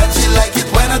nookie mad. She like it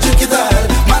when I drink it hard.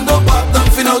 Man don't pop them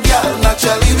for no girl.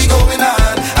 Naturally we going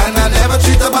hard, and I never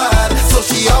treat her bad. So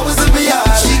she always in me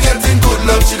hard. She getting good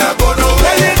love, she not go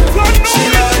nowhere. She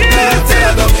like that, tell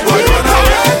her don't be boy run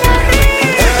away.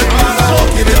 Head man, I'm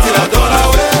walking it till I don't know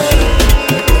where.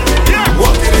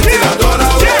 Walking it till I don't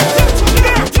know where.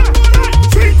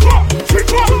 Drink up,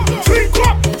 drink up, drink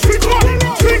up, drink up,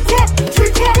 drink up,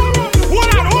 drink up.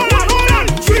 Hold on, hold on, hold on.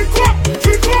 Drink up,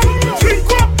 drink up,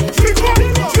 drink up, drink up,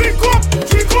 drink up,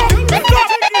 drink up.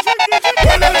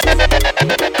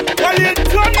 Well, you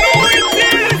don't know what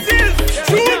this is.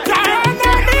 True time,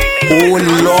 mommy. Oh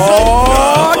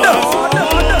Lord!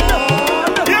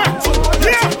 Yeah.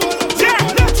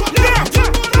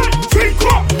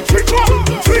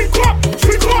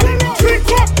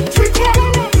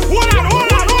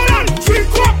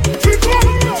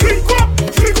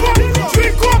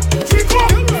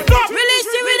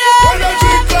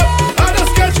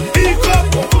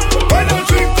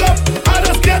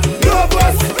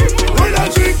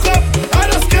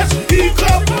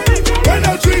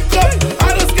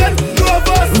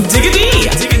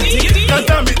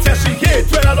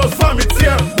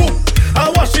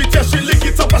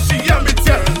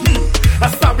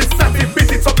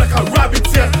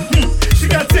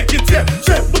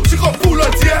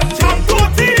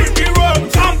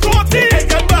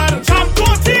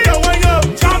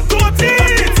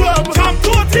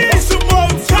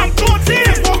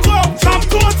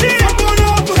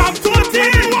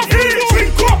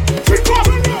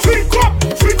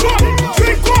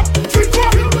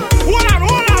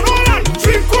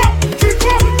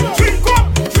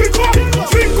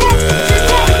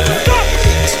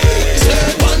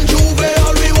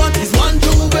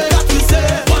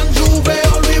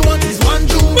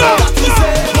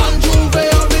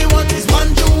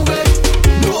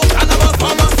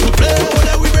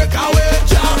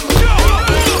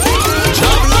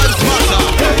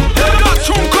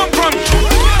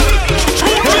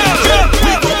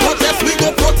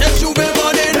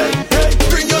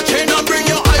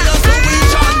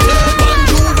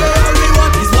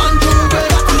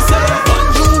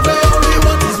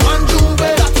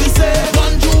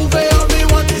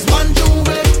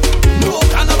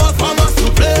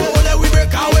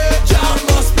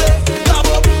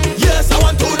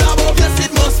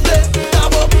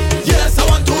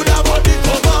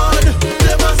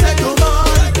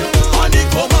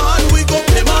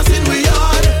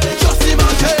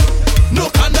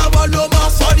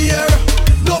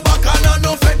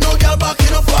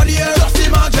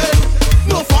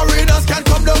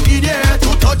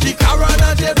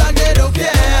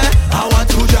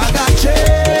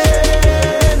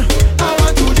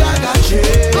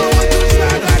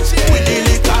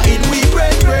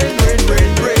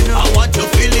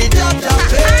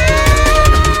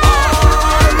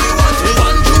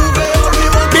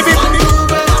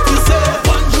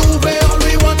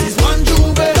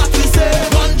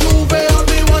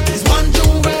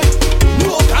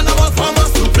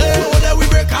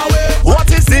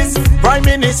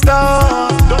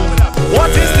 start. What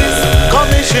is this,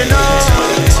 Commissioner?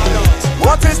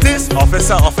 What is this,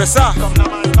 officer?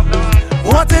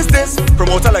 What is this,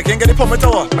 promoter like ain't get the permit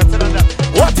or what?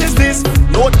 What is this,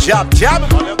 no jab?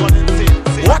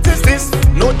 What is this,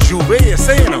 no juve, you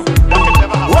say, you know?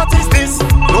 What is this,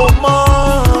 no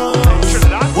mask?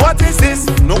 What is this,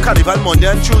 no carnival Monday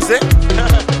and Tuesday?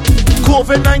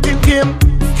 COVID-19 came,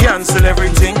 cancel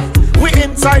everything. We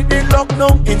inside the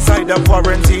lockdown, inside the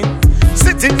quarantine.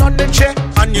 Sitting on the chair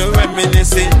and you're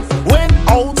reminiscing. When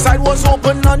outside was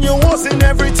open and you was in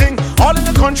everything. All in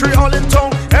the country, all in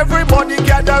town. Everybody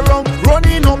gather round,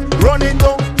 running up, running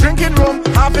down, drinking rum,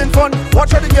 having fun.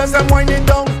 Watch all the girls them winding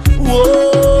down.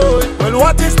 Whoa, well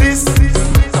what is this?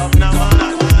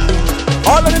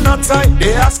 All of the north side,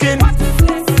 they asking.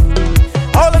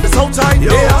 All of the south side,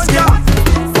 they asking.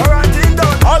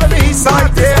 All of the east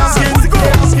side, they asking.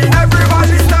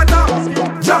 Everybody stand up.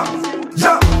 Jump,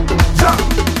 jump, jump,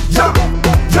 jump,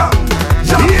 jump,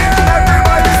 jump. Yeah,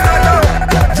 everybody stand up.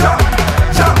 Jump,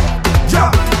 jump,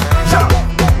 jump, jump,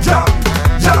 jump,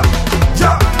 jump,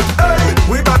 jump. Hey,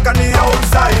 we back on the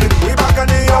outside. We back on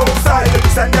the outside.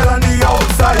 Send girl on the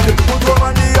outside. Put rum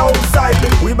on the outside.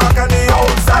 We back on the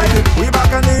outside. We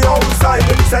back on the outside.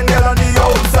 Send girl on the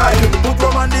outside. Put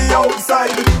rum on the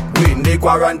outside. We in the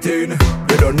quarantine.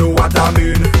 They don't know what I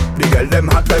mean. The girl them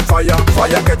hot like fire.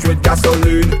 Fire catch with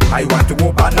gasoline. I want to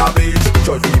go on a beach.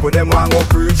 Church people them want go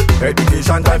preach.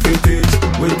 Education time to teach.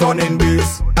 We turn in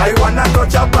beast. I wanna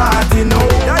touch a party now.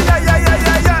 Yeah.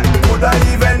 Could I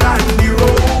even on the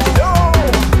road?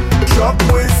 Truck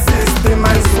with system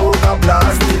and soca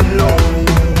blasting loud.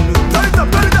 Turn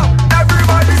it up.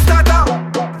 Everybody stand up.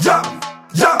 Jump,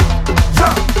 jump,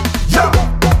 jump, jump,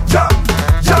 jump,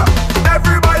 jump.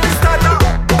 Everybody stand up.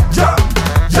 Jump,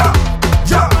 jump,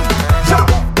 jump, jump,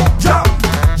 jump,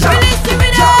 jump.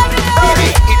 Baby,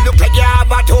 it look like you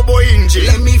have a turbo engine.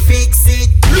 Let me fix it.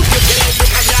 Look at the leg,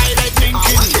 look at the eye like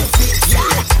drinking.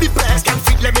 The players can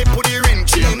fit, let me put the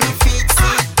wrench in. Let me fix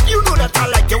it. You know that I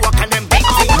like to walk on them big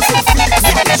things.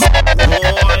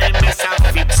 Boy, Mr.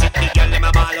 Fix It, the girl them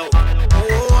a ball out.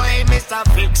 Boy, Mr.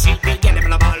 Fix It, the girl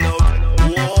them a ball out.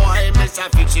 Boy, Mr.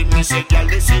 Fix It, me say, girl,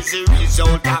 this is the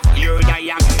result of your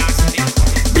diagnostic.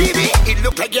 Baby, it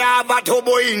look like you have a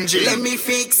turbo engine. Let me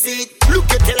fix it. Look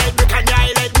at the light, look at the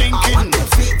eye like blinking. I want to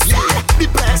fix it. The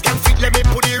players can fit, let me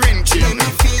put the wrench in. Let me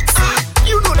fix it.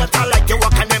 You know that I like to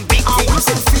walk on them big things. I want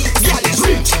to fix it. Girl, it's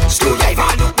wrench. Screwdriver,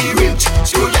 look the wrench.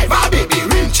 Screwdriver, baby,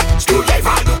 wrench.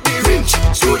 Screwdriver, look the wrench.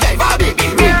 Screwdriver, baby,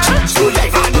 wrench.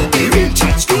 Screwdriver, look the wrench.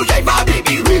 Screwdriver,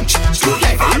 baby, wrench.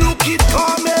 Screwdriver, look it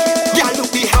coming. Girl, look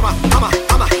the hammer, hammer,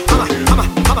 hammer, hammer, hammer,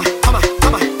 hammer, hammer,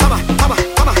 hammer, hammer, hammer,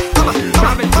 hammer, hammer,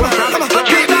 hammer, hammer.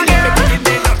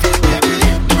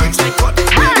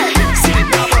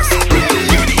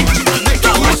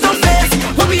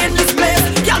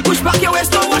 Back your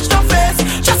waist, don't watch no face.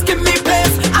 Just give me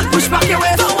place and push back your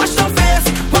waist. Don't watch no face.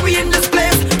 When we in this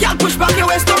place,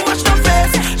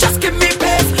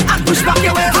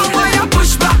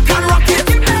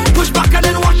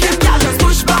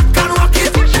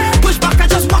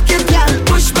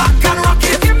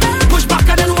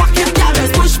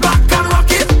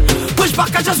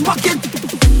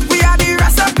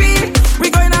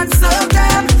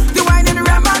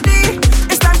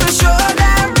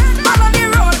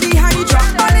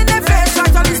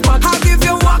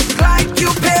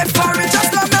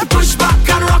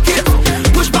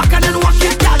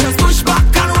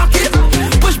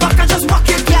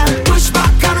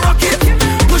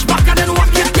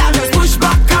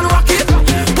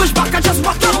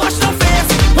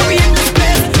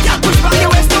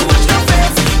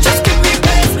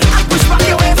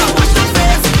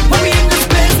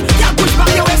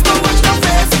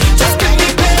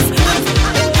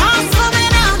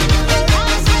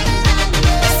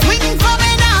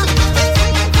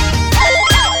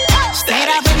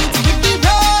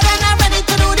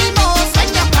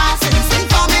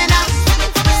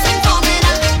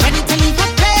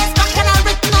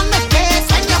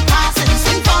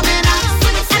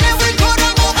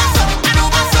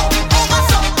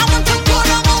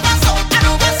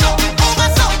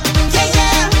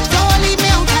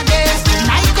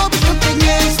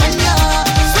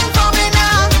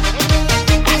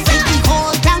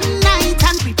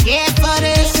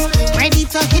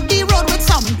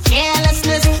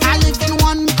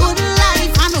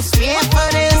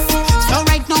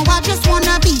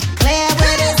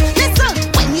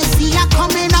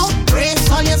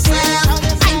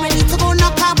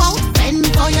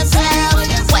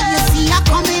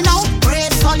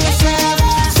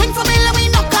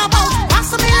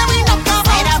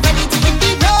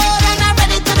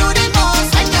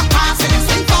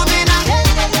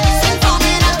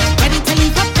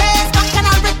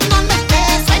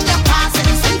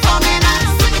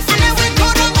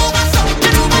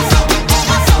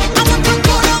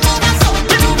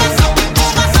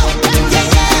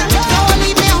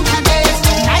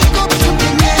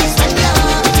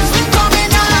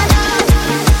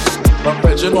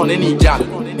 any gal.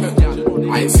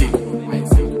 I see.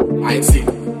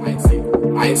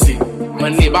 My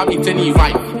neighbor beat any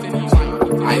wife.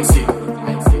 I see.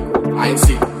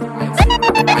 She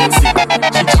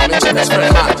jamming she best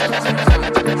friend man.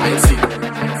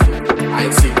 I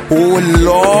see. Oh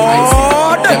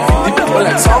Lord. The people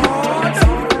like some.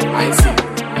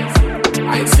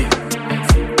 I see.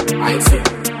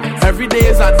 Every day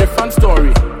is a different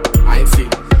story. I see.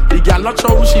 The girl not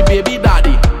sure who she baby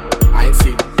daddy. I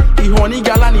see. He horny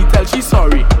girl and he tell she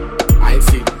sorry. I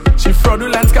see. She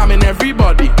fraudulent scamming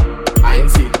everybody. I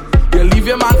see. You leave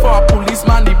your man for a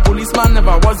policeman. The policeman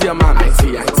never was your man. I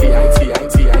see.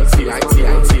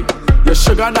 Your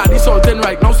sugar daddy salting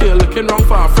right now, so you're looking wrong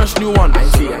for a fresh new one. I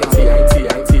see.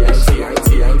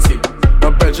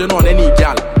 No Belgian on any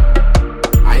gal.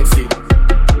 I see.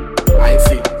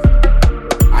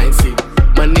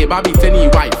 My neighbor beat any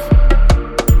wife.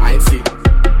 I see.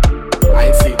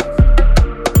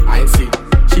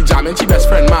 She jamming she best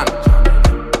friend man.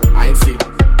 I see.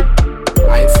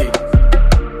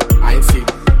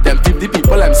 Them 50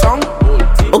 people them song.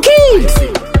 Okay. I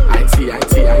see.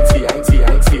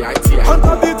 On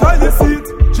top the toilet seat,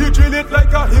 she drill it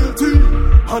like a Hilti.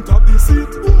 On top the seat,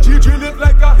 she drill it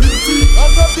like a Hilti. On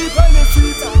top the toilet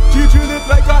seat, she drill it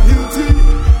like a Hilti.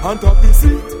 On top the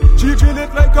seat, she drill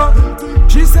it like a Hilti.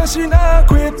 She says she not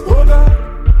quit, oh God.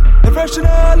 The fashion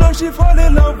alone she fall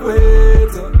in love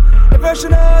with. The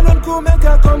fashion alone could make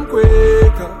her come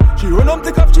quicker. She run up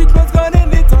the cup, she clothes gone in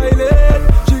the toilet.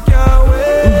 She can't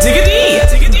wait. Diggity.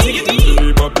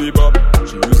 Bop.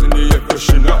 She using the air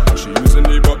freshener. She using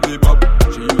the bop.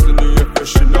 She using the air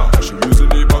freshener. She using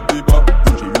the bop.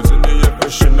 She using the air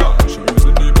freshener. She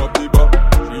using the bop.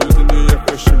 She using the air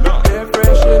freshener. Air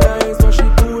freshener is what she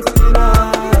puts in her.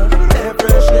 Air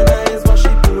freshener is what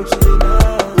she puts in her.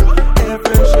 Air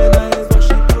freshener is what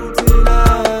she puts in her.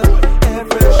 Air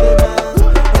freshener.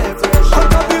 On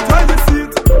top the toilet seat,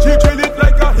 she drill it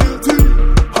like a Hilti.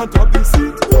 On top the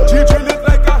seat, she drill it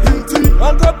like a Hilti.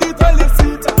 On top the toilet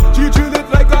seat, she drill it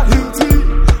like a Hilti.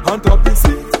 On top the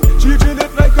seat, she drill it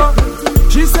like a Hilti.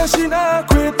 She says she not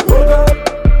quit, oh God.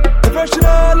 The fashion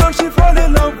alone she fall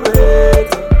in love with.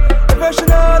 The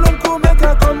fashion alone could make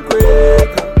her come quick.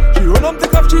 She run up the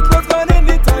cup, she clothes gone in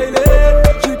the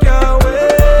toilet. She can't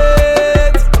wait.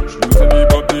 She using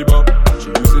the bop. She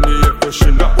using the air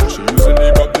freshener. She using the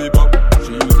bop.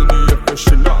 She using the air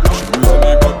freshener. She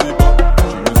using the bop.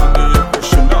 She using the air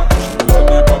freshener. She using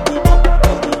the bop.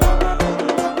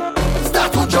 Start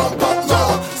to jump up now.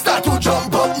 Start to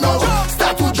jump up now.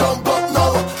 Start to jump up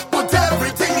now. Put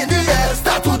everything in the air.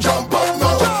 Start to jump up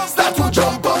now. Start to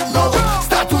jump up now.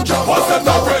 Start to jump What's up that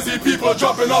now. crazy people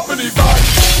jumping up in the van?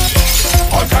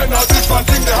 All kind of different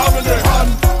thing they have in their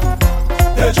hand.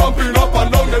 They're jumping up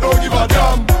and down, they don't give a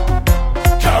damn.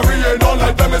 Carrying on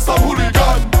like them is some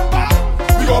hooligan.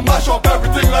 We gon' mash up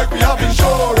everything like we have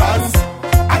insurance,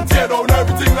 and tear down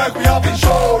everything like we have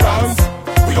insurance.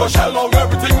 We gon' shell down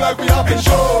everything like we have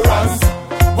insurance.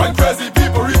 When crazy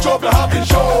people reach up, they have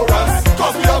insurance,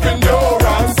 cause we have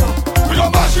endurance. We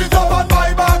gon' mash it up and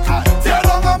buy back, tear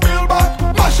down and build back.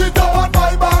 Mash it up and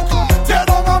buy back, tear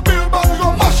down and build back. We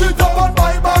gon' mash it up and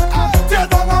buy back, tear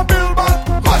down and build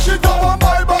back. Mash it up and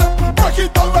buy back, break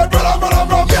it down like bread and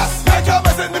rum. Yes, make a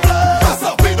mess in the place. Mess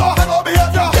up, we don't have no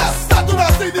behavior. Yes, that do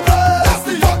not see the place. That's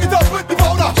the young it up with the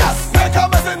powder. Yes, make a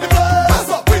mess in the place. Mess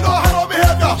up, we don't have no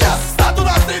behavior. Yes, that do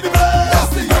not see the place. That's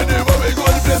the anywhere we go,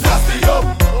 the place nasty up,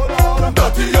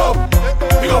 dirty up.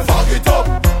 We gon' fuck it up.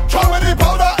 Try with the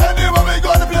powder anywhere we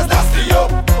go, the place nasty up,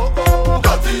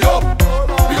 dirty up.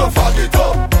 We gon' fuck it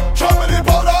up. Try with the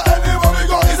powder anywhere we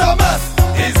go, it's a mess.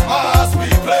 It's mass we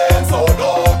playing, so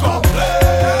don't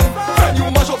complain. Can you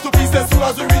mash up to pieces soon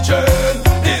as we reach in?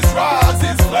 It's rags,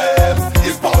 it's flames,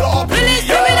 it's powder up in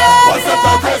the air. One set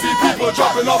of crazy people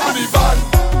dropping off in the van.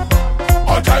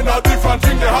 All kind of different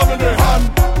thing they have in their hand.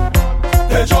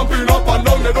 They jumping up and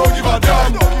down, they don't give a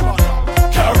damn.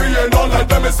 Carrying on like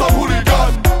them is some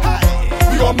hooligan.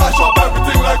 We gon' mash up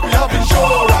everything like we have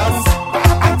insurance,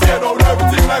 and tear down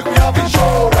everything like we have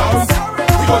insurance.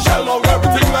 We gon' shell down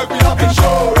everything like we have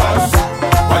insurance.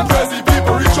 When crazy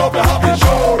people reach up, they have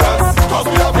insurance, cause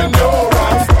we have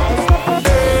endurance.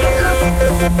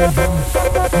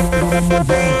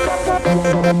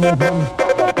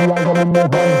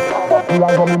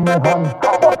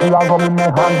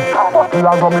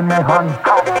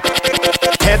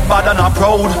 Head bad and I'm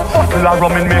proud. Till I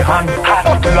rum in me hand.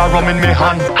 Till I rum in me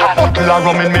hand. Till I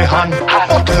rum in me hand.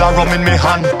 Till I rum in me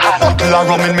hand. Till I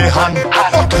rum in me hand.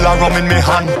 Till I rum in me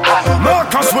hand.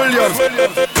 Marcus Williams.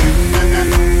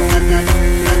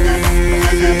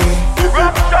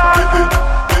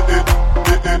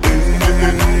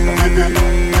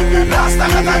 Last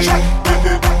time that I check.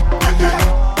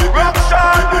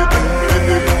 Rockshot.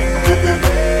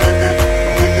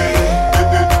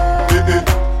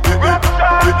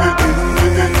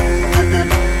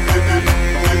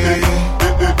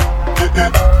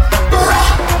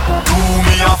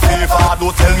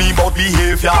 Don't tell me about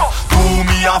behavior. Do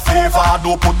me a favor,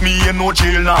 don't put me in no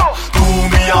jail now. Do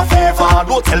me a favor,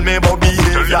 don't tell me about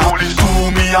behavior. Do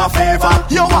me a favor.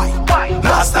 Yo, why?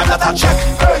 Last time that I check,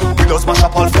 we just mash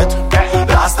up all fit.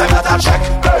 Last time that I check,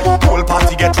 whole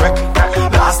party get wrecked.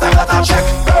 Last time that I check,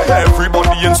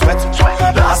 everybody in sweat.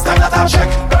 Last time that I check,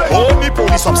 all the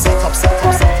police upset.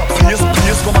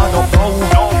 Please come out of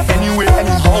now. Anyway,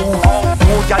 anyhow,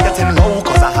 no girl getting low,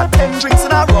 cause I had 10 drinks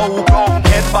in a row.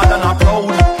 Head bad and a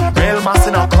proud, real mass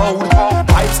in a crowd.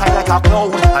 Vibes high like a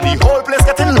cloud, and the whole place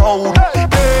getting loud.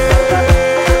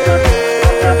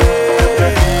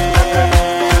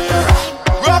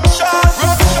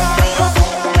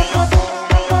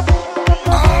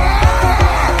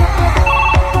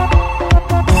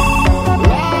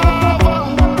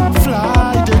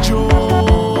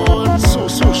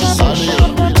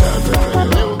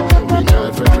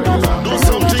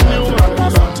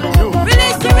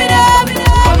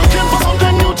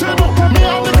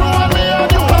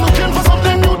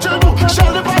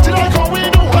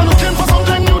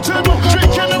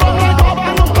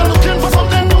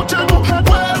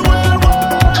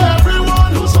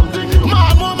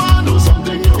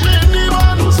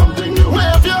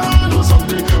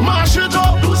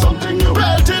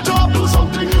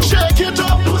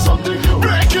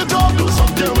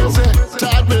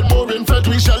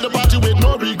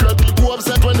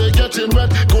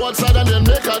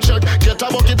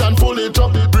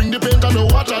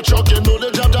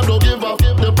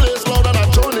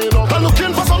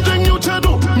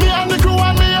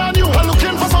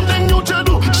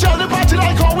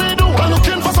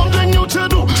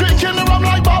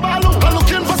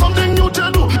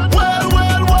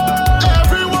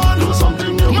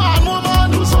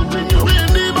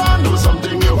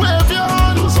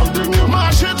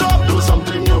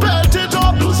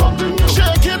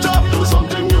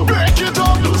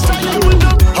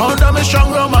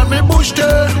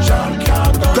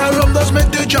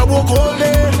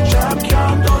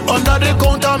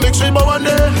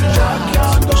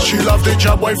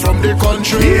 From the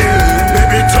country,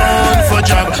 baby turn for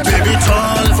job, baby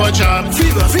turn for job.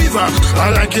 Fever, I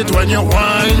like it when you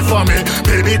whine for me.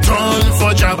 Baby turn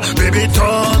for job, baby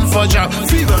turn for job.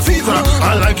 Fever,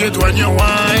 I like it when you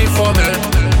whine for me.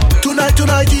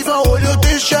 Tonight, even hold you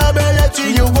this job and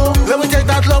letting you go. Let me take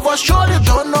that love, was sure you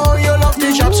don't know you love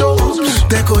the job so.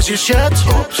 There goes your shirt,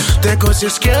 there goes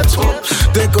your skirt,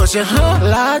 there goes your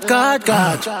like God.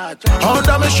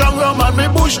 Under me strong rum and me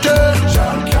bush there.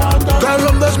 That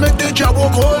rum does make the job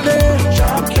work all day.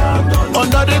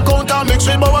 Under the counter mix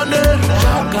with Bawande.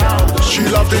 She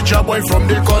love the job boy from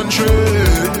the country.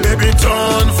 Baby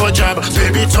turn for job,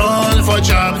 baby turn for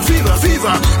job.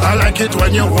 Fever, I like it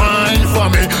when you whine for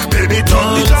me. Baby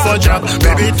turn for job,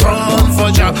 baby turn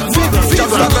for job.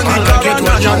 Fever, I like it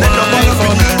when you whine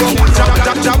for me.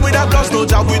 Jab with a plus, no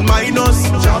jab with minus.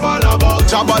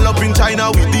 Jab all up in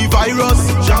China with the virus.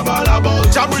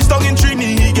 Jab stuck in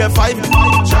Trini, he get 5.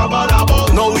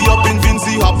 Now we up in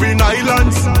Vinci, up in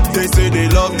Islands. They say they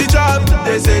love the job,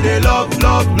 they say they love.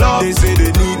 They say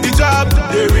they need the job,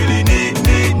 they really need.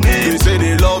 They say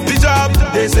they love the job,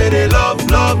 they say they love.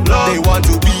 They want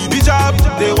to be the job,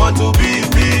 they want to be.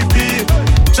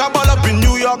 Job all up in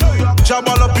New York, job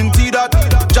all up in T-Dot.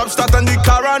 Job start on the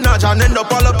Carnage and end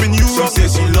up all up in Europe. She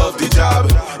says she love the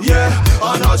job, yeah.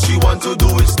 And all she want to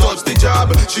do is touch the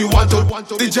job. She want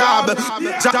the job.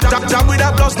 Job with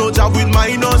a plus, no job with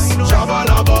minus. Job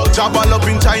all up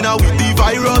in China with the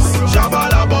virus.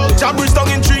 Job is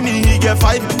stuck in Trini, he get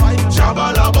 5.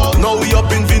 Now we up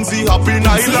in Vinci, up in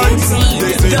Islands.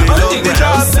 They say they love the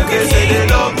job, they say they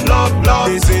love.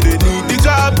 They say they need the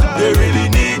job, they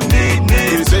really need.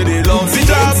 They say they love the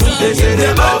job, they say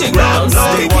they love. They want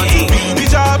to be the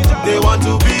job, they want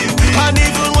to be. And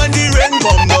even when the rain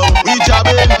come down, we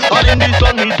jabbing. And in the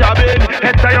sun we jabbing.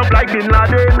 Head tie up like Bin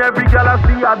Laden. Every girl I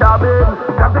see a dabbing.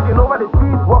 I'm taking over the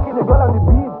street, walking the girl on the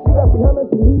beat. She got the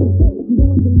helmet to leave.